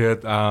 Тийм.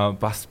 Тэгээд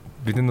бас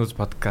бидний нууц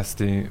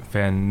подкастын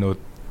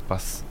фэнүүд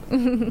бас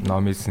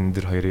номисэн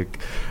дэр хоёрыг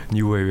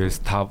New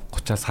Wave-с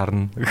 5:30-аас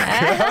харна.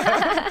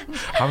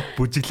 Хамт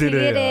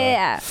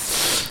бүжиглээрээ.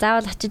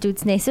 Заавал очиж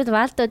үзнэ. Эсвэл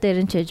Валдо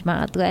дээр нь ч үж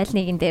магадгүй. Аль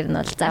нэгэн дээр нь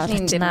бол заавал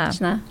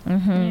очино.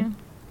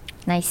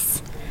 Nice.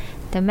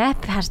 Тэгээ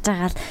map харж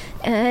байгаа л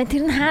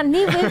тэр нь хаа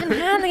New Wave нь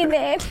хаана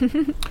гинэ.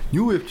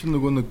 New Wave чинь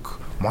нөгөө нэг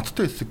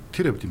модтой хэсэг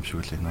тэр хэвд юм шиг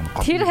үлээ.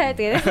 Тэр хайд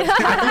гээ.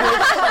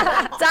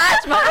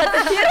 Зааж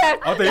магадгүй тэр хайд.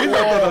 Одоо энэ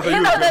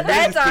одоо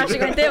дайз байгаа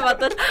шиг үнтэй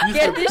бодвол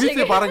гэдэг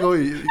шиг. Би бараг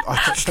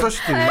очичлаа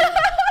шүү дээ.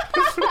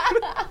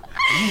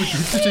 Юу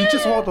хэлж энэ ч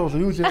сууд бол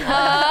юу лээ.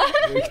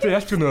 Гэтэ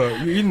яач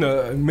гэнэ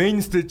энэ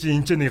main stage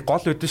энэ ч нэг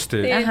гол байдаг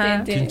шүү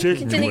дээ.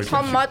 Тинчээл нэг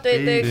том мод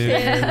байдаг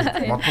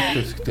тийм. Модтой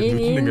хэсэгтэй.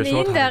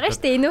 Энэ байгаа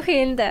шүү дээ. Энүүхэн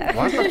энд.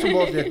 Валдо ч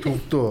бол яг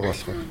төвдөө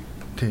болох.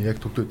 Тийм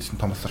яг төвдөө гэсэн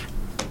Томасар.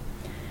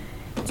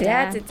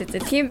 За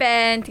тийм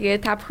байна.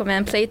 Тэгээ та бүхэн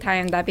маань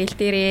playtime да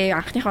бэлдээрээ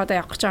анхныхоо одоо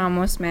явах гэж байгаа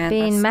хүмүүс маань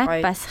би энэ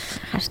map бас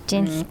харж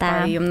ийн л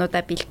да.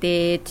 Юмнуудаа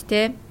бэлдээд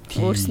тий.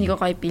 Өөрснийгөө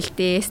гоё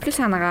бэлдээ,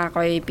 сэтгэл санаагаа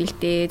гоё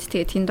бэлдээд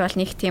тэгээ тэнд бол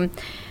нэг тийм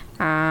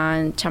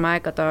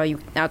чамайг одоо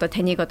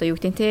таныг одоо юу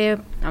гэдэг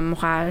те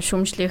муха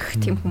шүмжлэх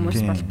тийм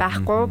хүмүүс бол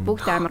байхгүй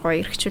бүгд амар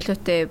гоё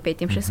эрхчлөөтэй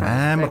байд юм шиг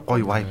санагдав. Амар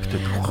гоё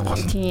vibeтэй гол.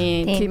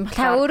 Тийм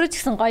та өөрөө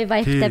ч гэсэн гоё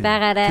vibeтэй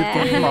байгаарай.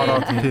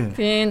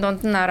 Тийм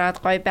дунд нь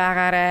ороод гоё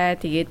байгаарай.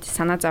 Тэгээд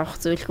санаа зовох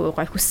зүйлгүй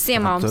гоё хүссэн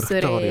юм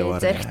өмсөөрэй.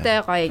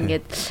 Зоригтой гоё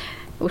ингээд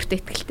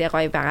өөртөө ихтэй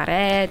гоё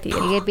байгаарэ.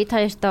 Тэгээд бид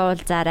хоёртой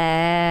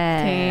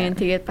уулзаарай. Тийм.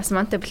 Тэгээд бас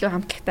Monte Blue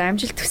хамтлагтай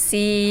амжилт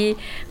хүсье.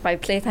 Гоё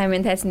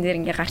playtime-ын тайзан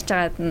дээр ингээ гарч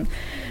байгаад нь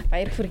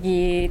баяр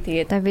хүргэе.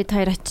 Тэгээд бид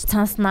хоёр очиж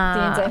сонсноо.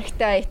 Тийм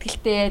зоригтой,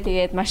 ихтэй.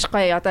 Тэгээд маш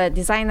гоё одоо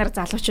дизайнер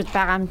залуучууд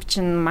байгаа юм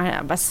чинь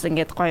бас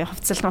ингээд гоё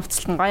хувцалт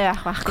гоё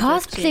авах байх.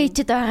 Cosplay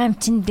хийдэг байгаа юм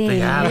чинь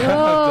дээ. Яа.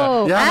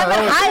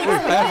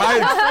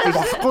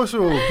 Болохгүй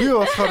шүү. Би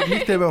болохоор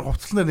нэг таймаар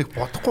хувцалнаар нэг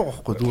бодохгүй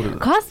байхгүй зүгээр.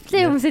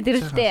 Cosplay хүмүүсэд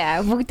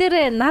ирэлтэй.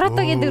 Бүгдээрээ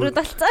Наратогийн дөрүүд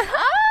болцсон.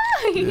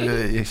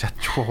 Яг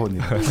шатчихгүй хөө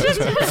нэг.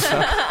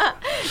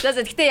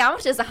 Гэтэ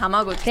ямар ч байсан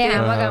хамаагүй.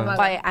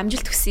 Гоё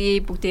амжилт хүсье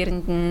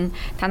бүгдээрэнд нь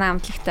танаа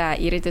хамтлагта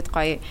ирээдүйд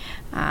гоё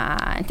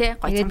тий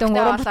гоё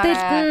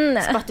бүтээлд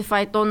нь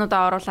Spotify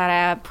дуунуудаа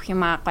оруулаарай. Бүх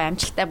юмаа гоё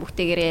амжилттай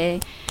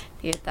бүгдээгээрээ.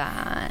 Тэгээд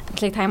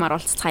playtime-аар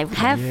уулзцгаая.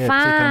 Have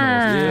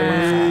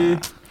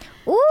fun.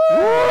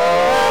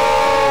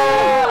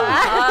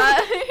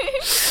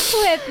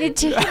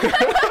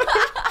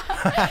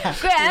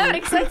 Үгүй амар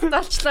excited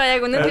болчлоо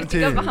яг өнөөдөр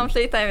тэгээ бахан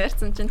playtime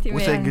ярьсан чинь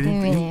тийм ээ.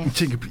 Энэ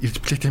чинь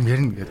ирж playtime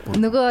ярина гэдэг.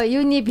 Нөгөө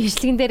юуны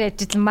бичлэгэн дээр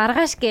ажил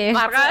маргааш гээ.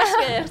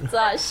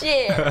 За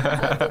ши.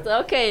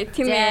 Окей,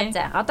 тийм ээ.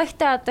 За одоо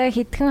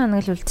хэдхэн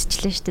хоног л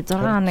үлдчихлээ шүү дээ.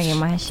 6 хоног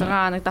юм аа ши. 6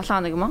 хоног, 7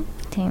 хоног юм уу?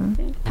 Тийм.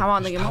 5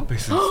 хоног юм уу?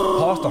 Пост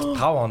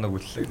 5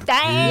 хоног үллээ.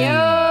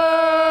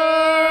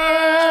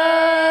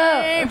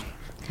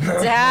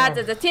 За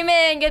тийм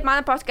ээ ингээд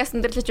манай подкаст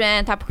өндөрлөж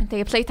байна. Та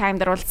бүхэнтэйгээ playtime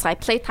дээр уулзцгаая.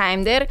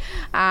 Playtime дээр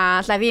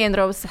Lavin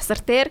Rose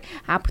сасар дээр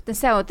бүтэн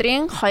сайн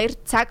өдрийн 2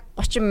 цаг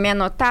 30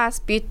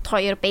 минутаас бид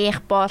хоёр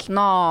байх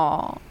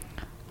болно.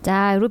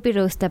 За Ruby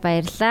Rose-тэй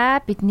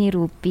баярлаа. Бидний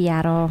Ruby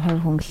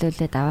 10%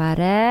 хөнгөлөөлөд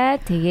аваарай.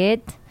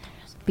 Тэгээд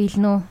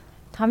билнү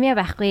томьёо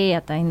байхгүй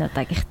одоо энэ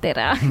удаагийнх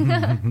дээр.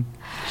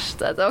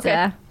 За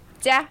окей.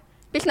 За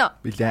билнү.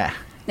 Билээ.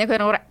 Нэг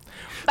хоёр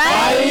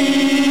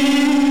Bye.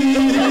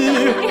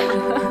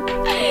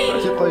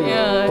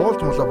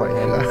 Дуулт мулаа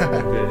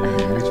баяа.